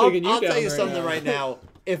looks like he's taking you I'll down tell you right something now. right now.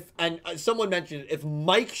 If someone mentioned if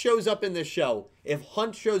Mike shows up in this show, if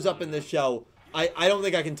Hunt shows up in this show, I don't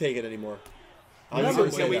think I can take it anymore. I'm just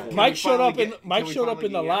gonna say that. Mike showed up in can we finally the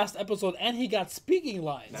get last episode, and he got speaking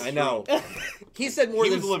lines. I know. He said more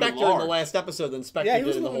He than was living Spectre in the large. last episode than Spectre Yeah, he did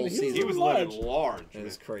was in the living- whole he was season. He was large. living large. It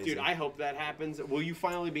was man. crazy. Dude, I hope that happens. Will you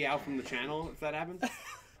finally be out from the channel if that happens?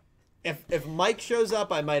 If Mike shows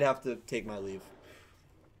up, I might have to take my leave.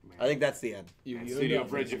 I think that's the end. Studio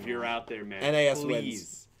Bridge, if you're out there, man, NAS please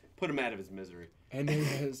wins. put him out of his misery.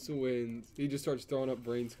 NAS wins. He just starts throwing up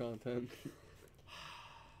brains content.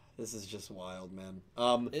 This is just wild, man.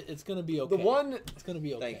 It's gonna be okay. It's gonna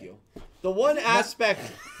be okay. Thank you. The one aspect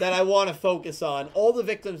that I want to focus on, all the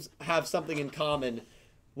victims have something in common.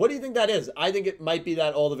 What do you think that is? I think it might be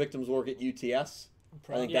that all the victims work at UTS.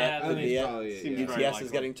 I think that could be it. Seems very UTS likely.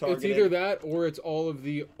 is getting It's targeted. either that or it's all of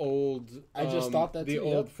the old. I just thought that the too,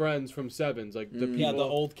 old yep. friends from Sevens, like the people. Yeah, the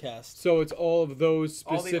old cast. So it's all of those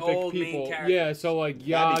All the specific old main people. characters. Yeah, so like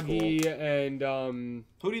That'd be Yagi and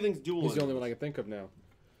Who do you think's dueling? he's the only one I can think of now.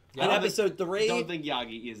 In episode I 3, don't think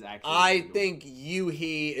Yagi is actually. I dueling. think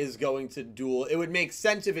Yuhi is going to duel. It would make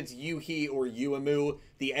sense if it's Yuhi or Yuamu,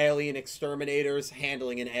 the alien exterminators,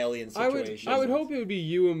 handling an alien situation. I would hope it would be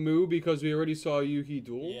Yuamu because we already saw Yuhi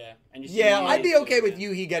duel. Yeah. And you see Yeah, Yui's I'd be doing okay with that.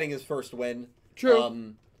 Yuhi getting his first win.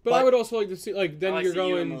 True. But I would also like to see, like, then I you're see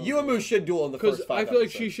going. Yuamu. Yuamu should duel in the Because first 5 I feel like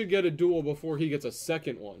episodes. she should get a duel before he gets a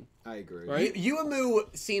second one. I agree. Right?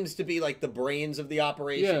 Yuamu seems to be like the brains of the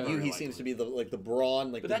operation. Yeah. Yuhi Very seems to be the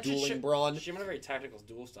brawn, like But the that just dueling brawn. She went a very tactical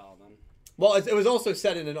duel style then. Well, it was also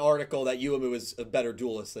said in an article that Yuamu is a better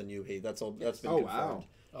duelist than Yuhi. That's all. That's been Oh, confirmed.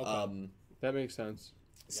 wow. Okay. That makes sense.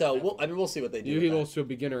 So we'll see what they do. with Yuhi's that. also a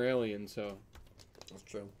beginner alien, so. That's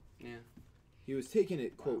true. Yeah. He was taking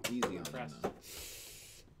it, quote, easy on him, Impressed. though.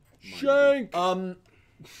 Shank!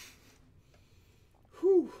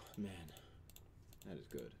 Whew. Man. That is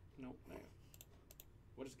good. Nope. No.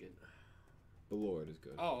 What is good? The Lord is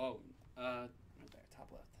good. Oh. Right there. Top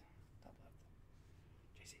left. Top left.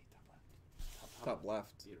 JC. Top left. Top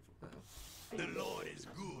left. Beautiful.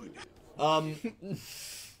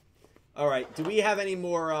 All right. Do we have any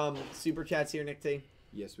more super chats here, Nick T?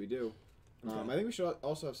 Yes, we do. I think we should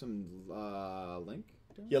also have some link.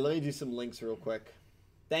 Yeah, let me do some links real quick.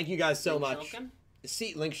 Thank you guys so much.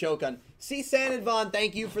 Link Shokan. C. Sanadvon,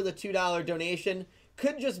 thank you for the $2 donation.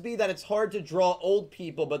 Could just be that it's hard to draw old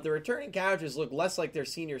people, but the returning characters look less like they're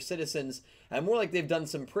senior citizens and more like they've done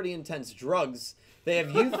some pretty intense drugs. They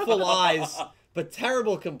have youthful eyes, but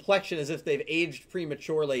terrible complexion as if they've aged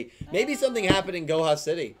prematurely. Maybe something happened in Goha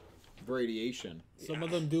City. Radiation. Some of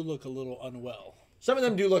them do look a little unwell. Some of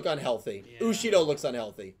them do look unhealthy. Yeah. Ushido looks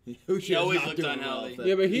unhealthy. He always looked unhealthy.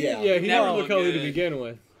 Yeah, but he Yeah. he Never never looked looked healthy to good. begin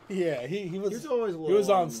with. Yeah, he was. He's always a He was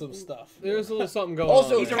little, on some stuff. There's a little something going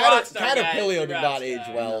Also, on. He's a there. rock star, guys. Caterpillar He's a did rock not star. age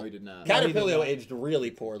well. No, he did not. Caterpillar aged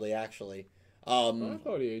really poorly, actually. I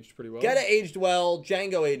thought he aged pretty well. Geta aged well.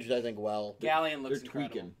 Django aged, I think, well. Galleon They're looks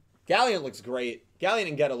incredible. tweaking. Galleon looks great. Galleon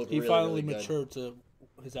and Geta look He really, finally really good. matured to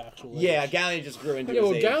his actual age. Yeah, Galleon just grew into Yeah,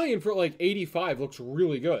 well, his age. Galleon for like 85 looks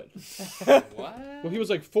really good. What? Well, he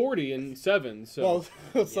was like 40 in 7, so.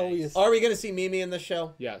 Well, so he is. Are we going to see Mimi in this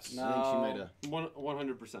show? Yes. No. I think she might have.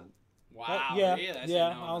 100%. Wow. Yeah, really? I said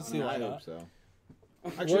yeah, no, I'll no, see no. why I not. hope so.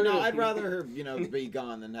 Actually, no, I'd rather her, be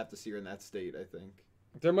gone than have to see her in that state, I think.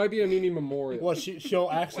 There might be a Mimi memorial. Well, she'll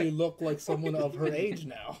actually look like someone of her age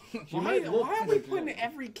now. Why are we putting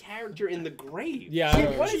every character in the grave? Yeah, I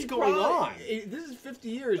don't know. What is going on? This is 50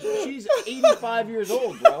 years. She's 85 years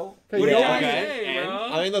old, bro. Okay, Yeah. yeah. Okay, And- bro.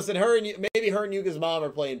 I mean, listen, maybe her and Yuka's mom are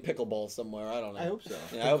playing pickleball somewhere. I don't know. I hope so.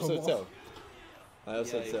 Yeah, I hope so, too. I hope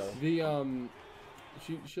so, too. The,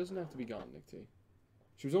 she doesn't have to be gone, Nick T.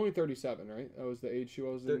 She was only 37, right? That was the age she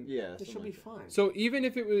was in. Yeah, This should be fine. So even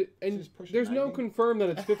if it was, and She's pushing there's no 90. confirm that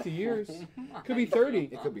it's 50 years. Could be 30.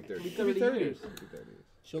 It could be 30. Could be 30 years. It could be 30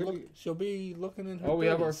 years. She'll be looking in her. Oh, we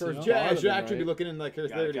have our 30s, you first know? job. Yeah, I should then, actually be right? looking in like her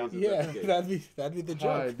Gotta 30s. count Yeah, that'd be the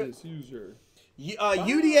Hi, joke. this user.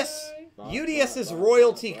 UDS's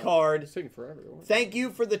royalty card. It's taking forever. Don't worry. Thank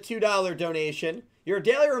you for the $2 donation. Your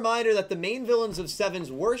daily reminder that the main villains of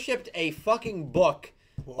Sevens worshipped a fucking book.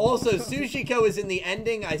 Also, Sushiko is in the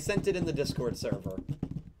ending. I sent it in the Discord server.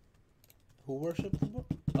 Who worships the book?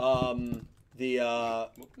 the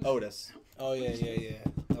Otis. Oh yeah.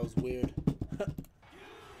 That was weird.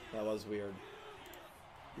 That was weird.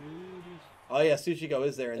 Oh yeah, Tsuchiko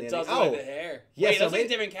is there in the It ending. does look like the hair. Yeah, Wait, so it looks like a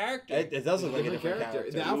different character. It does look like a different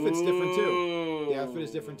character. The outfit's different too. The outfit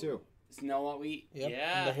is different too. Snow what we? Yep.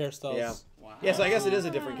 Yeah. And the hairstyles. Yeah. Wow. Yeah, so I guess it is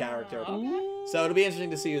a different character. Okay. So it'll be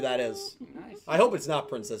interesting to see who that is. Nice. I hope it's not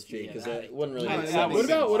Princess G because Yeah, it wouldn't really that- make that sense. would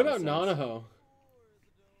make What a lot about of Nanaho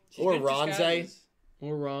She's Or good Ronze. disguises.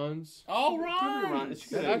 or Ron's? Oh, Could be Ron. Ron. It's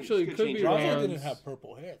good. Actually, It's could good be change. Ron. Ronzo Ron's. didn't have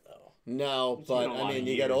purple hair though. No, It's but been a I lot mean, of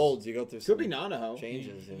you get years. old, you go through Could some be Nanaho.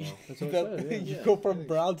 changes, you know. That's what I said. You Yeah. go from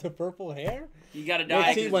brown to purple hair You gotta Well,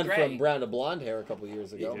 die he 'cause went it's gray. from brown to blonde hair a couple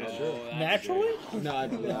years ago. Yeah. Oh, that's naturally. No, I Oh,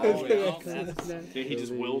 believe. well, that's- Yeah, he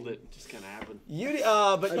just willed it. Just kind of happened.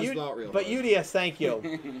 But I just thought real but hard. UDS, thank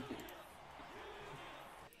you.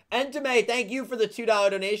 And May, thank you for the $2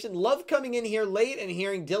 donation. Love coming in here late and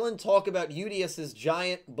hearing Dylan talk about UDS's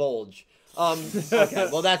giant bulge. Okay,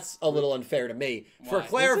 well that's a little unfair to me. For Why?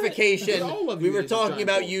 clarification, We all love we were UDS's talking giant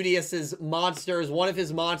about bulge. UDS's monsters. One of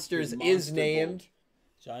his monsters His is monster named. bulge.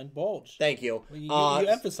 Giant bulge. Thank you. Well, you Uh,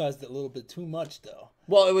 emphasized it a little bit too much though.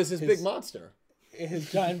 well, it was his his- big monster.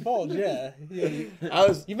 His giant bulge. Yeah.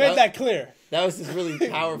 You made that clear. That was his really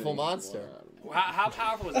powerful monster. How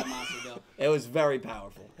powerful was that monster, though? It was very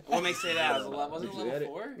powerful. What makes you say that? Wasn't it Actually, level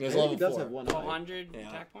 4? It was I think level he does 4. have one eye. 1200 Yeah.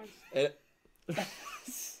 attack points? It-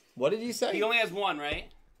 What did you say? He only has one, right?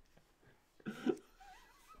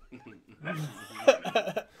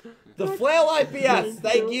 The Flail IPS,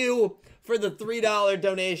 thank you for the $3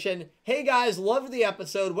 donation. Hey guys, loved the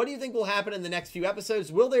episode. What do you think will happen in the next few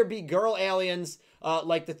episodes? Will there be girl aliens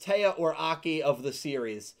like the Taya or Aki of the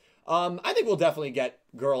series? I think we'll definitely get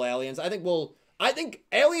girl aliens. I think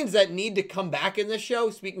aliens that need to come back in this show,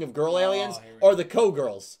 speaking of girl aliens, here we are the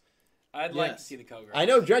Co-Girls. I'd like to Yes. see the Cobra. I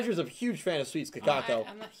know Dredger's a huge fan of Sweets Kakako.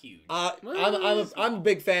 I'm not huge. I'm a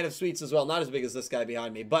big fan of Sweets as well. Not as big as this guy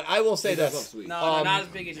behind me, but I will say He does this. love Sweets. No, they're not as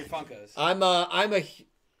big as your Funkos. I'm a.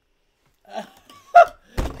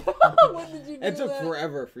 When did you do It took that?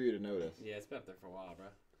 forever for you to notice. Yeah, it's been up there for a while, bro.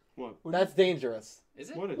 What? That's dangerous. Is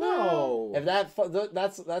it? What is No. If that's.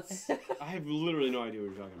 I have literally no idea what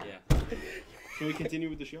you're talking about. Yeah. Can we continue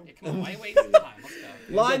with the show? Hey, come on, why are you wasting time? Let's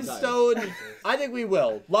go. Limestone, I think we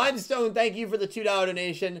will. Limestone, thank you for the $2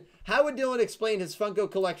 donation. How would Dylan explain his Funko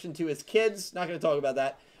collection to his kids? Not going to talk about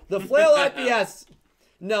that. The Flail IPS.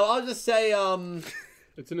 No, I'll just say.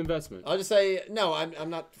 It's an investment. I'll just say no. I'm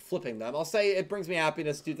not flipping them. I'll say it brings me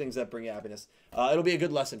happiness. Do things that bring you happiness. It'll be a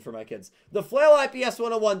good lesson for my kids. The Flail IPS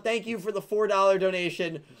 101. Thank you for the $4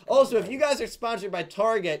 donation. Also, if you guys are sponsored by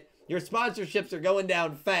Target, your sponsorships are going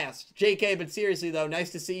down fast. JK, but seriously though, nice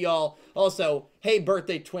to see y'all. Also, hey,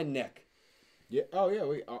 birthday twin Nick. Yeah. Oh yeah.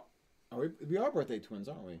 We are birthday twins,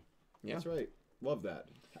 aren't we? Yeah. That's right. Love that.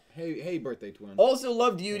 Hey, birthday twin. Also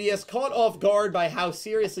loved UDS, caught off guard by how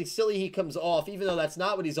seriously silly he comes off, even though that's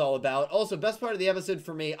not what he's all about. Also, best part of the episode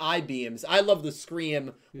for me, I-beams. I love the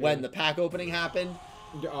scream when the pack opening happened.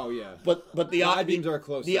 Oh yeah. But the I-beams are a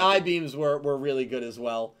close The second. I-beams were really good as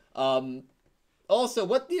well. Also,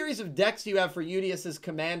 what theories of decks do you have for UDS's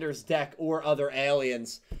Commander's deck or other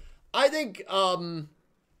aliens? I think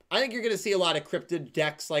you're gonna see a lot of cryptid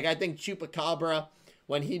decks. Like I think Chupacabra,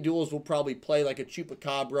 when he duels, will probably play like a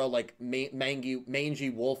Chupacabra, like mangy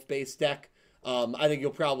wolf-based deck. I think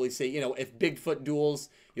you'll probably see, if Bigfoot duels,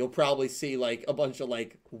 you'll probably see like a bunch of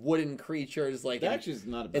like wooden creatures, like That actually is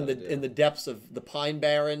not a bad idea. in the depths of the Pine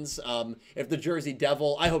Barrens. If the Jersey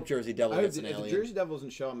Devil, I hope Jersey Devil gets an If the alien. Jersey Devil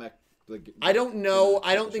doesn't show, I'm like. I don't know.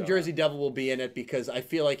 I don't think show. Jersey Devil will be in it because I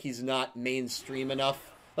feel like he's not mainstream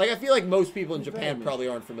enough. Like I feel like most people in Japan probably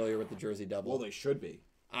aren't familiar with the Jersey Devil. Well, they should be.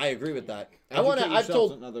 I agree with that. Educate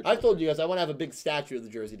yourselves on other I've told cultures. you guys I want to have a big statue of the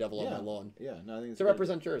Jersey Devil on Yeah. my lawn Yeah. No, I think it's to a good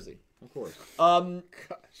represent Jersey. idea. Of course.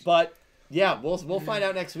 But yeah, we'll find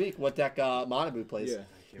out next week what deck Manabu plays.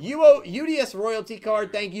 Yeah. UDS royalty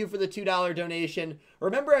card. Thank you for the $2 donation.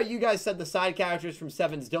 Remember how you guys said the side characters from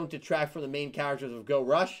Sevens don't detract from the main characters of Go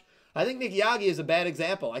Rush? I think Nick Yagi is a bad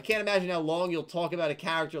example. I can't imagine how long you'll talk about a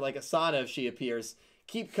character like Asana if she appears.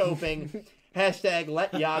 Keep coping. Hashtag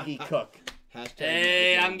let Yagi cook. Hashtag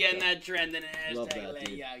Hey, I'm getting that trend in Love hashtag that, let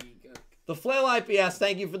dude. Yagi cook. The Flail IPS,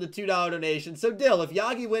 thank you for the $2 donation. So, Dill, if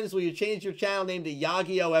Yagi wins, will you change your channel name to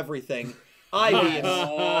Yagi-O Everything? I-beams.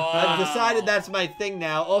 I've decided that's my thing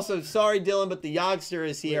now. Also, sorry, Dylan, but the Yogster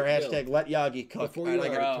is here. Wait, Hashtag let Yagi cook. Before you All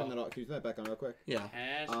right, I gotta gotta- turn that off, can you turn that back on real quick? yeah.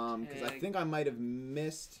 Because I think I might have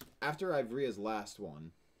missed after Ivria's last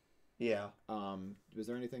one. Yeah. Was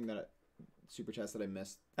there anything super chats that I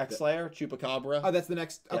missed? X-Slayer, Chupacabra. Oh, that's the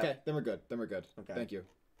next. Yeah. Okay, then we're good. Okay. Okay. Thank you.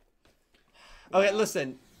 Okay,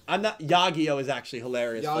 listen. I'm not. Yagio is actually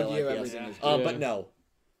hilarious. Yagio, yes. everything is good. But no,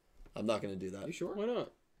 I'm not gonna do that. You sure? Why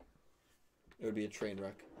not? It would be a train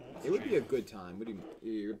wreck. It would be a good time. What do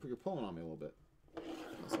you? You're pulling on me a little bit. Oh,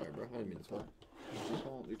 sorry, bro. I didn't mean to pull.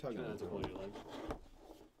 You're tugging on That's me. a pull your leg.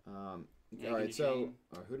 All right. So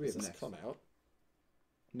who do we Does have this next? come out?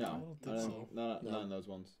 No, think so. none of those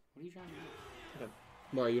ones. What are you trying to do?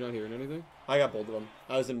 Why, are you not hearing anything? I got both of them.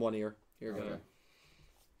 I was in one ear. Here we go.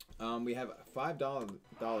 Okay. We have $5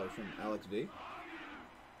 from Alex V.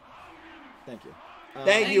 Thank you.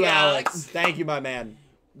 Thank you, Alex. Thank you, my man.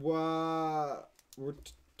 We're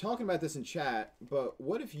talking about this in chat, but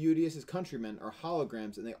what if UDS's countrymen are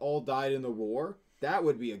holograms and they all died in the war? That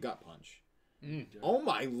would be a gut punch. Oh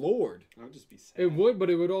my lord. I would just be sad. It would,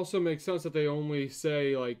 but it would also make sense that they only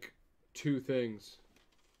say, like, 2 things.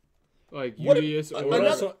 Like, UDS or...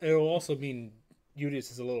 It will also mean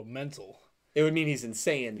Udius is a little mental. It would mean he's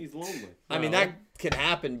insane. He's lonely. I mean, that can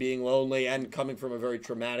happen, being lonely and coming from a very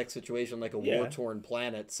traumatic situation like a war-torn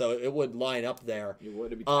planet. So it would line up there. It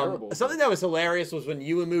would be terrible. Something that was hilarious was when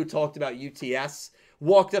Uemu talked about UTS,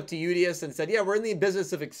 walked up to UDS and said, yeah, we're in the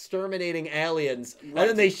business of exterminating aliens. Right. And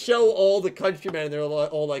then they show all the countrymen and they're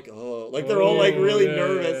all like, oh, like they're all like really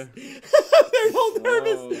nervous. They're all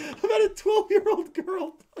nervous about a 12-year-old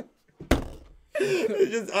girl.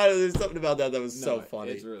 Just, there's something about that was so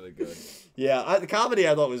funny. It's really good. Yeah, the comedy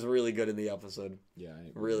I thought was really good in the episode. Yeah,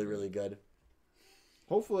 really, really good.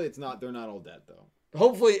 Hopefully, they're not all dead though.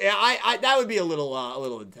 Hopefully, I that would be a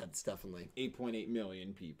little intense, definitely. 8.8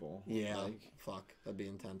 million people. Yeah, fuck, that'd be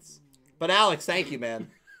intense. But Alex, thank you, man.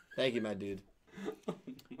 Thank you, my dude.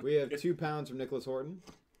 We have £2 from Nicholas Horton.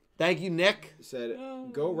 Thank you, Nick. Said,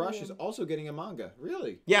 Go Rush is also getting a manga.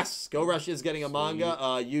 Really? Yes, Go Rush is getting a manga.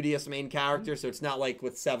 UDS main character, so it's not like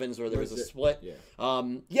with Sevens where there was a split.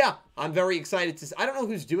 Yeah, I'm very excited to. I don't know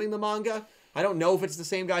who's doing the manga. I don't know if it's the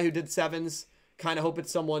same guy who did Sevens. Kind of hope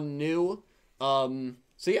it's someone new. So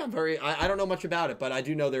yeah, I'm very. I don't know much about it, but I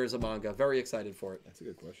do know there is a manga. Very excited for it. That's a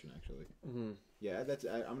good question, actually. Yeah,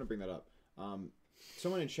 I'm gonna bring that up.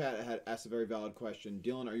 Someone in chat had asked a very valid question.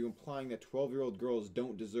 Dylan, are you implying that 12-year-old girls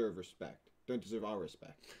don't deserve respect? Don't deserve our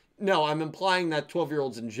respect? No, I'm implying that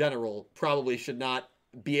 12-year-olds in general probably should not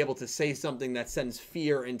be able to say something that sends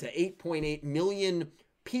fear into 8.8 million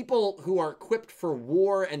people who are equipped for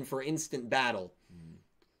war and for instant battle.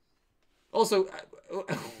 Also,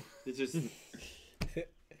 it's just...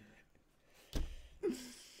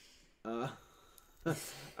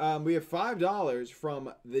 We have $5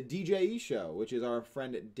 from the DJE show, which is our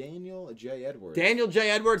friend Daniel J. Edwards. Daniel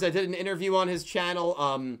J. Edwards, I did an interview on his channel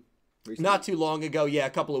not too long ago. Yeah, a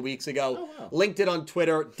couple of weeks ago. Oh, wow. Linked it on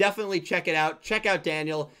Twitter. Definitely check it out. Check out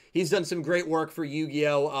Daniel. He's done some great work for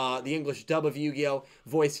Yu-Gi-Oh! The English dub of Yu-Gi-Oh!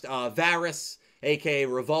 Voiced Varus, a.k.a.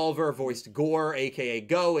 Revolver, voiced Gore, a.k.a.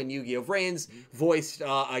 Go in Yu-Gi-Oh! Vrains, voiced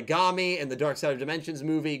Agami in the Dark Side of Dimensions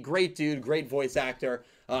movie. Great dude, great voice actor.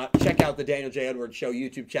 Check out the Daniel J. Edwards Show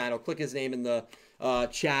YouTube channel. Click his name in the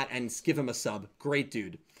chat and give him a sub. Great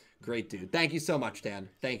dude. Great dude. Thank you so much, Dan.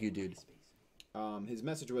 Thank you, dude. His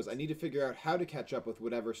message was, I need to figure out how to catch up with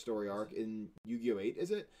whatever story arc in Yu-Gi-Oh! 8,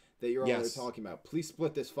 is it? That you're all talking about. Please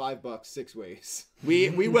split this $5 6 ways. We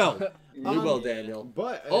will. We will, Daniel.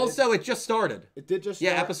 But also, it just started. It did just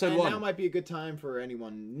start. Yeah, episode 1. Now might be a good time for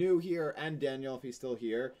anyone new here, and Daniel, if he's still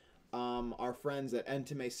here. Our friends at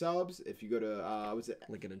Entame Subs, if you go to,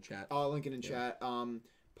 Lincoln in chat. Lincoln in chat.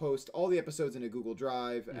 Post all the episodes in a Google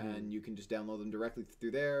Drive, and you can just download them directly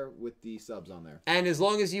through there with the subs on there. And as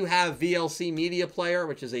long as you have VLC Media Player,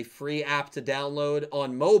 which is a free app to download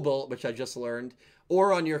on mobile, which I just learned,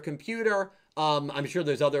 or on your computer, I'm sure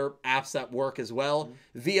there's other apps that work as well.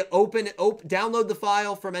 Download the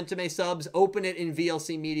file from Entame Subs, open it in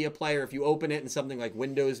VLC Media Player. If you open it in something like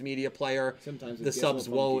Windows Media Player, sometimes the subs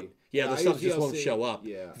won't. Yeah, the subs just won't show up.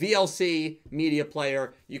 Yeah. VLC Media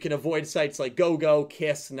Player, you can avoid sites like GoGo,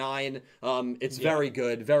 Kiss, 9. It's very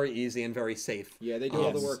good, very easy, and very safe. Yeah, they do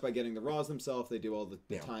all the work by getting the RAWs themselves. They do all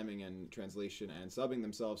the timing and translation and subbing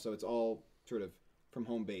themselves. So it's all sort of from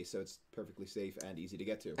home base, so it's perfectly safe and easy to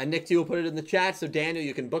get to. And Nick T will put it in the chat, so Daniel,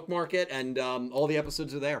 you can bookmark it, and all the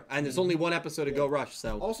episodes are there. And there's only one episode of Go Rush,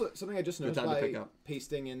 so also something I just noticed by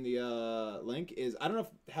pasting in the link is, I don't know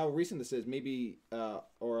how recent this is, maybe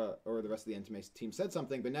or the rest of the Entame team said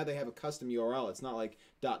something, but now they have a custom URL. It's not like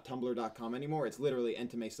 .tumblr.com anymore. It's literally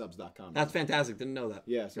entamesubs.com. That's fantastic. Didn't know that.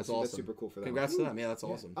 Yeah, so that's awesome. That's super cool for them. Congrats to them. Yeah, that's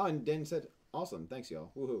awesome. Oh, and Dan said, awesome. Thanks,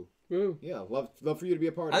 y'all. Woohoo. Woo. Yeah, love for you to be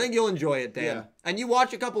a part of it. I think you'll enjoy it, Dan. Yeah. And you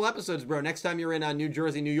watch a couple episodes, bro. Next time you're in New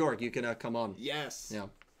Jersey, New York, you can come on. Yes. Yeah.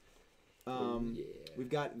 We've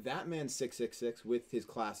got That Man 666 with his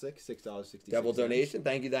classic $6.66. Devil donation.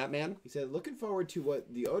 Thank you, that man. He said, looking forward to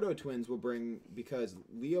what the Odo twins will bring because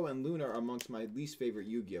Leo and Luna are amongst my least favorite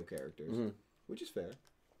Yu-Gi-Oh characters, which is fair.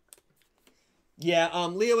 Yeah,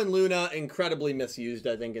 Leo and Luna incredibly misused,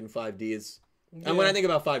 I think, in 5Ds. Yeah. And when I think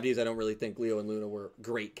about 5Ds, I don't really think Leo and Luna were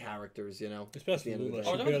great characters, you know? Especially Luna.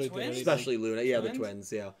 Oh, the twins? Especially Luna. Yeah, the twins,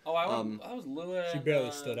 yeah. Oh, I was Luna. She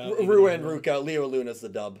barely stood out. Rua and Ruka. Leo and Luna's the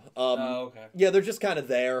dub. Okay. Yeah, they're just kind of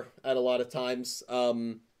there at a lot of times.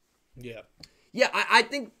 Yeah. Yeah, I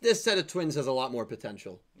think this set of twins has a lot more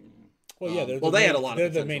potential. Well, yeah, they had a lot of They're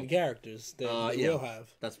potential. the main characters. They will have.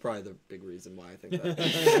 That's probably the big reason why I think that.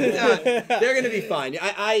 They're going to be fine.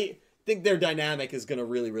 I think their dynamic is going to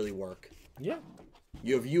really, really work. Yeah.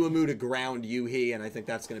 You have Yuumu to ground Yuhi, and I think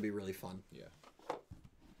that's going to be really fun. Yeah.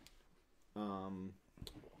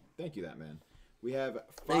 Thank you, that man. We have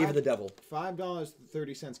Thank you for the devil.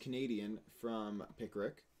 $5.30 Canadian from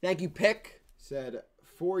Pickrick. Thank you, Pick. Said,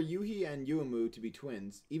 for Yuhi and Yuumu to be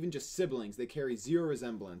twins, even just siblings, they carry zero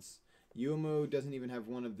resemblance. Yuumu doesn't even have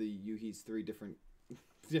one of the Yuhi's three different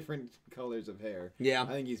colors of hair. Yeah. I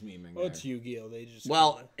think he's memeing. Well, it's Yu-Gi-Oh! They just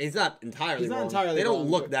he's not entirely wrong. Entirely they don't wrong,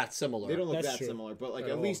 look that similar. They don't look That's that true. similar, but like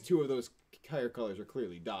at least two of those hair colors are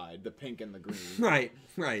clearly dyed, the pink and the green. Right.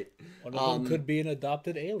 One of them could be an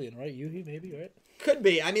adopted alien, right? Yuhi, maybe, right? Could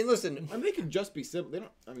be. I mean, listen. I mean, they could just be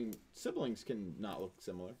siblings. Siblings can not look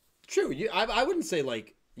similar. True. I wouldn't say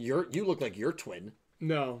like you look like your twin.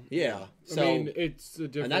 No. Yeah. So, I mean, it's a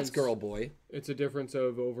difference. And that's girl boy. It's a difference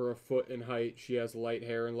of over a foot in height. She has light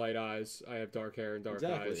hair and light eyes. I have dark hair and dark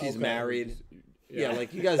eyes. She's married. Yeah,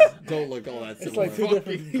 like you guys don't look all that similar. It's like two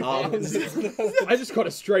different. I just caught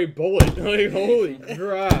a stray bullet. Like, holy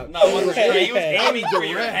crap! No, it wasn't stray. He was aiming for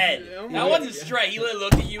your head. That wasn't stray. He literally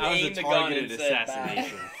looked at you, aimed the gun, and said,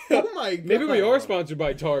 "Assassination." Oh my god. Maybe we are sponsored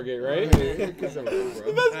by Target, right? The best part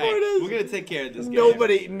is we're gonna take care of this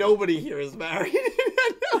guy. Nobody here is married.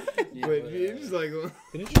 But you're just like,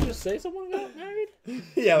 Didn't you just say someone got married?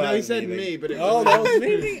 Yeah, no, he said me, but it Oh, that was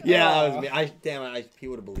me. Yeah, that was me. Damn it, he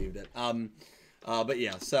would have believed it. But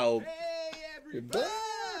yeah, so. Hey,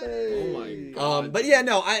 oh my god. But yeah,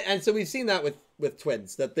 no, and so we've seen that with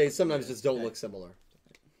twins that they sometimes just don't look similar.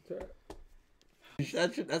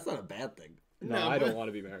 That's not a bad thing. No, I don't want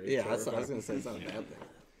to be married. Yeah, that's what I was gonna say. It's not a bad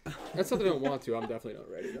thing. That's something I don't want to. I'm definitely not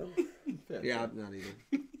ready though. Yeah, I'm not either.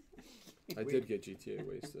 I did get GTA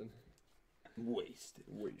wasted. Wasted.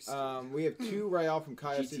 We have two Rael from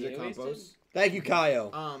Caio Cesar Campos. Thank you,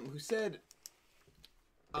 Caio. Who said,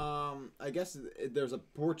 I guess there's a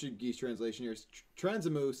Portuguese translation here.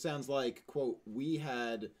 Transamu sounds like, quote, we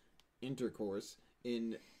had intercourse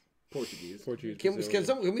in Portuguese. Can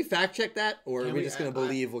we fact check that, or are we just gonna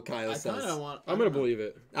believe what Caio says? I'm gonna believe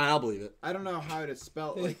it. I'll believe it. I don't know how to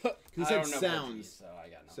spell like he said sounds.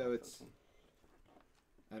 So it's.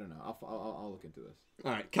 I don't know. I'll look into this.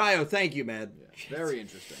 All right, Caio, thank you, man. Yeah, very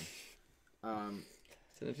interesting.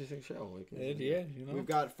 It's an interesting show. Yeah, you know. We've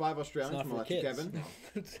got 5 Australians from Electric Kevin.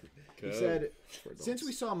 He said, since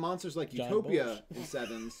we saw monsters like John Utopia in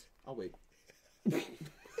Sevens. I'll wait.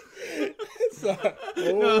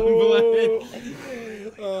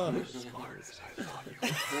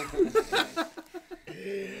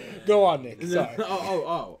 Go on, Nick. Sorry.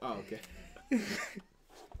 Okay.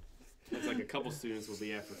 It's like a couple students will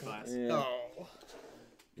be after class. Yeah.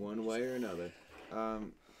 One way or another.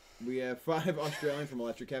 We have 5 Australian from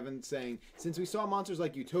Electric Kevin saying, since we saw monsters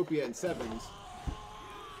like Utopia in Sevens.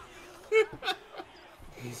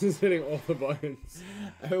 He's hitting all the buttons.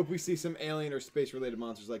 I hope we see some alien or space-related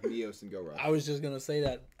monsters like Neos and Go Rush. I was just gonna say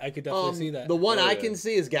that. I could definitely see that. The one I can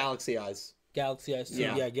see is Galaxy Eyes. Galaxy Eyes too.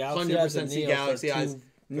 Yeah, Yeah, Galaxy Eyes 100% and see Neos Galaxy are Eyes. two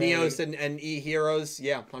Neos and E-Heroes,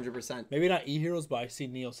 yeah, 100%. Maybe not E-Heroes, but I see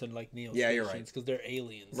Neos and like Neos. Yeah, you're right. Because they're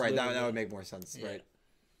aliens. Right, that would make more sense, Yeah. right.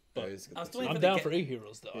 But I'm down for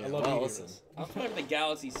E-Heroes, though. Yeah. I love E-Heroes. Listen. I'm waiting for the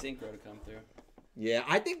Galaxy Synchro to come through. Yeah,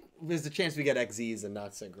 I think there's a chance we get XZs and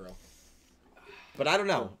not Synchro. But I don't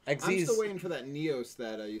know. XZs... I'm still waiting for that Neos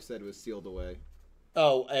that you said was sealed away.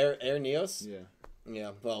 Oh, Air Neos? Yeah.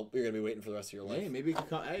 Yeah, well, you're going to be waiting for the rest of your life. Hey, maybe it could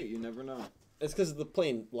come. Hey, you never know. It's because of the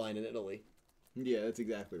plane line in Italy. Yeah, that's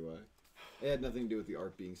exactly why. It had nothing to do with the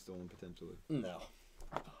art being stolen, potentially. No.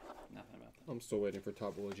 Nothing about that. I'm still waiting for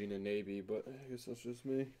Topologina Navy, but I guess that's just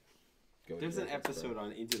me. There's an episode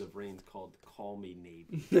on Into the Brains called "Call Me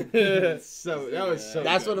Navy." So that was so.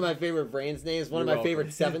 That's good. one of my favorite Brains names. One You're of my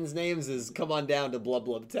favorite Sevens names is "Come on down to Blub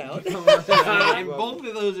Blub Town." And both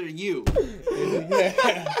of those are you.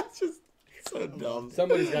 It's just so dumb.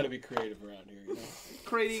 Somebody's got to be creative around here, you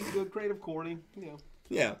know? Creative corny, you know.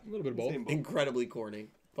 Yeah, A little bit of both. Same boat. incredibly corny,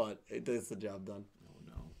 but it does the job done.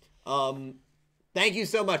 Oh Thank you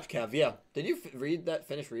so much, Kev. Yeah. Did you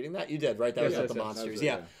finish reading that? You did, right? That was about the monsters.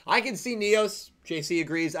 Yeah. I can see Neos. JC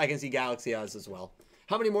agrees. I can see Galaxy Eyes as well.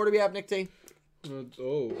 How many more do we have, Nick T?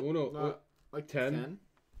 No. Like 10.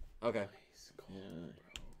 Okay.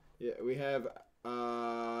 Yeah, we have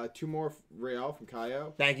 2 more Real from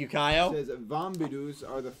Kaio. Thank you, Kaio. It says, Vombidus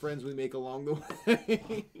are the friends we make along the way.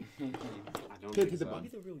 I don't think so. Maybe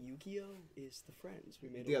the real Yu-Gi-Oh is the friends we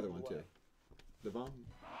made. The other along one, the too. way. The Vom.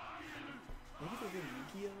 Maybe the real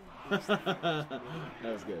Yu-Gi-Oh is the friends we made.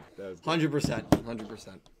 That was good.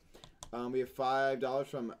 100%. 100%. We have $5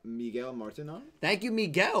 from Miguel Martinon. Thank you,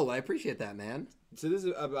 Miguel. I appreciate that, man. So this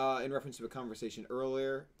is in reference to a conversation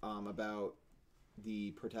earlier about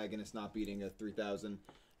the protagonist not beating a 3000.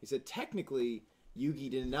 He said technically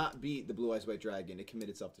Yugi did not beat the Blue Eyes White Dragon. It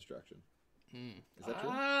committed self-destruction. Is that true?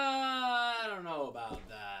 I don't know about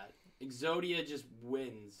that. Exodia just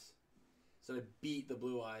wins. So it beat the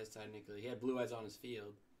Blue Eyes technically. He had Blue Eyes on his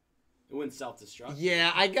field. It went self-destruct.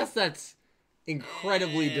 Yeah, I guess that's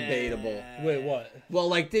incredibly debatable. Wait, what? Well,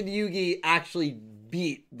 like, did Yugi actually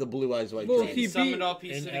beat the Blue Eyes White Dragon? He summoned up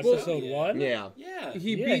in episode 1? Yeah. Yeah.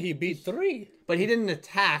 He beat 3. But he didn't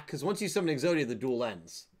attack, because once you summon Exodia, the duel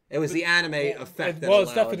ends. It was the anime effect that Well,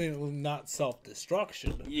 it's allowed... definitely not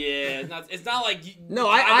self-destruction. Yeah, it's not like... No,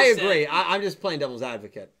 I agree. I'm just playing devil's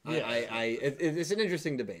advocate. Yeah. It's an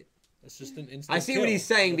interesting debate. It's just an instant I see kill. what he's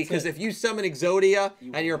saying, That's because it. if you summon Exodia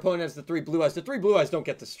and your opponent has the 3 Blue Eyes don't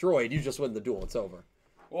get destroyed. You just win the duel. It's over.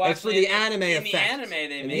 Well, it's for the anime in effect. the anime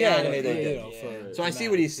they In made the anime they did. for So I see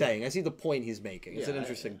what he's saying. I see the point he's making. It's an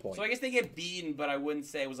interesting point. So I guess they get beaten, but I wouldn't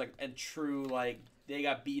say it was like a true, like, they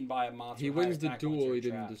got beaten by a monster. He wins the high attack duel, monster he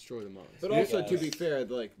didn't trap. destroy the monster. But also, to be fair,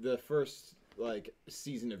 like the first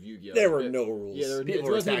season of Yu-Gi-Oh, there were no rules. Yeah, People it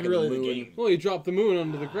were wasn't attacking really the the moon. game. Well, he dropped the moon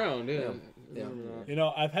onto the ground. Yeah. You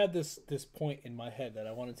know, I've had this point in my head that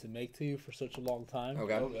I wanted to make to you for such a long time.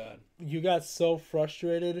 Okay. Oh, God. You got so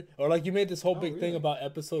frustrated, or like you made this whole big thing about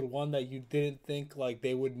episode 1 that you didn't think like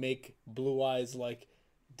they would make Blue Eyes like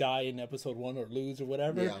die in episode 1 or lose or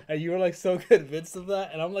whatever, and you were like so convinced of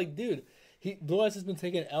that, and I'm like, dude, Blue Eyes has been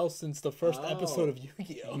taking L since the first episode of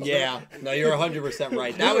Yu-Gi-Oh. Yeah, no, you're 100%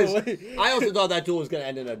 right. That was. I also thought that duel was going to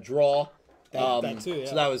end in a draw. That too, yeah.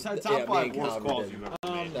 So that was Top me 5 and worst Calvin calls did. you've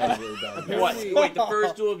ever made. That was really dumb. What? Wait, the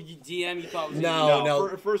first duel of DM you thought was No.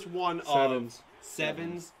 First one of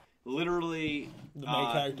sevens. Literally, The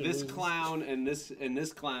main character this loses. clown and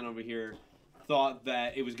this clown over here thought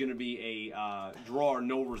that it was going to be a draw or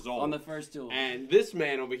no result on the first duel. and this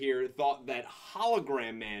man over here thought that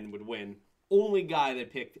Hologram Man would win. Only guy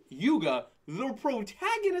that picked Yuga, the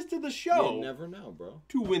protagonist of the show, You never know, bro.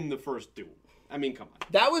 to win the first duel. I mean, come on.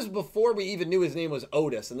 That was before we even knew his name was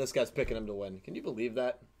Otis, and this guy's picking him to win. Can you believe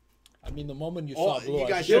that? I mean, the moment you Oh, saw Blue you Eyes,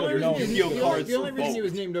 guys you should would've have known. used Yu-Gi-Oh cards. The only reason both. he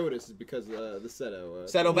was named Otis is because the Seto.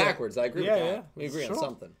 Seto backwards. I agree with that. Yeah. We agree on Sure.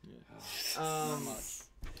 something.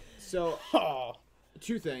 So, Oh.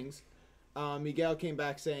 2 things. Miguel came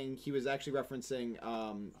back saying he was actually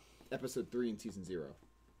referencing episode 3 in season 0.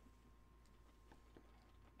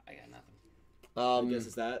 I got nothing. I guess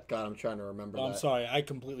it's that. God, I'm trying to remember I'm that. sorry, I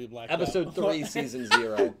completely blacked out. Episode 3, season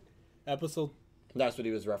 0. Episode That's what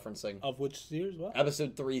he was referencing. of which series? What?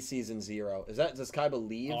 Episode 3, season 0. Does Kaiba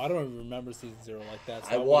leave? Oh, I don't even remember season 0 like that.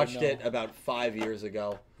 So I wouldn't watched know. it about 5 years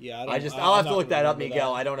ago. Yeah, I'll I'm have to not look that gonna up, remember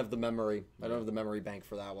Miguel. that. I don't have the memory. I don't have the memory bank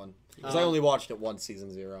for that one. Because I only watched it once,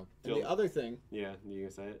 season 0. And the other thing, Yeah, you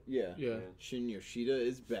gonna say it? yeah. Yeah. Shin Yoshida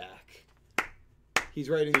is back. He's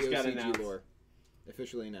writing the Just got OCG announced. lore.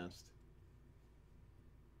 Officially announced.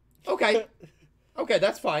 Okay. Okay,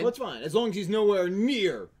 that's fine. Well, it's fine, as long as he's nowhere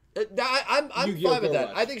near. I'm Yu-Gi-Oh! fine with Go that.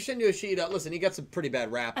 Watch. I think Shin Yoshida, listen, he gets a pretty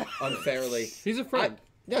bad rap unfairly. He's a friend.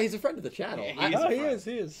 Yeah, he's a friend of the channel. He's Oh, a he friend.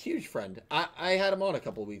 is. Huge friend. I had him on a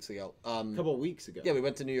couple weeks ago. A couple of weeks ago. Yeah, we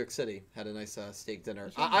went to New York City. Had a nice steak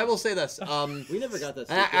dinner. I will say this. We never got that.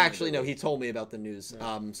 Actually, no, he told me about the news.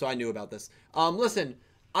 So I knew about this. Listen,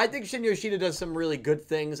 I think Shin Yoshida does some really good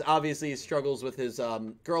things. Obviously, he struggles with his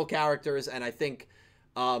girl characters, and I think,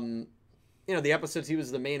 the episodes he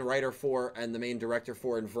was the main writer for and the main director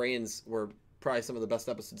for in Vrains were probably some of the best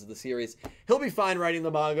episodes of the series. He'll be fine writing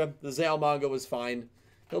the manga. The Zale manga was fine.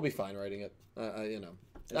 He'll be fine writing it. I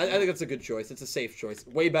think it's a good choice. It's a safe choice.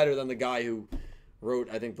 Way better than the guy who wrote,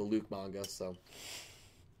 I think, the Luke manga. So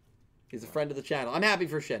he's a friend of the channel. I'm happy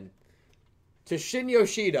for Shin. To Shin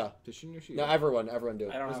Yoshida. To Shin Yoshida. No, everyone do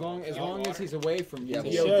it. I don't As know. long as he's away from Yeah,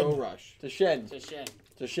 Yu-Gi-Oh! Shin. Go Rush. To Shin. To Shin.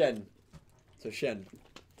 To Shin. To Shin.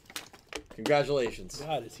 Congratulations.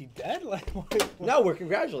 God, is he dead? Like, what? No, we're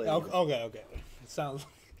congratulating. him. Okay. It sounds.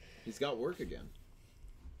 He's got work again.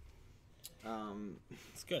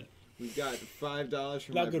 It's good. We've got $5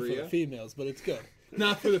 from Not good for Ivrea. the females, but it's good.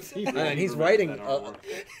 Not for the females. And he's writing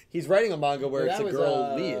a manga where it's a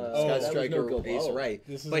girl lead, Sky Striker, Ace Ray.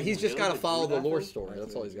 But he's just got to follow the lore story.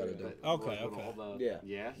 That's all he's got to do. Okay. Yeah.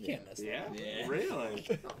 Yeah. You can't mess that. Yeah.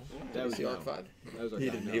 Really? That was Arc 5. That was our He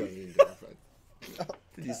time. didn't do Arc 5.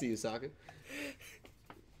 Did you see Usaka?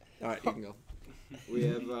 All right, you can go. We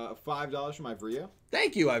have $5 from Ivrea.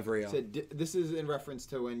 Thank you, Ivrea. Said, this is in reference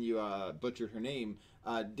to when you butchered her name.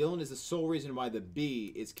 Dylan is the sole reason why the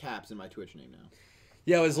B is caps in my Twitch name now.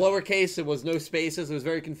 Yeah, it was lowercase. It was no spaces. It was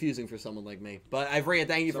very confusing for someone like me. But Ivrea,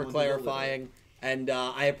 thank you for clarifying, and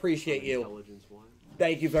I appreciate you.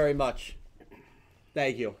 Thank you very much.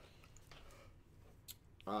 Thank you.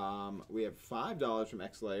 We have $5 from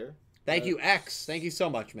X-Layer. Thank you, X. Thank you so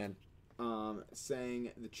much, man.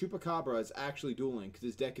 Saying the Chupacabra is actually dueling because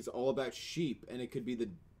his deck is all about sheep, and it could be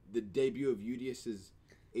the debut of UDIAS's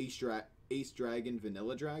Ace Dragon,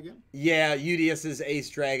 Vanilla Dragon. Yeah, UDIAS's Ace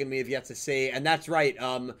Dragon we have yet to see, and that's right.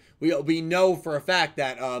 We know for a fact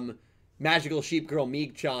that Magical Sheep Girl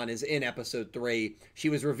Meeg-chan is in episode 3. She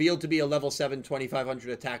was revealed to be a level 7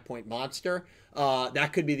 2500 attack point monster.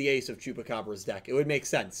 That could be the ace of Chupacabra's deck. It would make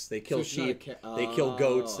sense. They kill sheep, they kill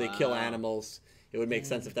goats, they kill animals. It would make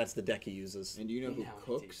sense if that's the deck he uses. And do you know who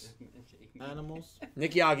cooks animals?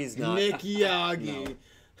 Nick Yagi's not. Nick Yagi. Dude,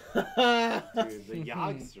 the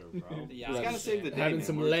Yogster, bro. He's got to save the day. Having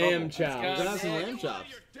some lamb chops. Got some lamb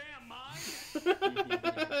chops.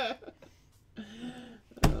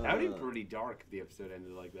 That would be pretty dark if the episode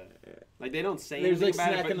ended like that. Like, they don't say There's, anything like,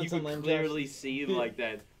 about it, snacking but on you some could lamb clearly see, like,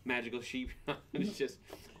 that magical sheep. It's just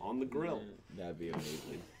on the grill. That'd be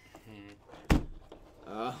amazing.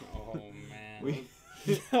 Oh man.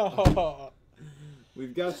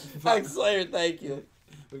 We've got X-Layer, thank you.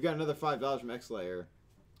 We've got another $5 from X-Layer.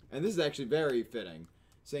 And this is actually very fitting.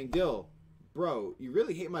 Saying, Dill, bro, you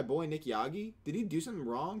really hate my boy Nick Yagi? Did he do something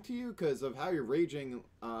wrong to you? Because of how you're raging.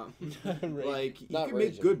 Like, he Not could raging.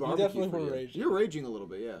 make good barbecue definitely for were you. raging. You're raging a little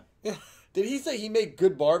bit, yeah. Did he say he made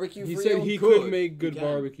good barbecue He for said you? he Could. could make good He can.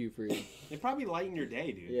 barbecue for you. They probably lighten your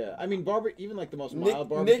day, dude. Yeah, I mean, even like the most Nick- mild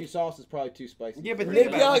barbecue Nick- sauce is probably too spicy. Yeah, but Nick think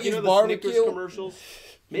about it. Like, you Yagi's know the barbecue- Snickers commercials?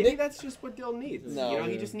 Maybe Nick- that's just what Dill needs. No. You know,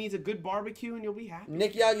 he Yeah. just needs a good barbecue and you'll be happy.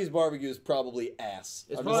 Nick Yagi's barbecue is probably ass.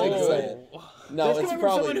 It's I'm probably just gonna say good. it. No, That's it's coming from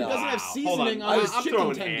probably someone who not. doesn't have Wow, seasoning hold on his I'm chicken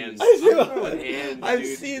throwing tenders. hands. I'm throwing hands, I've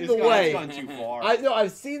dude. seen This the guy's way. gone too far. I know.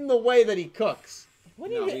 I've seen the way that he cooks. What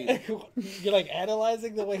do No, you You're like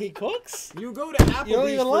analyzing the way he cooks? You go to Applebee's You don't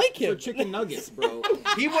even like for him. chicken nuggets, bro.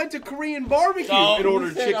 He went to Korean barbecue No, and ordered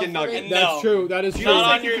you said chicken I'm nuggets. No. That's true. That is true. Not on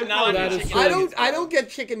Like you your could not on find your that is chicken true. nuggets, I bro. don't get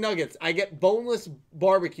chicken nuggets. I get boneless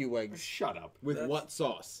barbecue wings. Shut up. With what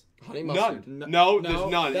sauce? Honey mustard. None. No, No,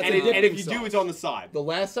 there's none. that's And, a and if dipping you sauce. do, it's on the side. The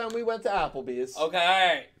last time we went to Applebee's. Okay, all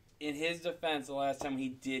right. In his defense, the last time he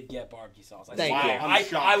did get barbecue sauce. Thank Wow, you. I'm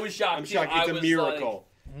shocked. I was shocked. I'm too. shocked. I It's a was miracle.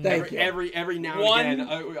 Thank you. Every now One- and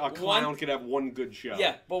again, a clown one- could have one good show.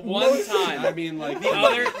 Yeah, but one time. I mean, like The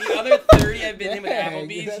other 30 I've been in with Dang,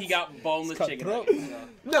 Applebee's, he got boneless It's chicken cutthroat. nuggets.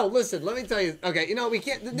 So. No, listen. Let me tell you. Okay, you know we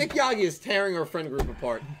can't. Nick Yagi is tearing our friend group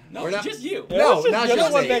apart. No, We're it's not. just you. No, You're not the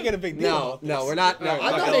just one me. making a big deal. No, about no, this. we're not. No, Alright,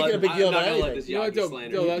 I'm not I'm making a big deal about anything. You know what,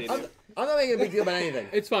 Dill, that's- I'm not making a big deal about anything.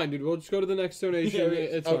 It's fine, dude. We'll just go to the next donation. Yeah,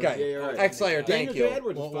 It's fine. Okay. Yeah, you're right. X-Layer, thank Daniel you. J.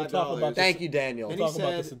 Edwards is We'll talk $5. about Thank you, Daniel. And We'll he talk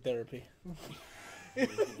about said- this in therapy.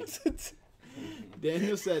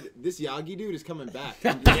 Daniel said, "This Yagi dude is coming back."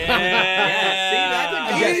 Yeah. see, that's a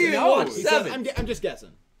I guy didn't that even knows. watch He said, Seven. I'm just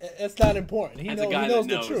guessing. It's not important. He, That's a know, guy he knows that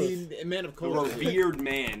the knows. truth. He's a man of A culture. revered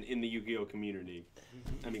man in the Yu-Gi-Oh community.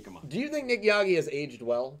 I mean, come on. Do you think Nick Yagi has aged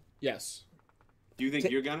well? Yes. Do you think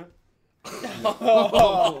you're gonna?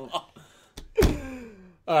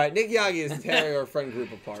 All right, Nick Yagi is tearing our friend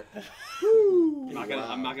group apart. I'm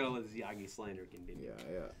not gonna let this Yagi slander continue.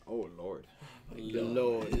 Yeah. Oh Lord. The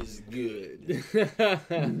Lord is good.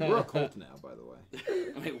 We're a cult now, by the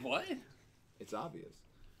way. Wait, what? It's obvious.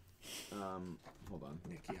 Hold on.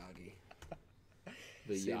 Nick Yagi.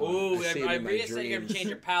 The Ooh, I see it I in my Rhea said you're gonna dreams. change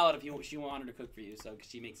your palate if she wanted to cook for you, so because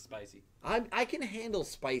she makes it spicy. I can handle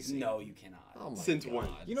spicy. No, you cannot. Oh my Since God. when?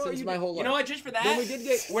 You know what? Since my whole life. You know what? Just for that, Then we did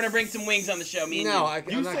get- we're gonna bring some wings on the show. Me and No, you. I'm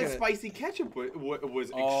You not said gonna. spicy ketchup was Oh,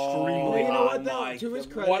 extremely You know hot. what, though? my To his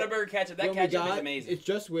God. credit, Whataburger ketchup. That when we ketchup got, is amazing. It's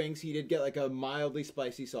just wings. He did get like a mildly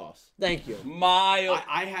spicy sauce. Thank you. Mild.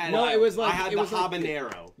 I had No, it was like- I had it the was like-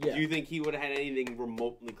 habanero. Yeah. Do you think he would have had anything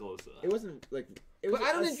remotely close to that? It wasn't like. It was But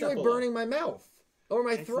I don't a enjoy simple- burning my mouth or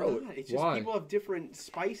my It's throat. not. It's just Why? people have different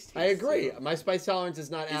spice tastes. I agree. My spice tolerance is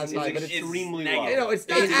not as It's high, but it's extremely negative. low. you know it's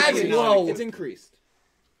not It's as negative. low. It's increased.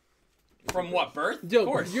 From what, birth? Yo, Of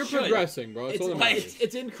course. you're should. progressing, bro. That's all that like- matters.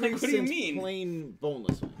 It's increased What do you since mean? plain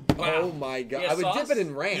boneless. Wow. Oh my god! You I got would sauce? dip it in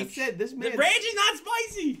He ranch. said this The man. ranch is not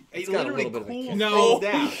spicy. It's It got a literally little bit of a cools kick. No.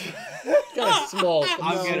 things down. It's got a small,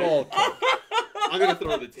 small kick. I'm gonna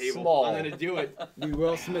throw the table. Small. I'm gonna do it. We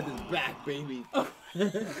Will Smith is back, baby. All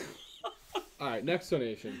right, next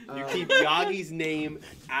donation. You keep Yagi's name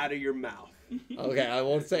out of your mouth. Okay, I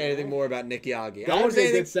won't say anything more about Nick Yagi. I That won't was say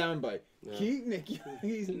a good anything. soundbite. Keep Nick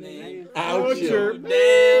Yagi's name. Ouch.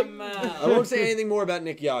 Damn. I won't say anything more about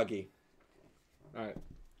Nick Yagi. All right.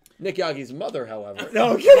 Nick Yagi's mother, however.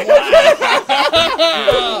 No, okay.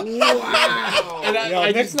 Wow. And Yo,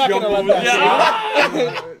 I Nick's just not jump gonna let over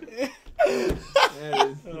that That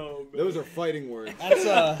is- those are fighting words. That's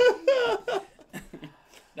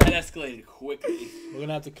That escalated quickly. we're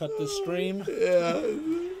gonna have to cut this stream. Yeah.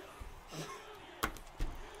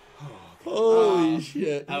 Holy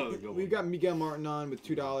shit. That was a good We've one. got Miguel Martin on with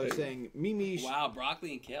 $2 saying Mimi Wow,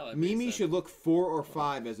 broccoli and kale. Mimi should look 4 or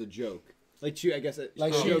 5 as a joke. Like she, I guess,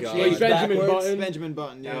 Like she, she- God. she Like aged Benjamin backwards. Button. Benjamin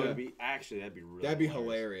Button, That yeah. would be that'd be really. That'd be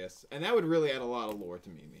hilarious, and that would really add a lot of lore to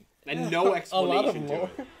Mimi. And no explanation to lore.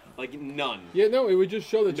 it. Like none. Yeah, no, it would just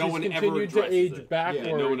show that No she's one ever continued to addresses age it. backwards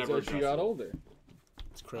Yeah, no one ever as she got addresses it. older.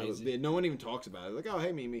 It's crazy. No one even talks about it. Like, oh,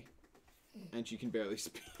 hey, Mimi, and she can barely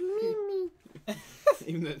speak.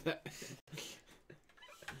 Even that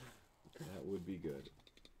would be good.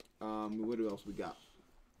 What else we got?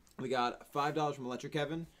 We got $5 from Electric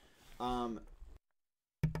Kevin,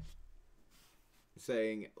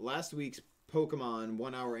 saying last week's Pokemon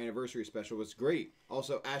 1 hour anniversary special was great.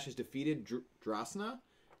 Also, Ash has defeated Drasna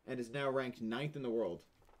and is now ranked 9th in the world.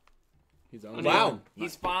 He's on. Wow.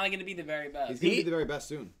 He's finally going to be the very best. He's gonna be the very best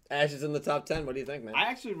soon. Ash is in the top 10. What do you think, man? I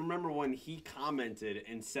actually remember when he commented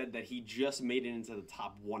and said that he just made it into the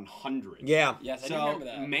top 100. Yeah. Yes, I do So remember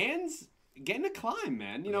that. man's getting a climb,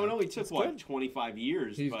 man. You know, it only took what 25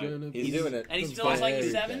 years, He's but gonna. He's doing it. And he still has like Very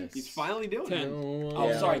 7? best. he's finally doing it.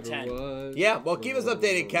 Oh, sorry, 10. Yeah, well, keep us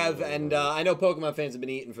updated, Kev. And I know Pokemon fans have been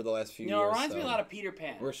eating for the last few You know, it years. reminds me so. a lot of Peter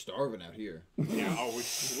Pan. We're starving out here. Yeah,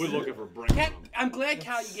 we're looking for breakfast. Cat, I'm glad,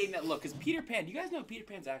 Cal, you gave me that look, because Peter Pan, do you guys know what Peter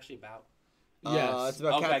Pan's actually about? Yes. It's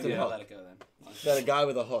about Okay, Captain good, I'll Hook. let it go then. It's about a guy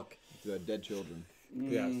with a hook. The dead children.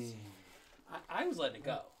 Yes. I was letting it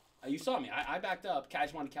go. You saw me. I backed up. I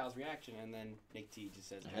just wanted Cal's reaction, and then Nick T just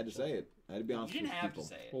says. I had to say it. I had to be honest You with didn't have people. to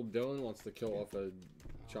say it. Well, Dylan wants to kill off a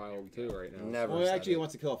child too right now. Never. Well, said actually, he it.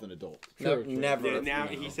 wants to kill off an adult. No, True. never. Yeah, now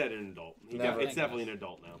he said an adult. Never. It's definitely an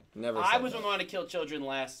adult now. Never. I said was the that. one to kill children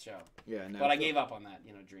last show, Yeah, no, but I gave up on that,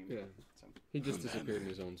 dream. Yeah. So. He just disappeared in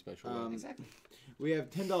his own special way. Exactly. We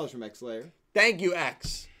have $10 from X Slayer. Thank you,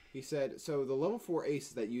 X. He said, so the level 4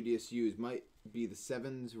 aces that UDS used might be the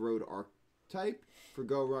Sevens Road archetype for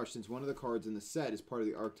Go Rush, since one of the cards in the set is part of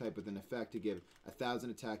the archetype with an effect to give 1,000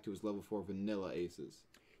 attack to his level 4 vanilla aces.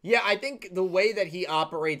 Yeah, I think the way that he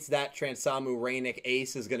operates that Transamu Rainic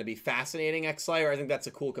Ace is going to be fascinating, X-Slayer. I think that's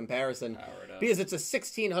a cool comparison. Because it's a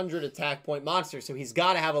 1,600 attack point monster, so he's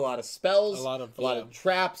got to have a lot of spells, a lot of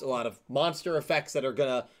traps, a lot of monster effects that are going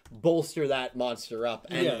to bolster that monster up.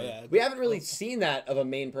 And we haven't really seen that of a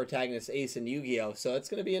main protagonist ace in Yu-Gi-Oh!, so it's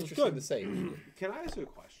going to be interesting to see. Can I ask you a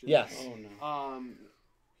question? Yes. Oh no.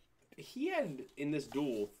 He had in this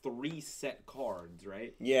duel 3 set cards,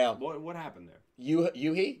 right? Yeah. What happened there?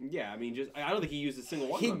 Yuhi? Yeah, I mean, I don't think he used a single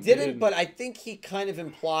one. He of them. didn't, but I think he kind of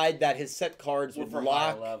implied that his set cards would For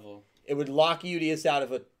lock. higher level. It would lock Udius out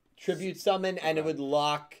of a tribute summon, and it would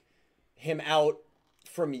lock him out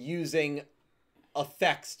from using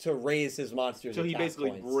effects to raise his monsters. So he attack basically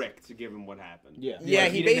points. bricked to give him what happened. Yeah. Yeah,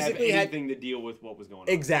 Like, he didn't basically have had anything to deal with what was going on.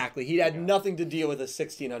 exactly. He had nothing to deal with a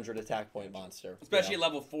 1,600 attack point monster, Especially at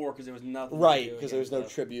level 4, because there was nothing. right? to do Because there was no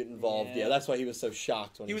against tribute involved. Yeah. Yeah, that's why he was so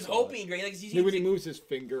shocked when He was saw hoping, it. great. Like, When he moves his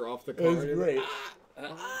finger off the card. It was great.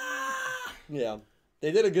 Yeah.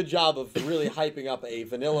 They did a good job of really hyping up a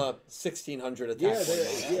vanilla 1,600 attack. Yeah, point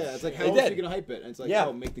monster. it's like, how They else are did. you going to hype it? And it's like, Yeah,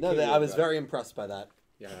 oh, make the no, kid I was look very impressed by that.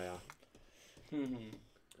 Yeah.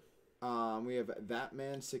 We have That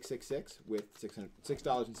Man 666 with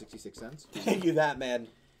 $6.66. Thank you, that man.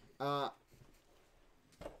 I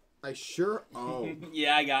sure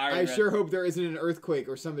Yeah, I sure hope there isn't an earthquake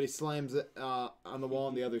or somebody slams it on the wall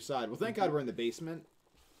on the other side. Well, thank God we're in the basement.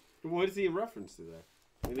 What is he in reference to there?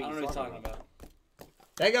 I don't know what he's talking about.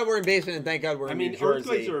 Thank God we're in basement, and thank God we're in New Jersey.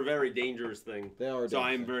 Earthquakes are a very dangerous thing. They are. So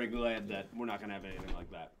I am very glad that we're not going to have anything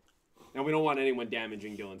like that. And we don't want anyone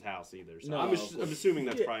damaging Dylan's house either. So No, I'm assuming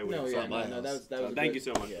that's probably what No, it's yeah, on. no, that was Thank good. you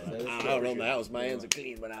so much. Yeah, for that. that was I don't know my house. My hands are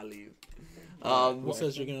clean when I leave. Who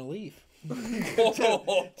says you're gonna leave?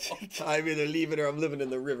 I'm either leaving or I'm living in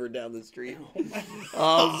the river down the street.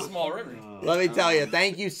 Small river. Let me tell you,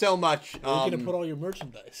 thank you so much. Where are you gonna put all your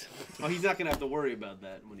merchandise? Oh, he's not gonna have to worry about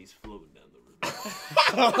that when he's floating down the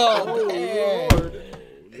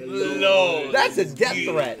river. Lord. That's a death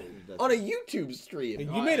threat on a YouTube stream.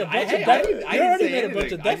 You made a bunch Hey, of I death. didn't You already say made a bunch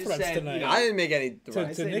anything. of I death just threats said, tonight. you know, I didn't make any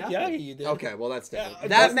threats. To Nick Yagi, you did. Okay, well that's different.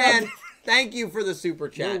 That man, thank you for the super We're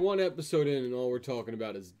chat. one episode in, and all we're talking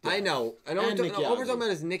about is death. I know. I know. And Nick All we're Yagi. talking about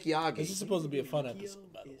is Nick Yagi. This is supposed to be a fun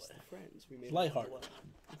episode, by the way. Friends. We made Lighthearted.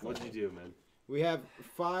 What'd you do, man? We have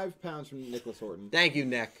 £5 from Nicholas Horton. Thank you,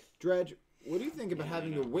 Nick. Dredge, what do you think about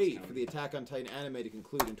having to wait for the Attack on Titan anime to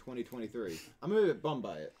conclude in 2023? I'm a bit bummed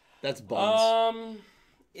by it. That's bums.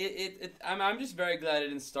 I'm just very glad I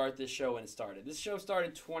didn't start this show when it started. This show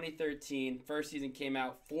started 2013. First season came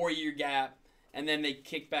out, 4-year gap, and then they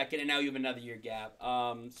kicked back in, and now you have another year gap.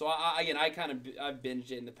 So I've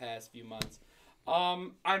binged it in the past few months.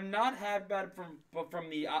 I'm not happy about it from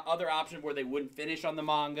the other option where they wouldn't finish on the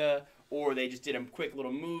manga or they just did a quick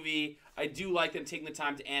little movie. I do like them taking the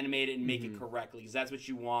time to animate it and make it correctly because that's what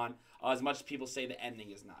you want. As much as people say the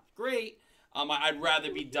ending is not great, I'd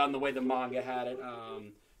rather be done the way the manga had it.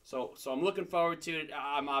 So I'm looking forward to it.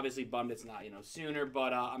 I'm obviously bummed it's not sooner,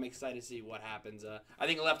 but I'm excited to see what happens. I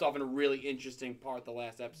think it left off in a really interesting part the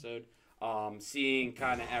last episode, seeing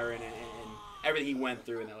kind of Eren and everything he went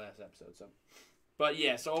through in that last episode. So. But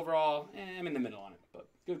yeah, so overall, I'm in the middle on it. But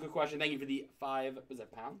good question. Thank you for the £5. Was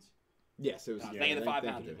that pounds? Yes, it was. Thank you for the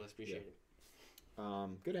 £5, Nicholas. Appreciate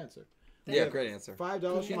it. Good answer. Yeah, great answer. $5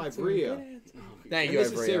 from Ivrea. Thank you,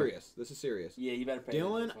 This Ivrea. is serious. This is serious. Yeah, you better pay.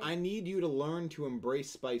 Dylan, I need you to learn to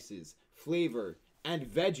embrace spices, flavor, and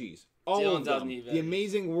veggies. All Dylan of doesn't them. eat The veggies.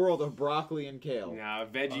 amazing world of broccoli and kale. Nah,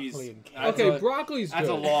 veggies. Okay, broccoli's That's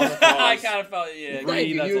a good. lost cause. I kind of felt Thank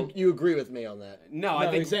you. You agree with me on that. No, No,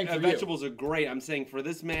 I he's saying think for you. vegetables are great. I'm saying for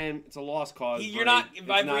this man, it's a lost cause. You're buddy. not- It's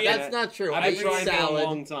Ivrea- That's not true. I've I been eat trying for a salad.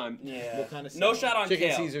 long time. Yeah. What kind of No salad? shot on Chicken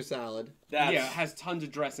kale. Caesar salad. That's, Yeah, it has tons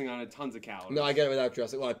of dressing on it, tons of calories. No, I get it without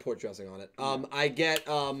dressing. Well, I put dressing on it. I get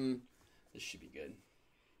This should be good.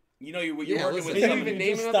 You're Yeah, working listen, with you some. even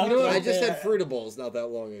name it? I just had Fruitables not that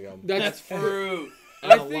long ago. That's fruit.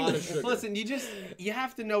 And a I lot of think, sugar. Listen, you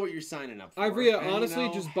have to know what you're signing up for. Ivrea, and, honestly,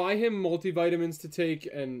 just buy him multivitamins to take,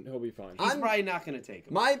 and he'll be fine. He's probably not going to take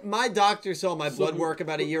them. My doctor saw my blood So, work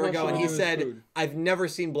about a year what ago, and he question said, is food? "I've never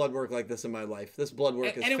seen blood work like this in my life. This blood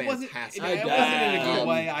work is And it wasn't, fantastic." it wasn't in a good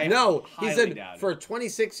way. I No, he highly said doubt it. for a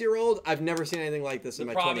 26-year-old, I've never seen anything like this in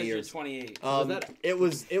The my problem 20 is you're years. 28.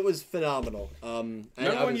 It was phenomenal.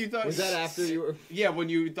 Remember when you thought? Was that after you were? Yeah, when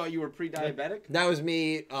you thought you were pre-diabetic. That was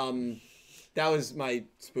me. That was my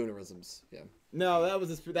spoonerisms. Yeah. No, that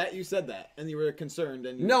was that you said that, and you were concerned.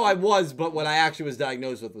 And No, I was, but what I actually was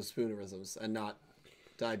diagnosed with was spoonerisms and not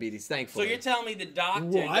diabetes. So Thankfully. you're telling me the doctor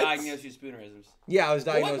What? diagnosed you spoonerisms? Yeah, I was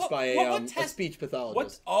diagnosed What- by what a test- speech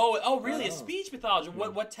pathologist. What? Oh, really? A speech pathologist?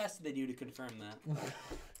 What test did they do to confirm that?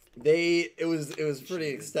 It was pretty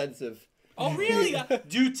extensive. Oh, really?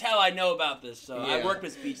 Do tell I know about this. So I Yeah. work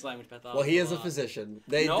with speech language pathology. Well, he is a lot. physician.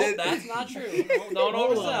 No, that's not true. Don't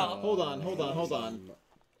oversell. Hold on.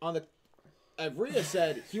 On the, Ivrea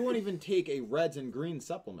said he won't even take a reds and greens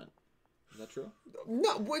supplement. Is that true?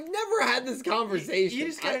 No, we've never had this conversation. You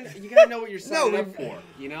just gotta know what you're signing No, up for,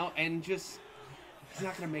 and just he's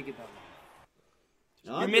not gonna make it that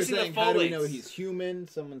long. You're missing the saying, how do we folates. know he's human?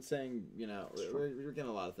 Someone's saying, we're getting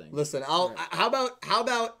a lot of things. Listen, how about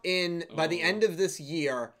by the end of this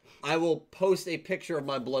year, I will post a picture of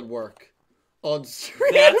my blood work on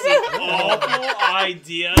stream. That's an awful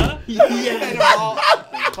idea.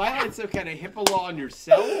 Violate some kind of HIPAA law on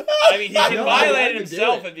yourself. I mean, he can No, violate you're allowed to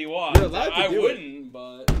himself do it. if he wants. You're allowed to I do it. wouldn't,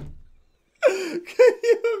 but Can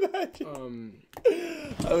you imagine?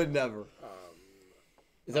 I would never.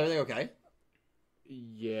 Is everything okay?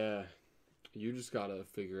 Yeah, you just gotta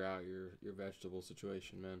figure out your vegetable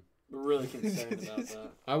situation, man. we're really concerned about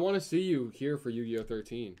that. I want to see you here for Yu-Gi-Oh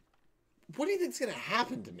 13. What do you think's gonna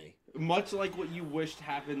happen to me? Much like what you wished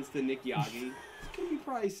happens to Nick Yagi, it's gonna be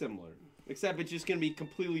probably similar. Except it's just gonna be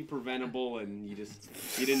completely preventable, and you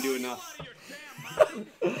didn't do enough.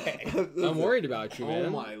 I'm worried about you, man. Oh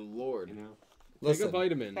my lord! You know. Take Listen, a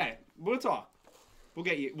vitamin. Hey, we'll talk. We'll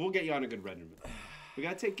get you on a good regimen. We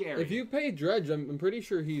gotta take care of If you pay Dredge, I'm pretty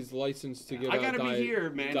sure he's licensed to give I out gotta diet, be here,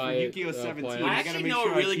 man, for diet, Yu-Gi-Oh! 17. plans. I gotta actually make know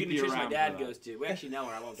sure a I really keep good you nutritionist my around dad for that. goes to. We actually know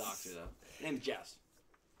her. I love doctor though. Her name's Jess.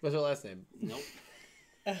 what's her last name? Nope.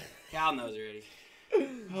 Cal knows already.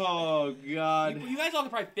 Oh God! You guys all can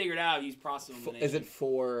probably figure it out. Use process elimination. Is it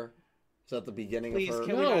for? Is that the beginning Please, of her?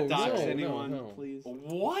 can we No, not dox no, anyone? no. Please.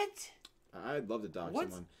 What? I'd love to dodge What?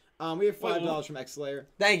 someone. We have $5 from X Slayer.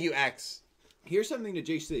 Thank you, X. Here's something to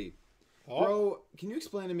JC. Bro, can you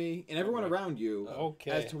explain to me and everyone around you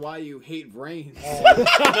as to why you hate brains? No, we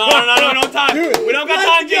don't time. We don't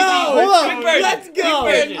got time, JC. Hold on. Let's go.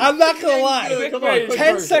 I'm not gonna lie. Come on, quick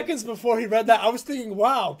 10 version. seconds before he read that, I was thinking,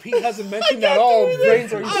 wow, Pete hasn't mentioned at all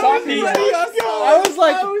brains or soccer yet. I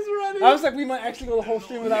was like, we might actually go the whole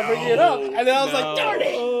stream without bringing it up. And then I was like, darn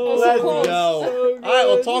it. Let's go. All right,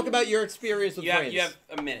 well, talk about your experience with brains. You have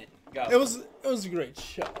a minute. Go. It was a great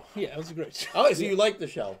show. Yeah, it was a great show. Oh, so you like the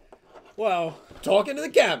show? Well, Talking to the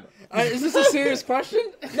camera. is this a serious question?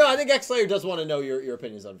 No, I think X Slayer does want to know your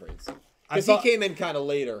opinions on brains. Because he came in kind of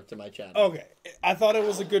later to my channel. Okay, I thought it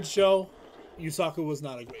was a good show. Yusaka was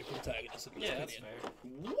not a great protagonist. In my opinion. That's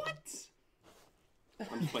fair. What?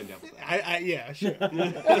 I'm just playing devil's advocate. Yeah,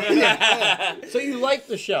 sure. So you like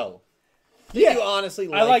the show? Did Yeah. you honestly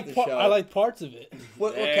like I like the show? I like parts of it.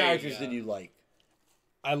 What There you characters go. did you like?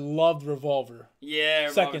 I loved Revolver. Yeah.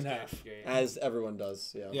 Second Revolver's half. great. As everyone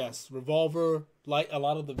does, yeah. Yes, Revolver. Like a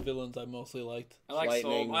lot of the villains, I mostly liked. I like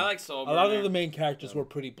Lightning. Soul. I like Soul. A lot of Burner. the main characters were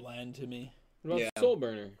pretty bland to me. What about Yeah. Soul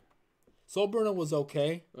Burner? Soul Burner was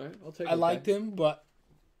okay. All right, I'll take. I liked him, but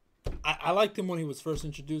I liked him when he was first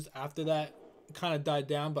introduced. After that, it kind of died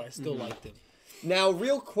down, but I still liked him. Now,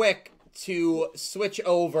 real quick to switch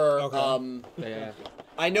over. Okay. Yeah.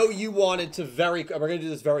 I know you wanted to we're going to do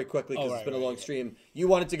this very quickly because it's been a long stream. You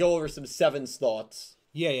wanted to go over some Sevens thoughts.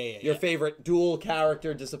 Yeah. Your favorite dual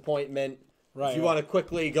character disappointment. Right. If you want to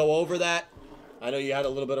quickly go over that. I know you had a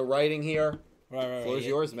little bit of writing here. Right. Floor's yeah.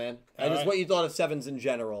 yours, man. And All just right. what you thought of Sevens in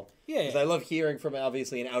general. Yeah. Because I love hearing from,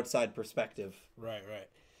 obviously, an outside perspective. Right.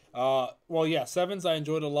 Well, yeah, Sevens I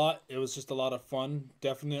enjoyed a lot. It was just a lot of fun.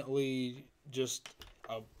 Definitely just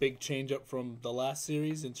a big change up from the last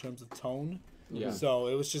series in terms of tone. Yeah. So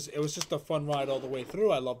it was just a fun ride all the way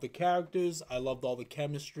through. I loved the characters. I loved all the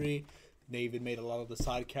chemistry. They even made a lot of the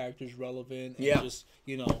side characters relevant. And Yeah. Just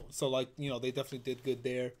so they definitely did good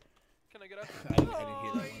there. Can I get up? I didn't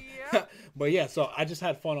hear that one. But yeah, so I just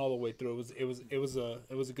had fun all the way through. It was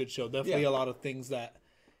a good show. Definitely Yeah. a lot of things that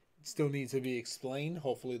still need to be explained.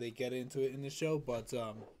 Hopefully they get into it in the show. But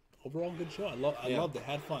overall, good show. I loved it.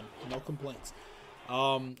 Had fun. No complaints.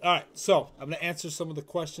 All right, so I'm gonna answer some of the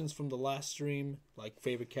questions from the last stream, like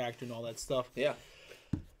favorite character and all that stuff. Yeah.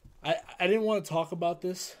 I didn't want to talk about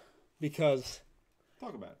this because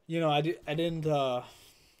Talk about it. I didn't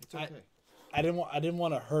It's okay. I didn't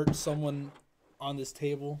want to hurt someone on this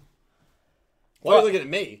table. Why are you looking at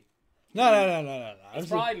me? No. It's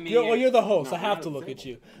probably me. You're the host. No, I we're have not to at the look at table.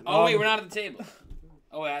 you. Oh wait, we're not at the table.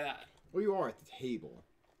 Oh wait. Well, you are at the table.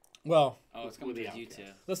 Well, It's coming to you two.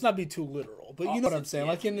 let's not be too literal, but you know what I'm saying.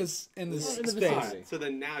 Like in this space. Alright, so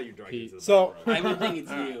then now you're dragging to the So I would think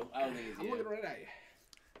it's you. I would think it's I'm you. looking right at you.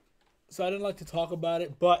 so I didn't like to talk about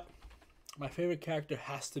it, but my favorite character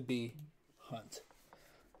has to be Hunt.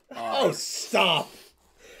 Oh, stop.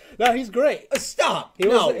 No, he's great. Stop. He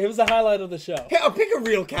was the highlight of the show. Pick a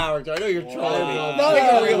real character. I know you're trolling me. No, Pick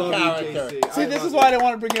no, a real love you, character. JC. See, this is why I didn't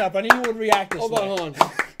want to bring it up. I knew you would react this way. Hold on.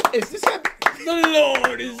 Is this happening? The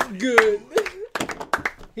Lord is good.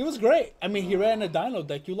 He was great. I mean, he ran a dino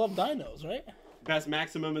deck. You love dinos, right? Best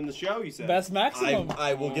maximum in the show, you said. Best maximum.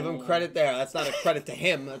 I will give him credit there. That's not a credit to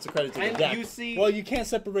him. That's a credit to the And deck. you see. Well, you can't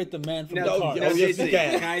separate the man from now, the no, card. no, now, yes, JC, you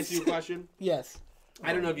can. can I ask you a question? Yes.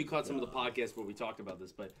 I don't know if you caught some of the podcast where we talked about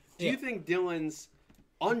this, but do Yeah. you think Dylan's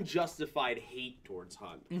unjustified hate towards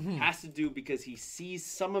Hunt has to do because he sees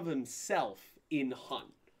some of himself in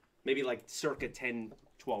Hunt? Maybe like circa 10,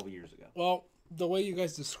 12 years ago. Well, the way you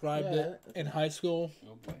guys described it in high school,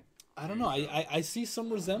 I don't know. I see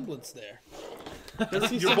some resemblance there. I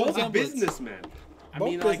see You're some both resemblance. businessmen. I Both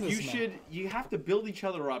mean, like, businessmen. you have to build each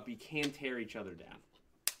other up. You can't tear each other down.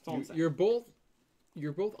 That's all I'm saying.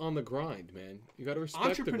 You're both on the grind, man. You got to respect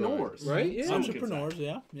Entrepreneurs. the grind, right? Yeah. Some- Entrepreneurs,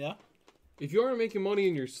 yeah. If you aren't making money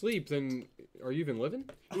in your sleep, then are you even living?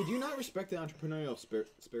 Hey, do you not respect the entrepreneurial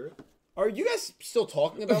spirit? Are you guys still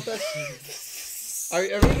talking about this? Are we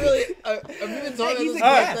really? Have we been talking He's a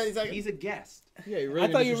about guest. this? He's a guest. Yeah, you really I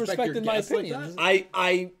thought gonna you disrespect your respected my guests like opinions. that?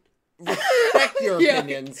 I respect your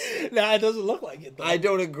opinions. Nah, it doesn't look like it, though. I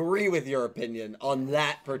don't agree with your opinion on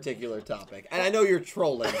that particular topic. And I know you're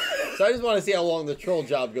trolling. So I just want to see how long the troll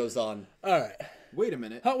job goes on. All right. Wait a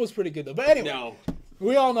minute. Hunt was pretty good, though. But anyway, No.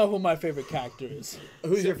 we all know who my favorite character is.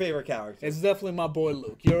 Who's your favorite character? It's definitely my boy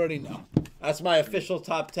Luke. You already know. That's my official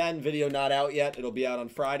top 10 video, not out yet. It'll be out on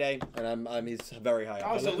Friday, and he's very high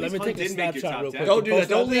Oh, up. so at Let least me Hunt take a did make your snapshot top real 10. quick. Don't do that.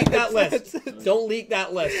 Don't Post leak that that. list. Don't leak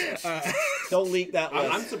that list. Don't leak that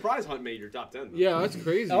list. I'm surprised Hunt made your top 10. Though. Yeah, that's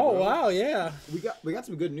crazy. Oh, bro. wow, yeah. We got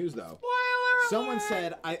some good news though. Someone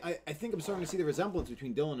said, I think I'm starting to see the resemblance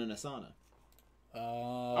between Dylan and Asana. I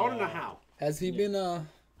want to know how. Has he been,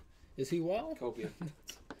 is he well? Copia.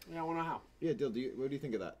 Yeah, I want to know how. Yeah, Dylan, what do you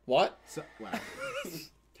think of that? What? Wow.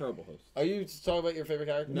 Terrible host. Are you talking about your favorite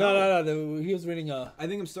character? No. He was reading I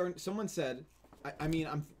think I'm starting. Someone said,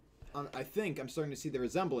 I think I'm starting to see the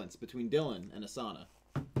resemblance between Dylan and Asana.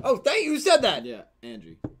 Oh, thank you. Who said that? Yeah,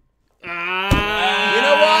 Angie. You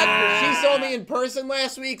know what? She saw me in person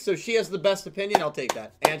last week, so she has the best opinion. I'll take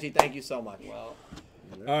that. Angie, thank you so much. Well,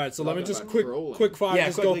 All right, so let me just trolling. quick fire. Yeah,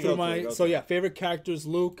 just go quickly through go my. through it, So yeah, favorite characters: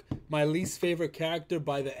 Luke. My least favorite character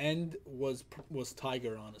by the end was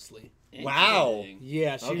Tiger. Honestly. Wow.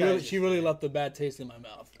 Yeah, she really left a bad taste in my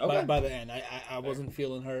mouth. Okay. By the end, I wasn't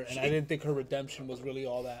feeling her, and I didn't think her redemption was really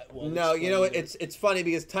all that well. No, you know, it's funny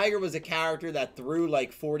because Tiger was a character that through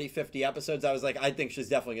like 40, 50 episodes, I was like, I think she's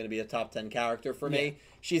definitely going to be a top 10 character for me.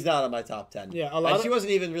 She's not on my top 10. Yeah, she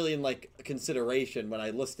wasn't even really in like consideration when I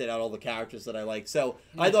listed out all the characters that I like. So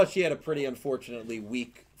I thought she had a pretty unfortunately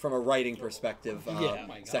weak, from a writing perspective.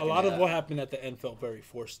 A lot of what happened at the end felt very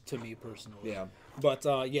forced to me personally. Yeah. But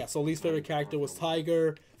so least favorite character was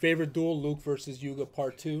Tiger. Favorite duel, Luke versus Yuga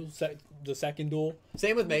Part 2, the second duel.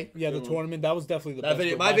 Same with me. Yeah, the tournament, that was definitely the That best.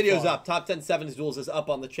 video, my video's up. Top 10 Sevens duels is up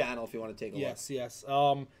on the channel if you want to take a look. Yes.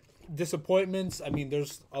 Disappointments, I mean,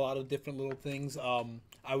 there's a lot of different little things.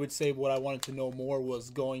 I would say what I wanted to know more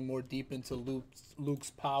was going more deep into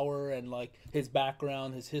Luke's power and like his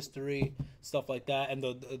background, his history, stuff like that, and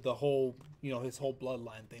the whole, his whole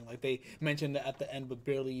bloodline thing. Like they mentioned at the end, but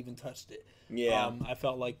barely even touched it. Yeah. I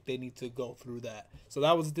felt like they need to go through that. So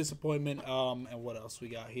that was a disappointment. And what else we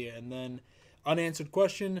got here? And then unanswered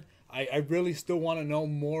question. I really still want to know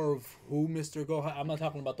more of who Mr. Gohan. I'm not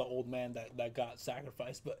talking about the old man that got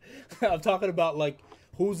sacrificed, but I'm talking about like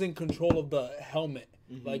who's in control of the helmet.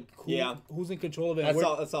 Like who's in control of it?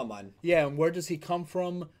 That's all mine. Yeah, and where does he come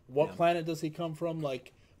from? What planet does he come from?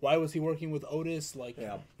 Like, why was he working with Otis? Like,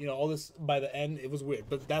 all this by the end, it was weird.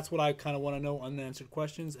 But that's what I kind of want to know, unanswered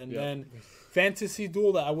questions. And then fantasy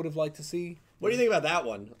duel that I would have liked to see. What do you think about that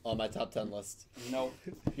one on my top 10 list? no.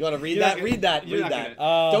 You want to read that? Read that. Gonna-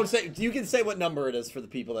 Don't say. You can say what number it is for the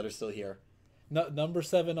people that are still here. Number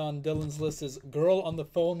 7 on Dylan's list is Girl on the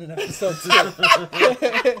Phone in episode 2.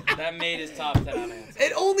 That made his top 10 unanswered.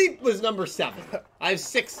 It only was number 7. I have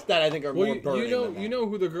 6 that I think are more burning. You know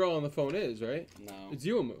who the girl on the phone is, right? No. It's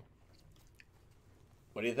Yuumu.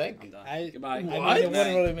 What do you think? I'm done. Goodbye. I mean, it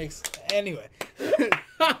wouldn't really make sense. Anyway.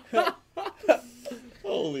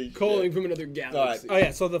 Holy Calling from another galaxy. Oh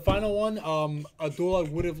yeah, so the final one, a duel I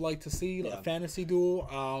would have liked to see, a fantasy duel.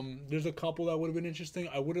 There's a couple that would have been interesting.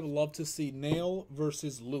 I would have loved to see Nail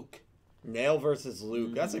versus Luke. Nail versus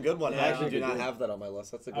Luke. That's a good one. I actually do not have that on my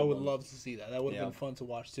list. That's a good one. I would love to see that. That would have been fun to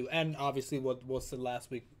watch too. And obviously, what's the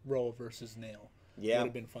last week, Ro versus Nail. Yeah. Would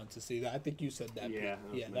have been fun to see that. I think you said that. Yeah.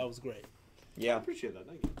 That was great. Yeah. I appreciate that.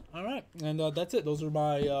 Thank you. All right, and that's it. Those are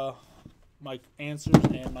my my answers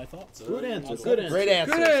and my thoughts. Good answer. Great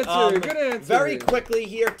answer. Good answer. Good answer. Very quickly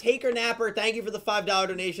here, Taker Napper, thank you for the $5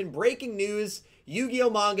 donation. Breaking news: Yu-Gi-Oh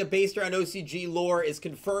manga based around OCG lore is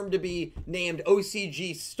confirmed to be named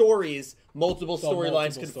OCG Stories. Multiple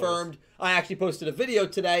storylines confirmed. I actually posted a video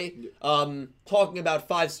today talking about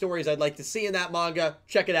 5 stories I'd like to see in that manga.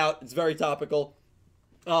 Check it out. It's very topical.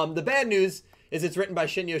 The bad news is it's written by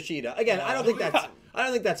Shin Yoshida. Again, I don't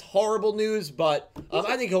think that's horrible news, but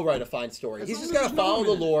I think he'll write a fine story. He's just got to follow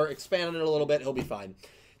the lore, expand on it a little bit. He'll be fine.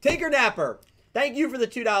 Taker Napper, thank you for the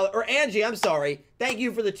 $2. Or Angie, I'm sorry. Thank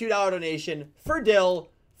you for the $2 donation for Dill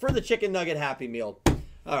for the chicken nugget Happy Meal.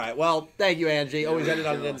 All right. Well, thank you, Angie. Always ended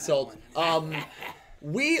on an insult.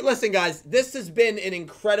 Listen, guys. This has been an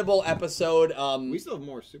incredible episode. We still have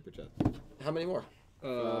more super chats. How many more?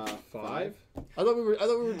 5. I thought we were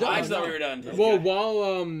done. I thought we were done. Well,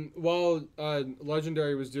 while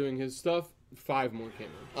Legendary was doing his stuff, 5 more came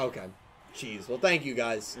in. Okay. Jeez. Well, thank you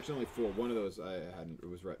guys. Actually, only 4. One of those I hadn't. It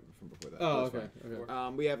was right from before that. Oh, That's okay.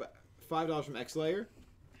 fine. We have $5 from X-Layer.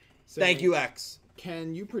 Thank you, X.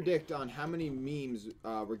 Can you predict on how many memes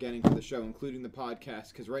we're getting for the show, including the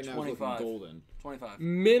podcast? Because right now it's 25. looking golden. 25.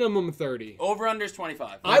 Minimum 30. Over under is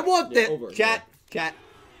 25. I want this. over, Chat.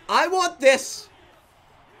 I want this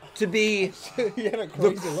to be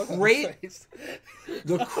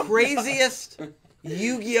the craziest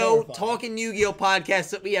Yu-Gi-Oh! Talking Yu-Gi-Oh! Podcast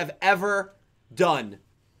that we have ever done.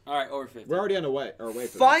 All right, over 50. We're already on our way for that.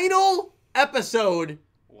 Final episode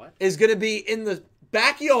is going to be in the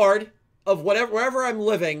backyard of wherever I'm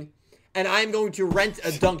living, and I'm going to rent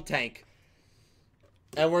a dunk tank.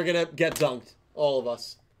 And we're going to get dunked, all of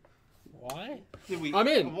us. Why? I'm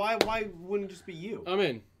in. Why wouldn't it just be you? I'm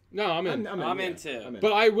in. No, I'm in. I'm in too.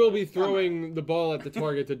 But I will be throwing the ball at the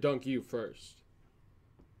target to dunk you first.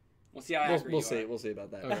 We'll see how accurate We'll you see. are. We'll see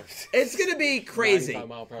about that. Okay. It's gonna be crazy. 95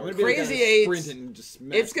 mile per hour. Crazy sprint 8's. and just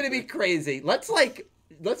smash It's gonna the be thing. crazy. Let's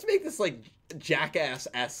make this like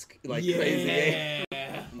Jackass-esque, like Crazy 8.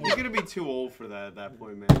 You're gonna be too old for that at that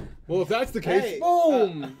point, man. Well, if that's the case, Hey,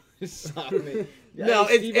 boom! Stop me. No,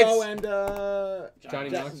 Hey, it's- Steve-O it's- and Johnny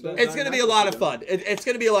Knoxville. It's gonna be a lot of fun. It's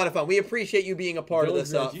gonna be a lot of fun. We appreciate you being a part of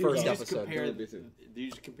this first episode. Do you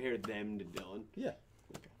just compare them to Dylan? Yeah.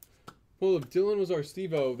 Well, if Dylan was our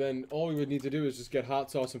Steve-O, then all we would need to do is just get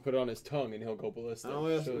hot sauce and put it on his tongue, and he'll go ballistic.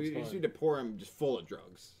 Oh, So we it's just fine. need to pour him just full of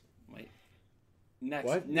drugs. Wait. Next,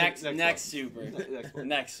 What? next, Next next, one. super, Next one.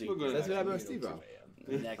 next super. We'll go to That's the what next happened one. with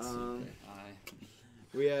Steve-O. Next Um, super.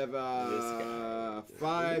 We have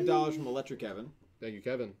 $5 from Electric Kevin. Thank you,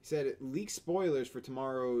 Kevin. He said, leak spoilers for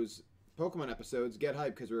tomorrow's Pokemon episodes. Get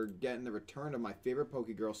hyped because we're getting the return of my favorite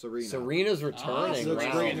Pokegirl, Serena. Serena's returning. She looks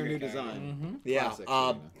Wow. great in her new design. Mm-hmm. Yeah. Classic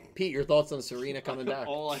Serena. Pete, your thoughts on Serena coming back?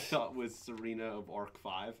 All I thought was Serena of Arc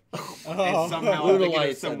 5. Oh. And somehow Blue I'm thinking of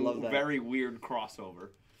Lights, I'd love some that. very weird crossover.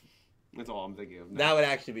 That's all I'm thinking of now. That would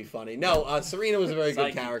actually be funny. No, Serena was a very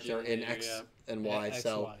good Psychic character in Junior, X yeah. and Y. X,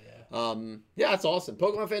 So, Y, yeah. yeah, it's awesome.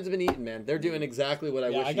 Pokemon fans have been eating, man. They're doing exactly what I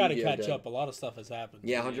Yeah, wish. I gotta Yu-Gi-Oh! catch did. up. A lot of stuff has happened.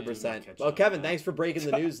 Yeah, Yeah, 100%. catch Well, up, Kevin, yeah. thanks for breaking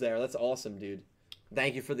the news there. That's awesome, dude.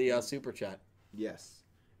 Thank you for the super chat. Yes.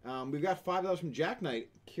 We've got $5 from Jack Knight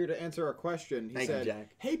here to answer our question. He Thank you, said,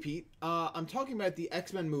 Jack. "Hey Pete, I'm talking about the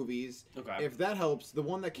X-Men movies. Okay. If that helps, the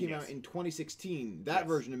one that came Yes. out in 2016, that Yes.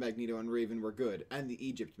 version of Magneto and Raven were good, and the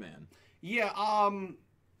Egypt Man. Yeah,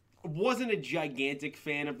 wasn't a gigantic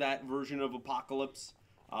fan of that version of Apocalypse.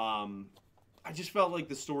 I just felt like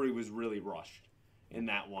the story was really rushed in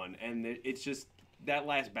that one, and it's just that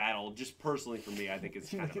last battle. Just personally for me, I think it's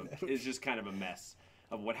kind of it's just kind of a mess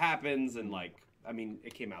of what happens, and like, I mean,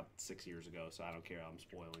 it came out 6 years ago, so I don't care. I'm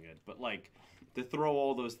spoiling it, but like to throw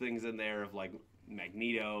all those things in there of like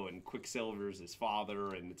Magneto and Quicksilver's his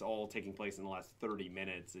father, and it's all taking place in the last 30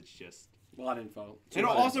 minutes. It's just. A lot of info. And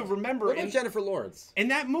also remember, What about Jennifer Lawrence? in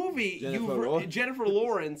that movie, Jennifer Jennifer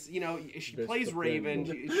Lawrence, you know, she Best plays of Raven.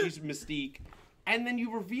 friends. She's Mystique, and then you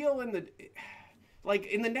reveal in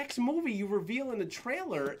the next movie, you reveal in the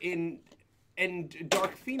trailer in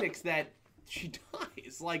Dark Phoenix that she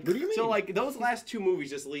dies. Like, What do you so mean? like those last two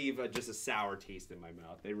movies just leave just a sour taste in my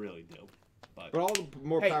mouth. They really do. But all the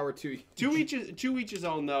more Hey, power to you. To each his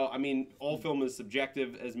own, though. I mean, all film is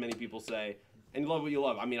subjective, as many people say. And you love what you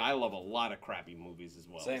love. I mean, I love a lot of crappy movies as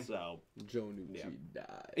well. Same. So, Joe knew Yeah. she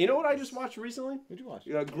died. you know what I just watched recently? What'd you watch?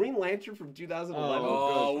 Green Lantern from 2011.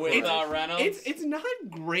 Oh, good. with It's- Reynolds. It's not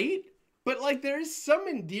great, but like there's some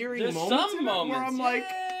endearing There's moments some in it moments where I'm like,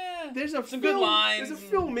 yeah. there's a Some film, good lines. There's a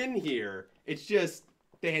film in here. It's just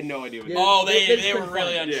they had no idea what. Yeah. Oh, they It's were been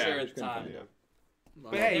really fun. unsure Yeah, at it's the been time. fun. Yeah.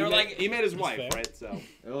 But They hey, were he, like- he met his That's wife, fair. right? So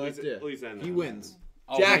Well, that's it. at least then He wins.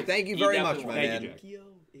 Oh, Jack, wait, thank you he very definitely much, my won. man. Thank you, Jack. Yu-Gi-Oh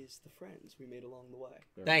is the friends we made along the way.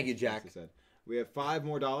 Thank you, Jack. He said. We have $5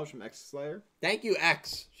 more from X Slayer. Thank you,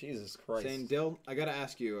 X. Jesus Christ. Saying, Dill, I gotta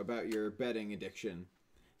ask you about your betting addiction.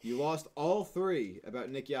 You lost all 3 about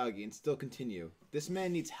Nick Yagi and still continue. This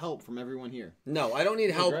man needs help from everyone here. No, I don't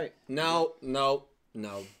need help. right. No.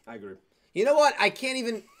 I agree. You know what? I can't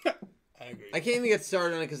even I agree. get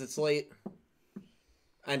started on it because it's late.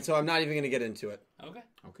 And so I'm not even going to get into it. Okay.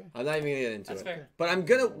 Okay. I'm not even going to get into That's it. fair. But I'm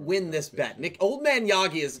going to win this bet. Old Man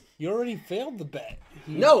Yagi is... You already failed the bet.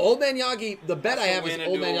 No, Old Man Yagi... The bet I to have is win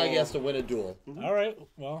a Old Man duel. Yagi has to win a duel. All right.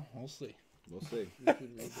 Well, we'll see. We'll see.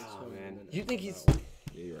 Oh man. You think he's...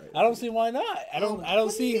 Yeah, you're right. I don't see why not. I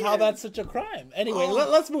don't see how that's such a crime. Anyway,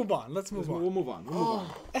 let's move on. Let's move We'll on. move on. We'll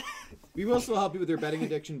move on. We will still help you with your betting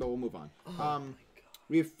addiction, but we'll move on.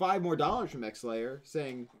 We have $5 more from X Slayer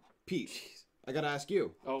saying, Pete, I gotta ask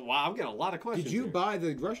you. Oh wow, I'm getting a lot of questions. Did you here. buy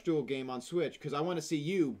the Rush Duel game on Switch? Because I want to see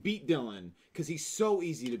you beat Dylan. Because he's so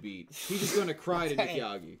easy to beat. He's just going to cry to Nick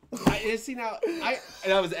Yagi. See now,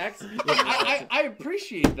 that was X. I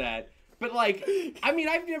appreciate that, but like, I mean,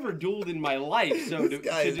 I've never dueled in my life, so This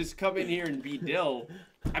guy to is- just come in here and beat Dill,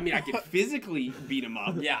 I mean, I can physically beat him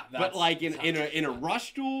up. Yeah, but that's- like in a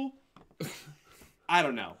rush duel, I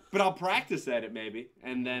don't know. But I'll practice at it maybe,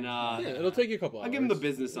 and then Yeah, it'll take you a couple hours. I'll give him the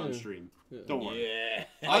business on Yeah. stream. Don't worry. Yeah.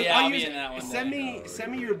 I'll I'll be use- in that one. Send day.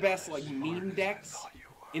 me your best like meme decks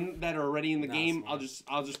that are already in the No, game. smart.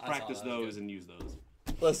 I'll just I saw practice that. That was those and use those.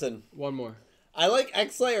 Listen, One more. I like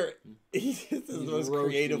X Slayer. This is the most roasting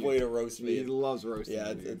creative you. way to roast He me. loves roasting.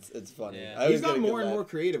 Yeah, you. it's funny. Yeah. I always He's got get a more good and laugh. more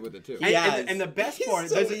creative with it, too. He has. And the best He's part,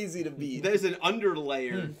 so there's easy to beat. There's an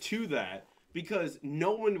underlayer to that because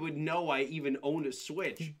no one would know I even owned a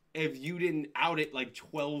Switch if you didn't out it like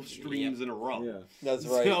 12 streams in a row. Yeah. That's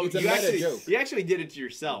right. So It's a meta joke. you actually did it to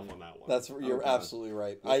yourself on that one. You're absolutely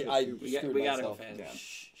right. We gotta go fast. Yeah.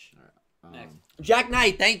 Shh. Next. Jack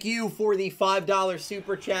Knight, thank you for the $5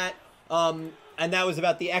 super chat. And that was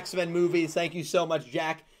about the X-Men movies. Thank you so much,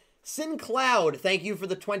 Jack. Sin Cloud, thank you for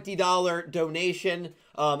the $20 donation.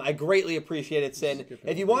 I greatly appreciate it, Sin.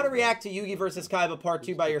 If you want to react to Yugi vs. Kaiba Part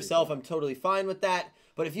 2 by yourself, I'm totally fine with that.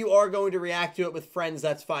 But if you are going to react to it with friends,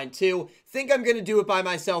 that's fine too. Think I'm going to do it by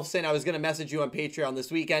myself, Sin. I was going to message you on Patreon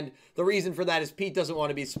this weekend. The reason for that is Pete doesn't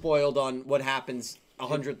want to be spoiled on what happens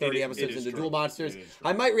 130 episodes into Duel Monsters.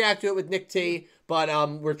 I might react to it with Nick T, but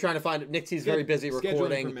we're trying to find Nick T's very busy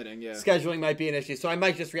recording. Scheduling might be an issue, so I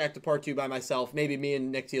might just react to Part 2 by myself. Maybe me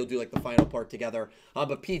and Nick T will do like the final part together.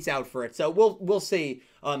 But Pete's out for it, so we'll see.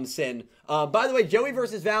 Sin. By the way, Joey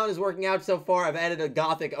vs. Valen is working out so far. I've added a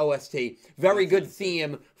Gothic OST. Very good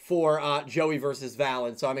theme for Joey versus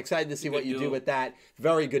Valen, so I'm excited to see what you do with that.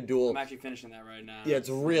 Very good duel. I'm actually finishing that right now. Yeah, it's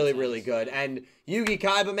really, really good. And Yugi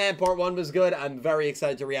Kaiba, man, Part 1 was good. I'm very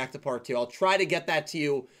excited to react to Part 2. I'll try to get that to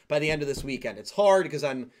you by the end of this weekend. It's hard because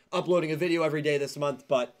I'm uploading a video every day this month,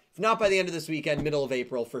 but if not by the end of this weekend, middle of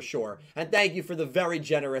April for sure. And thank you for the very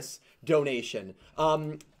generous donation.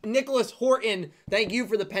 Nicholas Horton, thank you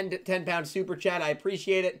for the 10-pound super chat. I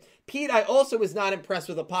appreciate it. Pete, I also was not impressed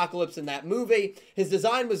with Apocalypse in that movie. His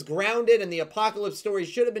design was grounded, and the Apocalypse story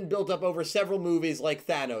should have been built up over several movies like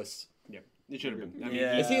Thanos. Yeah, it should have been. I mean,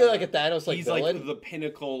 Is he like a Thanos like he's villain? like the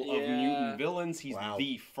pinnacle of mutant villains. He's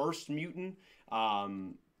the first mutant.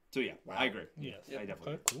 So yeah, I agree. Yes. I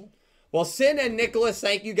definitely agree. Cool. Well, Sin and Nicholas,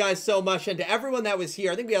 thank you guys so much. And to everyone that was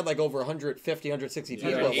here, I think we had like over 150, 160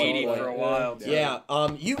 people at one 80 point. for a while. Yeah,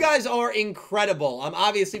 you guys are incredible.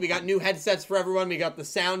 Obviously, we got new headsets for everyone. We got the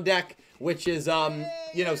sound deck, which is,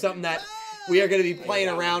 you know, something that we are going to be playing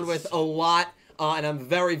around with a lot. And I'm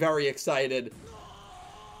very, very excited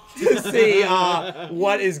to see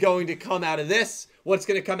what is going to come out of this, what's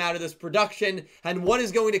going to come out of this production, and what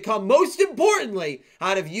is going to come, most importantly,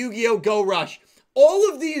 out of Yu-Gi-Oh! Go Rush.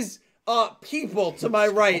 All of these people to my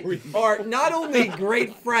right are not only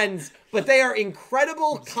great friends, but they are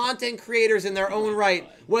incredible content creators in their own right,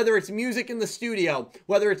 whether it's music in the studio,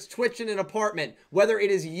 whether it's Twitch in an apartment, whether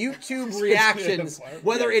it is YouTube reactions,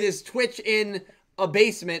 whether it is Twitch in a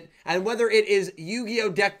basement, and whether it is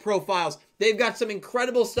Yu-Gi-Oh! Deck profiles. They've got some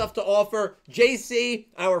incredible stuff to offer. JC,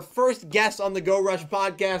 our first guest on the Go Rush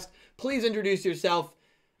podcast, please introduce yourself.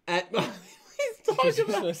 Please talk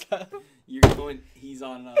about... He's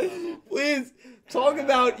on. Please talk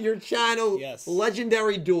about your channel, Yes.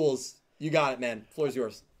 Legendary Duels. You got it, man. Floor's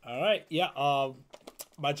yours. All right. Yeah.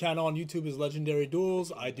 My channel on YouTube is Legendary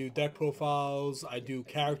Duels. I do deck profiles. I do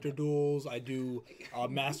character duels. I do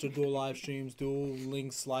Master Duel live streams, Duel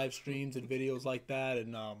Links live streams and videos like that,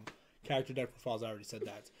 and character deck profiles. I already said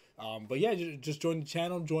that. But yeah, just join the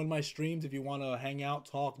channel, join my streams if you want to hang out,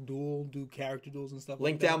 talk, duel, do character duels and stuff.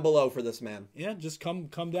 Link like that. down below for this man. Yeah, just come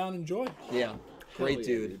down and enjoy. Yeah. Great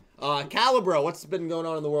dude. Calibro, what's been going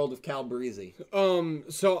on in the world of Cal Breezy?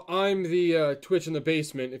 So I'm the Twitch in the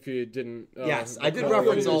basement. If you didn't, yes, I did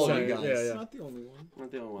reference all of you guys. Yeah, yeah. Not the only one.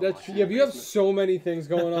 Not the only one. That's, yeah, but you have so many things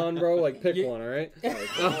going on, bro. Like, pick one, all right?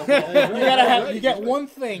 You get one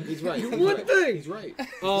thing. He's right. One thing. He's right.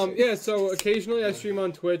 Yeah. So occasionally I stream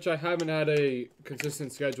on Twitch. I haven't had a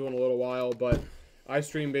consistent schedule in a little while, but I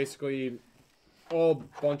stream basically all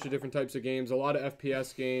bunch of different types of games, a lot of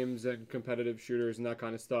FPS games and competitive shooters and that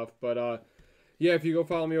kind of stuff. But yeah, if you go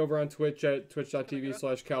follow me over on Twitch at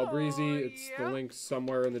twitch.tv/calbreezy, it's the link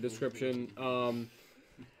somewhere in the description. I'm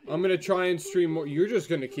gonna try and stream more. You're just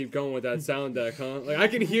gonna keep going with that sound deck, huh? Like I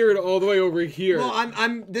can hear it all the way over here. Well,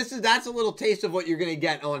 that's a little taste of what you're gonna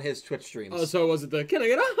get on his Twitch streams. Oh, so was it the can I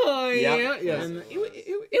get a hi? Yep. Yeah.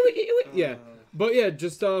 Yeah. But yeah,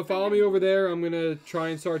 just follow me over there. I'm gonna try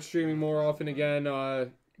and start streaming more often again.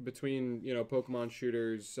 Between Pokemon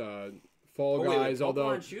shooters, Fall Guys,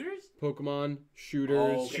 Pokemon shooters? Pokemon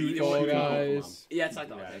shooters, okay. Fall Guys. Yes, I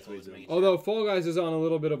thought that's what Although Fall Guys is on a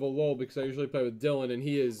little bit of a lull because I usually play with Dylan and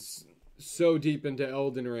he is so deep into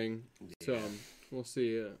Elden Ring. So we'll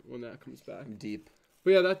see when that comes back. Deep.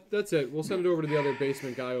 But yeah, that's it. We'll send it over to the other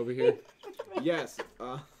basement guy over here. Yes.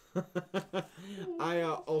 I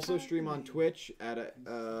also stream on Twitch at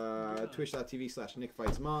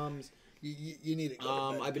twitch.tv/NickFightsMoms. You need to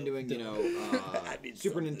I've been doing,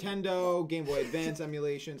 Super Nintendo, Game Boy Advance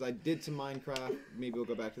emulations. I did some Minecraft. Maybe we'll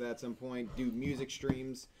go back to that at some point. Do music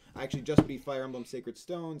streams. I actually just beat Fire Emblem Sacred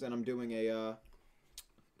Stones, and I'm doing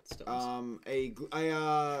oh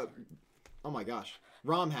my gosh,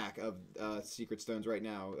 ROM hack of Secret Stones right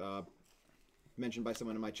now. mentioned by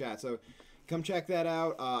someone in my chat. So come check that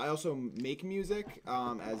out. I also make music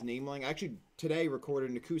as Nameling. I actually today recorded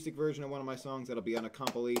an acoustic version of one of my songs that'll be on a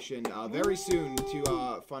compilation very soon to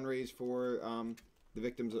fundraise for the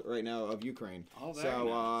victims right now of Ukraine. Oh,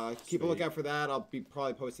 so nice. keep a lookout for that. I'll be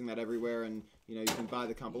probably posting that everywhere, and you can buy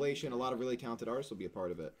the compilation. A lot of really talented artists will be a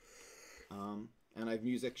part of it. And I have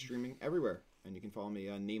music streaming everywhere, and you can follow me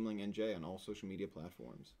on NamelingNJ on all social media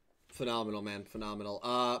platforms. Phenomenal, man. Phenomenal.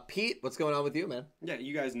 Pete, what's going on with you, man? Yeah,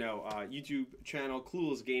 you guys know, YouTube channel,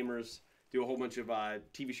 Clueless Gamers. Do a whole bunch of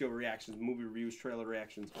TV show reactions, movie reviews, trailer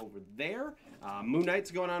reactions over there. Moon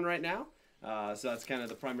Knight's going on right now. So that's kind of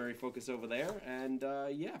the primary focus over there. And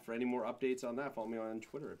yeah, for any more updates on that, follow me on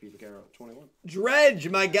Twitter at PeteCaro21. Dredge,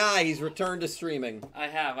 my guy, he's returned to streaming. I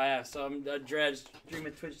have. So I'm Dredge, streaming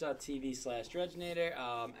at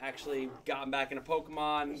twitch.tv/DredgeNator. Actually gotten back into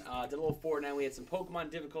Pokemon. Did a little Fortnite. We had some Pokemon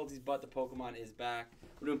difficulties, but the Pokemon is back.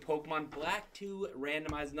 We're doing Pokemon Black 2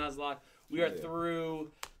 randomized Nuzlocke. We are through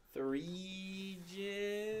 3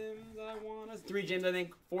 gyms, 3 gyms, I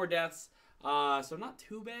think, 4 deaths. So not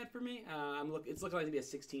too bad for me. It's looking like to be a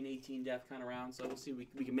 16-18 death kind of round, so we'll see if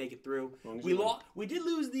we can make it through. We did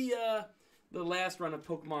lose the last run of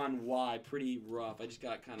Pokemon Y pretty rough. I just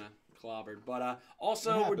got kind of clobbered. But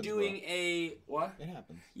also we're doing what? It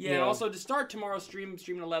happens. Yeah. Also to start tomorrow's stream at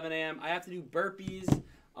 11 a.m. I have to do burpees.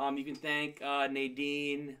 You can thank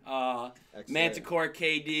Nadine, Manticore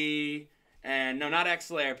KD, and no, not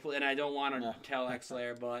X-Layer, and I don't want to tell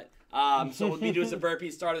X-Layer, but. So we'll be doing some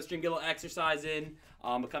burpees, start of the stream, get a little exercise in.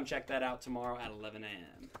 But come check that out tomorrow at 11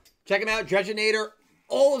 a.m. Check them out, Dredgenator.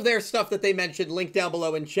 All of their stuff that they mentioned, linked down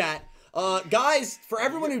below in chat. Guys, for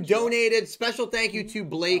everyone who donated, special thank you to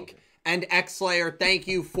Blake and X-Slayer. Thank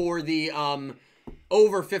you for the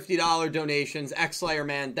over $50 donations. X-Slayer,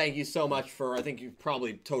 man, thank you so much for, I think you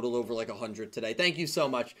probably totaled over like 100 today. Thank you so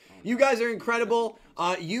much. You guys are incredible.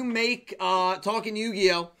 You make Talking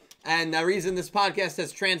Yu-Gi-Oh! And the reason this podcast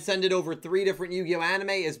has transcended over 3 different Yu-Gi-Oh!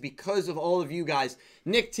 Anime is because of all of you guys.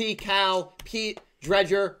 Nick T, Cal, Pete,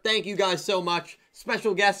 Dredger, thank you guys so much.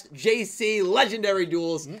 Special guest, JC, Legendary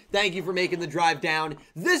Duels, thank you for making the drive down.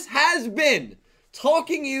 This has been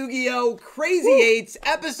Talking Yu-Gi-Oh! Crazy 8's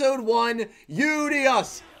Episode 1,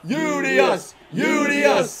 YUDIAS! YUDIAS!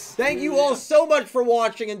 YUDIAS! Thank you all so much for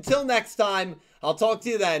watching. Until next time, I'll talk to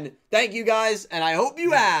you then. Thank you guys, and I hope you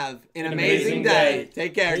have an amazing day.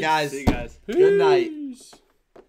 Take care, guys. See you guys. Good night.